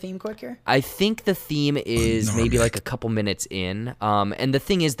play the theme quick here? I think the theme is maybe like a couple minutes in. And the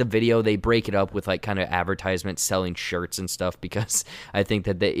thing is, the video, they break it up with like kind of advertisements selling shirts and stuff because I think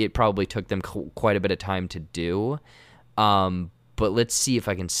that it probably took them quite a bit of time to do. But let's see if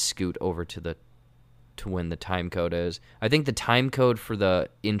I can scoot over to when the time code is. I think the time code for the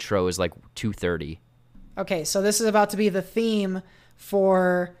intro is like 2:30. Okay, so this is about to be the theme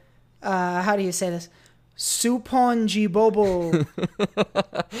for, how do you say this? SpongeBob.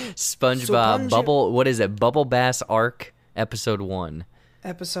 SpongeBob Bubble. What is it? Bubble Bass Arc, Episode 1.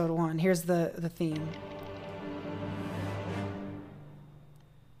 Episode 1. Here's the theme.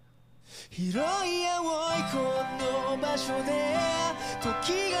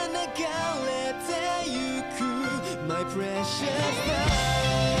 My precious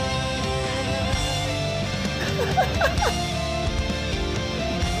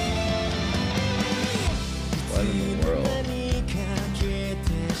What in the world?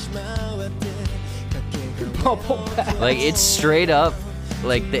 Bubble Bath. Like it's straight up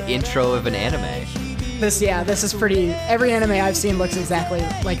like the intro of an anime. This is pretty. Every anime I've seen looks exactly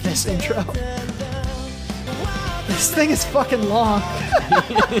like this intro. This thing is fucking long.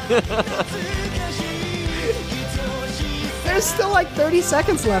 There's still like 30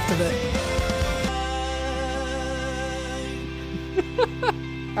 seconds left of it.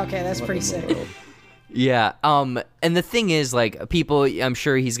 Okay, that's pretty sick. Yeah. And the thing is, like, people, I'm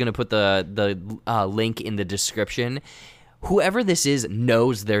sure he's gonna put the link in the description. Whoever this is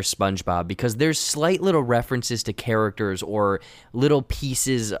knows they're SpongeBob because there's slight little references to characters or little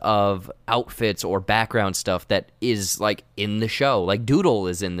pieces of outfits or background stuff that is like in the show. Like Doodle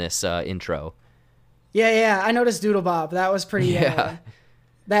is in this intro. Yeah, I noticed Doodle Bob. That was pretty. Yeah.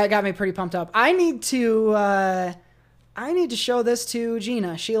 That got me pretty pumped up. I need to show this to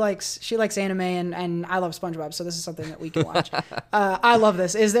Gina. She likes anime and I love SpongeBob, so this is something that we can watch. I love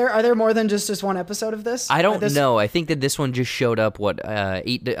this. Are there more than just one episode of this? I don't know. I think that this one just showed up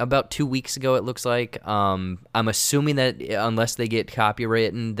about 2 weeks ago. It looks like. I'm assuming that unless they get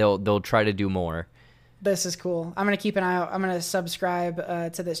copywritten, they'll try to do more. This is cool. I'm gonna keep an eye out. I'm gonna subscribe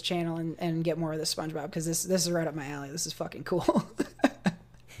to this channel and get more of this SpongeBob because this is right up my alley. This is fucking cool.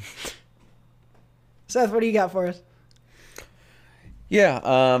 Seth, what do you got for us? Yeah,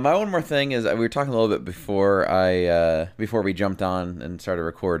 my one more thing is we were talking a little bit before we jumped on and started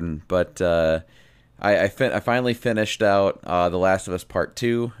recording, but I finally finished out The Last of Us Part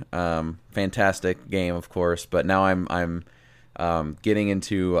 2. Fantastic game, of course, but now I'm getting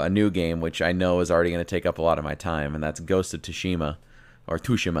into a new game which I know is already going to take up a lot of my time, and that's Ghost of Tsushima, or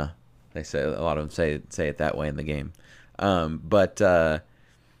Tushima. They say a lot of them say it that way in the game,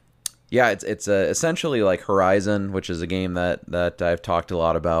 yeah, it's essentially like Horizon, which is a game that I've talked a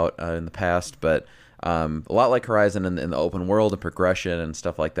lot about in the past, but a lot like Horizon in the open world and progression and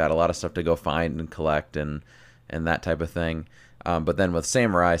stuff like that. A lot of stuff to go find and collect and that type of thing. But then with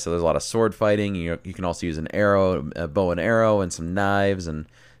samurai, so there's a lot of sword fighting. You can also use a bow and arrow, and some knives, and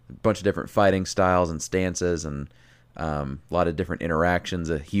a bunch of different fighting styles and stances. And A lot of different interactions,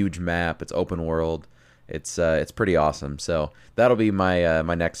 a huge map. It's open world. It's pretty awesome. So that'll be my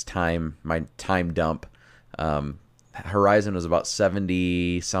my next time dump. Horizon was about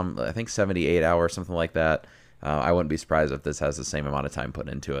 78 hours, something like that. I wouldn't be surprised if this has the same amount of time put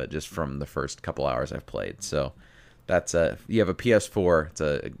into it just from the first couple hours I've played. So that's you have a PS4, it's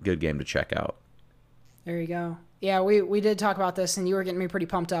a good game to check out. There you go. Yeah, we did talk about this, and you were getting me pretty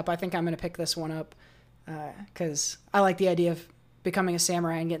pumped up. I think I'm going to pick this one up because I like the idea of becoming a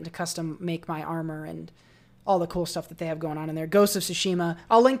samurai and getting to custom make my armor and all the cool stuff that they have going on in there. Ghost of Tsushima.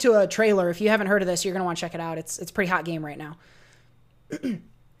 I'll link to a trailer. If you haven't heard of this, you're going to want to check it out. It's a pretty hot game right now.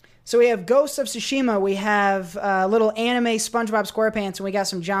 So we have Ghost of Tsushima. We have a little anime SpongeBob SquarePants, and we got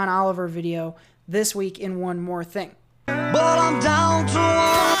some John Oliver video this week in One More Thing. But I'm down to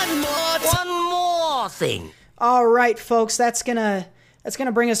one more thing. All right, folks, that's gonna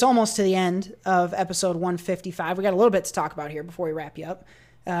bring us almost to the end of episode 155. We got a little bit to talk about here before we wrap you up.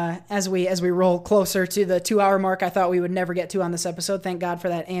 As we roll closer to the 2-hour mark, I thought we would never get to on this episode. Thank God for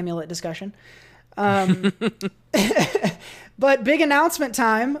that amulet discussion. But big announcement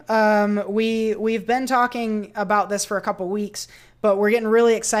time. We've been talking about this for a couple weeks, but we're getting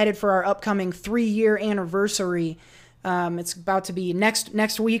really excited for our upcoming 3-year anniversary. It's about to be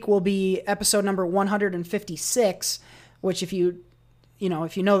next week will be episode number 156, which if you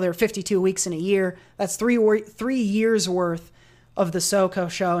know there are 52 weeks in a year, that's 3 years worth of the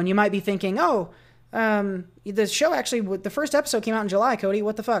SoCo show. And you might be thinking, the show actually, the first episode came out in July, Cody.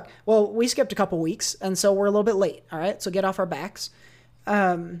 What the fuck? Well, we skipped a couple weeks, and so we're a little bit late. All right, so get off our backs.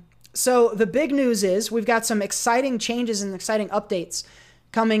 So the big news is we've got some exciting changes and exciting updates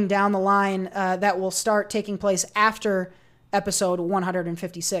coming down the line that will start taking place after episode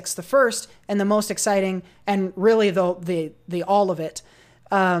 156. The first and the most exciting, and really the all of it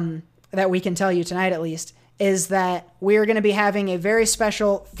that we can tell you tonight at least, is that we're going to be having a very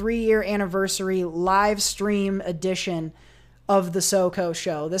special 3-year anniversary live stream edition of the SoCo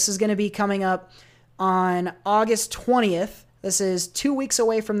show. This is going to be coming up on August 20th. This is 2 weeks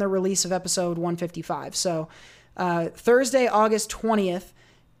away from the release of episode 155. So Thursday, August 20th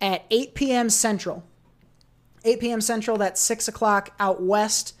at 8 p.m. Central. 8 p.m. Central, that's 6 o'clock out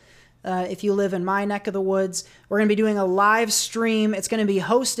west. If you live in my neck of the woods, we're going to be doing a live stream. It's going to be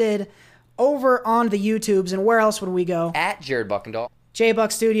hosted over on the YouTubes, and where else would we go? At Jared Buckendahl.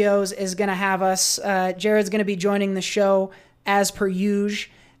 J-Buck Studios is going to have us. Jared's going to be joining the show as per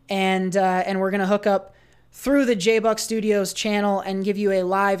usual, and we're going to hook up through the J-Buck Studios channel and give you a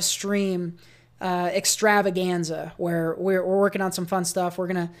live stream extravaganza where we're working on some fun stuff. We'll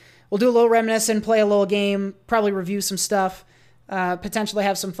do a little reminiscent, play a little game, probably review some stuff, potentially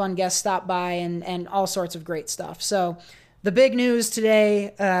have some fun guests stop by, and all sorts of great stuff. So the big news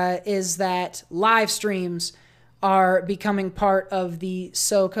today is that live streams are becoming part of the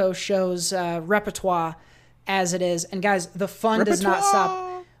SoCo show's repertoire as it is. And guys, the fun does not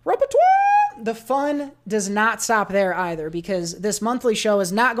stop. Repertoire! The fun does not stop there either, because this monthly show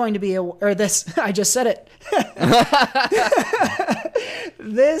is not going to be I just said it.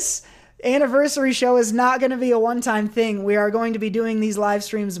 This anniversary show is not going to be a one-time thing. We are going to be doing these live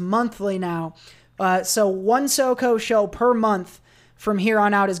streams monthly now. So one SoCo show per month from here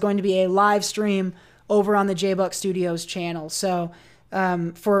on out is going to be a live stream over on the J-Buck Studios channel. So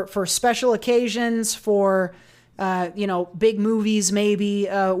for special occasions, for big movies maybe,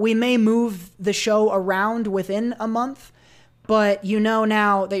 we may move the show around within a month, but you know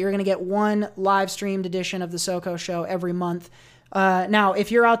now that you're going to get one live streamed edition of the SoCo show every month. Now,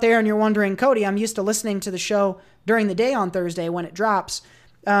 if you're out there and you're wondering, Cody, I'm used to listening to the show during the day on Thursday when it drops.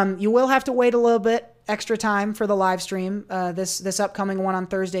 You will have to wait a little bit extra time for the live stream, this upcoming one on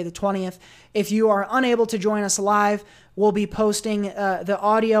Thursday the 20th. If you are unable to join us live, we'll be posting the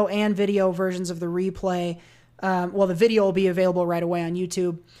audio and video versions of the replay. The video will be available right away on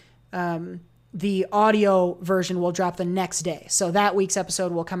YouTube. The audio version will drop the next day. So that week's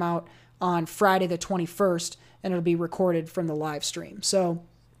episode will come out on Friday the 21st, and it'll be recorded from the live stream. So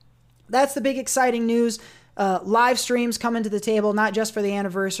that's the big exciting news. Live streams coming to the table, not just for the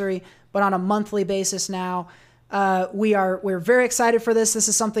anniversary, but on a monthly basis now. We're very excited for this. This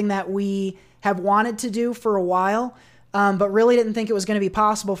is something that we have wanted to do for a while, but really didn't think it was going to be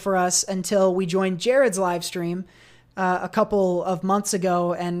possible for us until we joined Jared's live stream a couple of months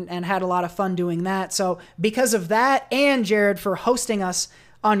ago and had a lot of fun doing that. So because of that, and Jared for hosting us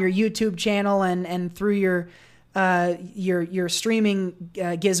on your YouTube channel and through your your streaming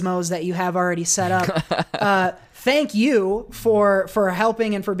gizmos that you have already set up. Thank you for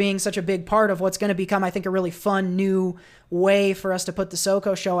helping and for being such a big part of what's going to become, I think, a really fun new way for us to put the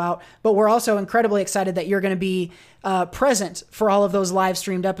SoCo show out. But we're also incredibly excited that you're going to be present for all of those live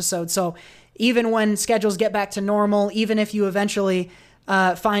streamed episodes. So even when schedules get back to normal, even if you eventually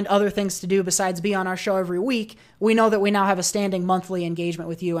find other things to do besides be on our show every week, we know that we now have a standing monthly engagement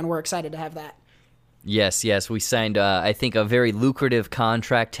with you, and we're excited to have that. Yes, we signed, I think, a very lucrative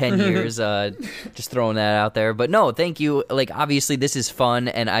contract, 10 years, just throwing that out there. But no, thank you. Like, obviously, this is fun,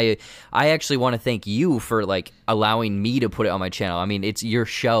 and I actually want to thank you for, like, allowing me to put it on my channel. I mean, it's your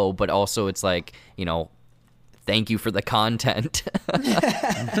show, but also it's like, you know, thank you for the content.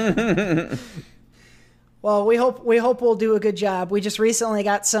 Well, we hope we'll do a good job. We just recently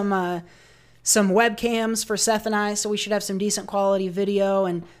got some webcams for Seth and I, so we should have some decent quality video,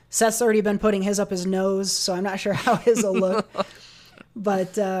 and Seth's already been putting his up his nose, so I'm not sure how his will look.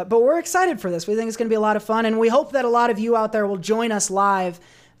 But we're excited for this. We think it's going to be a lot of fun, and we hope that a lot of you out there will join us live.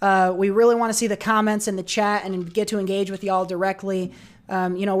 We really want to see the comments in the chat and get to engage with y'all directly.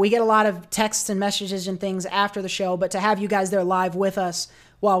 We get a lot of texts and messages and things after the show, but to have you guys there live with us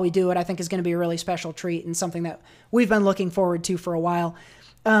while we do it, I think is going to be a really special treat and something that we've been looking forward to for a while.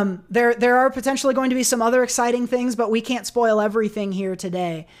 There are potentially going to be some other exciting things, but we can't spoil everything here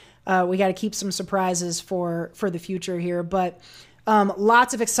today. We got to keep some surprises for the future here, but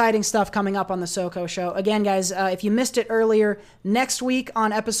lots of exciting stuff coming up on the SoCo show. Again, guys, if you missed it earlier, next week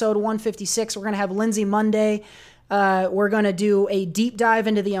on episode 156, we're going to have Lindsay Monday. We're going to do a deep dive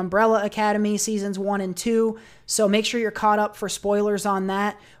into the Umbrella Academy seasons 1 and 2. So make sure you're caught up for spoilers on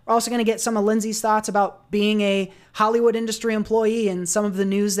that. We're also going to get some of Lindsay's thoughts about being a Hollywood industry employee and some of the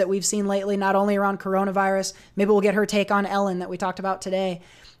news that we've seen lately, not only around coronavirus. Maybe we'll get her take on Ellen that we talked about today.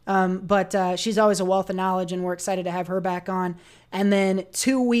 But she's always a wealth of knowledge, and we're excited to have her back on. And then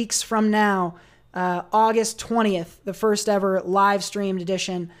 2 weeks from now, August 20th, the first ever live streamed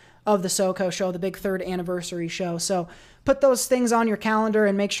edition of the SoCo show, the big 3rd anniversary show. So put those things on your calendar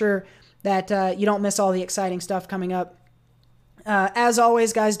and make sure that you don't miss all the exciting stuff coming up. As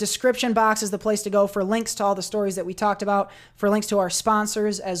always, guys, description box is the place to go for links to all the stories that we talked about, for links to our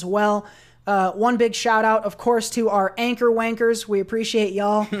sponsors as well. One big shout out, of course, to our anchor wankers. We appreciate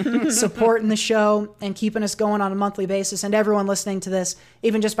y'all supporting the show and keeping us going on a monthly basis. And everyone listening to this,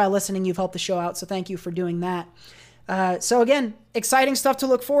 even just by listening, you've helped the show out. So thank you for doing that. So again, exciting stuff to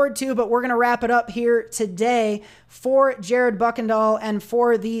look forward to, but we're going to wrap it up here today. For Jared Buckendahl and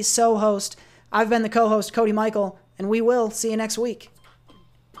for the host, I've been the co-host, Cody Michael, and we will see you next week.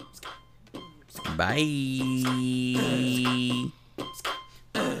 Bye.